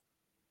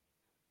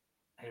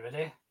 Are you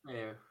ready?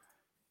 Yeah.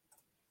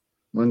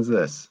 When's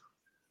this?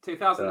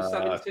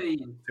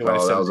 2017. Oh, that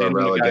was our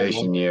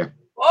relegation year.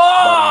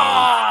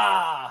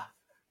 Oh!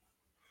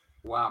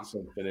 Wow.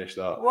 Finish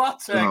that.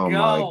 What a goal.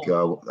 My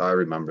God. I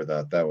remember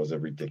that. That was a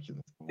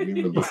ridiculous I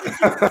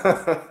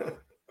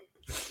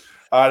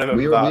remember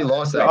we that.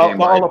 lost that game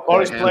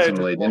quite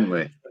handsomely, didn't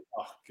we?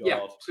 Oh, God. Yeah,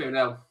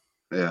 2-0.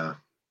 Yeah.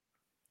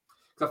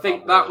 I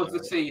think that was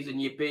the season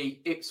you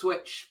beat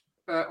Ipswich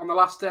on the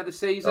last day of the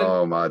season.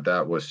 Oh, my,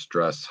 that was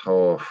stress.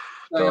 Oh,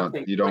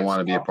 you don't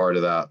want to be a part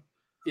of that.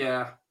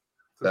 Yeah.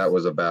 That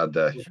was a bad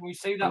day. Can we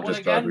see that one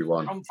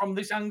again from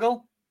this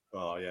angle?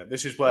 Oh, yeah.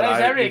 This is where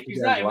There's Eric.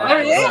 Is that him?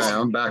 There he is. Yeah,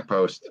 I'm back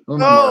post.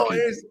 No, it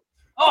is.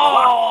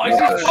 Oh, is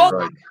it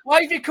fun?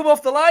 Why have you come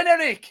off the line,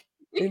 Eric?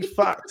 In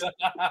fact,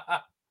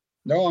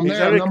 no, I'm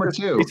there. I'm number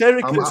 2. It's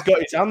Eric that's got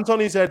his hands on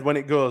his head when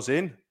it goes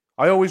in.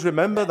 I always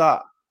remember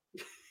that.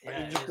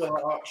 Yeah, you just go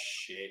like, oh,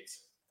 shit.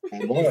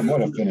 What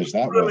a finish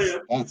that was.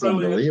 That's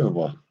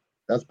unbelievable.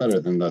 That's better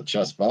than the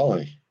chest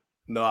volley.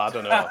 No, I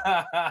don't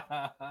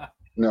know.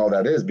 No,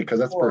 that is because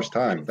that's first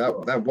time. That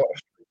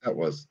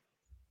was.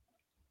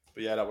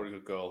 But yeah, that was a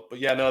good goal. But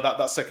yeah, no,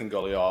 that second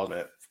goal, yeah,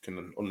 mate,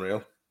 fucking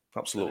unreal.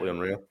 Absolutely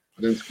unreal.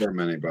 I didn't score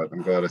many, but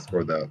I'm glad I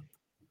scored that.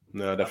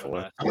 No,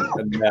 definitely.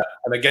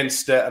 and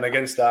against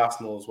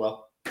Arsenal as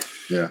well.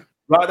 Yeah.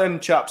 Right then,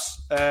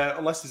 chaps.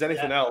 Unless there's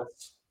anything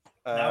else,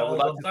 No, we'd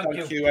like to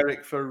thank you,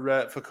 Eric,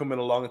 for coming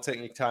along and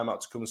taking your time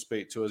out to come and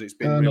speak to us. It's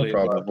been really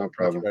no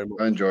problem.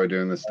 I enjoy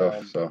doing this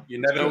stuff. So you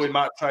never know, we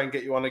might try and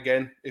get you on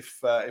again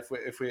if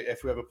we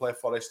ever play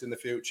Forest in the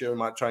future. We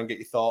might try and get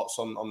your thoughts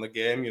on the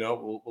game. You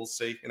know, we'll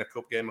see in a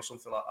cup game or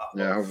something like that.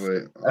 Yeah,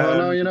 hopefully.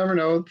 No, you never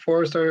know.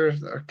 Forest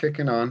are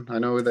kicking on. I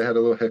know they had a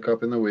little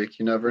hiccup in the week.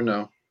 You never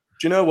know.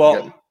 Do you know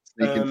what?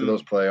 Sneak into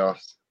those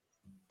playoffs.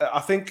 I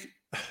think,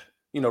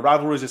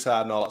 rivalries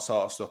aside and all that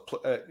sort of stuff,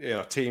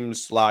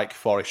 teams like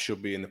Forest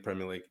should be in the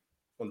Premier League,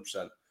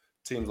 100%.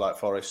 Teams like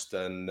Forest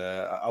and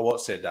I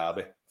won't say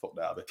Derby. Fuck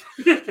Derby.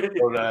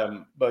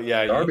 but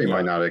yeah. Derby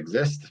might not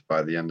exist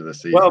by the end of the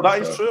season. Well,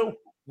 that is true.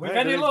 With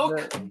any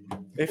luck.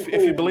 If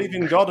you believe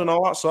in God and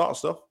all that sort of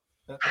stuff.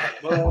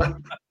 Well,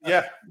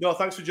 yeah. No,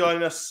 thanks for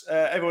joining us.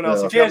 Everyone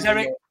else. Cheers,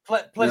 Eric.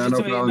 Pleasure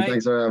to meet you, mate.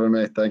 Thanks for having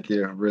me. Thank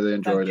you. Really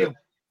enjoyed it.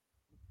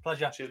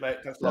 Pleasure. Cheers, mate.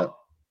 Thanks a lot.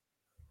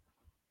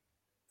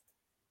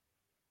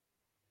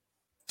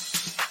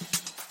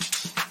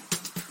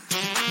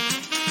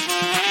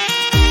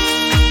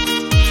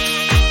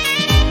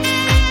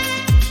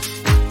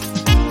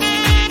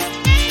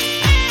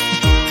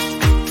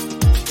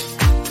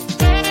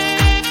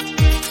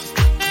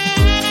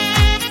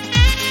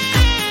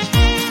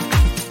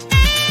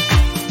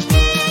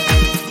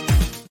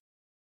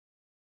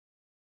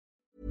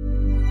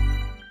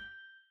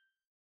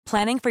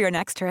 Planning for your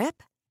next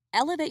trip?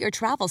 Elevate your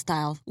travel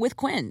style with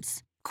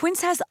Quince.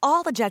 Quince has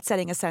all the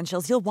jet-setting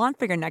essentials you'll want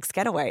for your next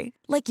getaway,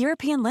 like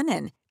European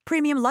linen,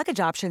 premium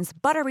luggage options,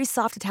 buttery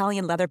soft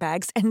Italian leather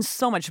bags, and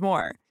so much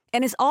more.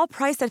 And is all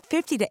priced at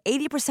 50 to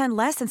 80%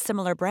 less than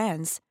similar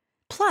brands.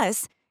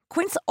 Plus,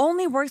 Quince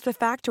only works with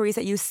factories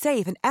that use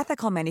safe and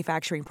ethical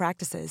manufacturing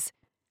practices.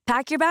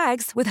 Pack your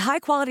bags with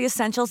high-quality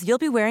essentials you'll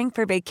be wearing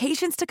for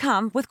vacations to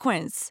come with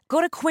Quince.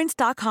 Go to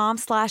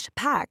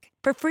quince.com/pack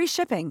for free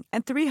shipping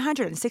and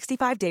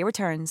 365-day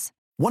returns.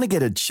 Want to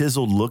get a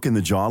chiseled look in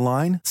the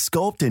jawline?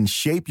 Sculpt and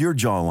shape your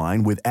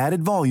jawline with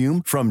added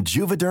volume from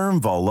Juvederm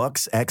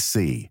Volux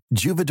XC.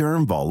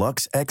 Juvederm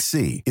Volux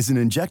XC is an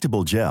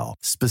injectable gel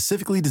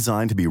specifically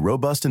designed to be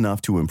robust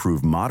enough to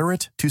improve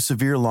moderate to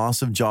severe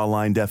loss of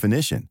jawline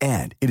definition.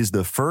 And it is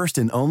the first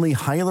and only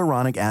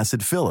hyaluronic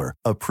acid filler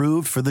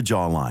approved for the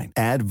jawline.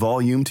 Add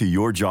volume to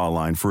your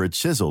jawline for a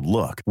chiseled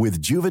look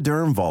with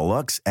Juvederm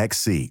Volux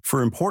XC.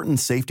 For important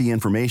safety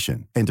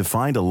information and to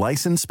find a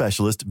licensed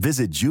specialist,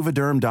 visit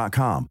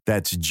Juvederm.com Juvederm.com.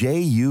 That's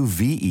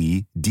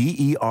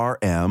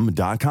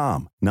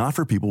JUVEDERM.com. Not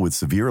for people with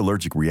severe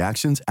allergic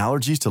reactions,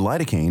 allergies to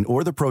lidocaine,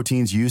 or the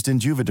proteins used in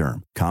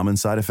Juvederm. Common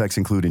side effects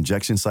include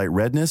injection site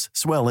redness,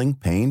 swelling,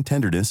 pain,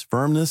 tenderness,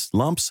 firmness,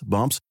 lumps,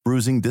 bumps,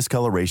 bruising,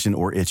 discoloration,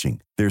 or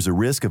itching. There's a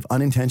risk of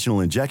unintentional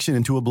injection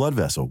into a blood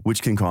vessel,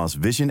 which can cause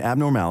vision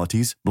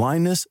abnormalities,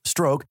 blindness,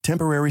 stroke,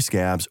 temporary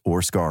scabs,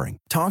 or scarring.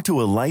 Talk to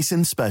a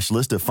licensed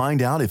specialist to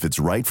find out if it's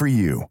right for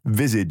you.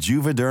 Visit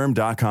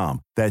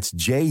Juvederm.com. That's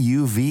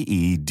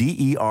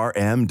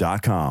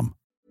JUVEDERM.com.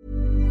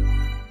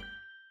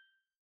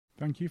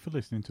 Thank you for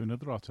listening to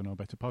another Auto Know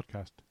Better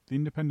podcast, the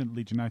independent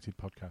Leeds United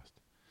podcast.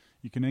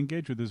 You can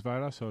engage with us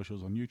via our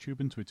socials on YouTube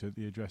and Twitter at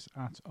the address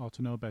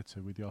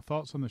 @AutoKnowBetter with your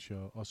thoughts on the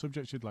show or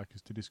subjects you'd like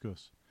us to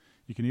discuss.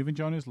 You can even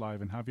join us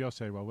live and have your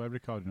say while we're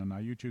recording on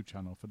our YouTube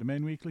channel for the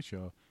main weekly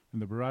show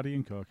and the Baradi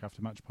and Coke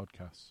Aftermatch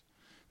podcasts.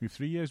 We have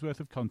 3 years' worth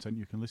of content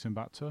you can listen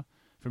back to,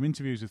 from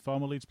interviews with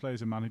former Leeds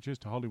players and managers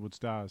to Hollywood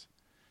stars.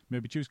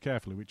 Maybe choose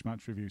carefully which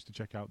match reviews to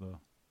check out though.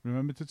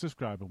 Remember to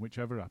subscribe on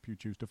whichever app you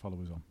choose to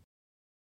follow us on.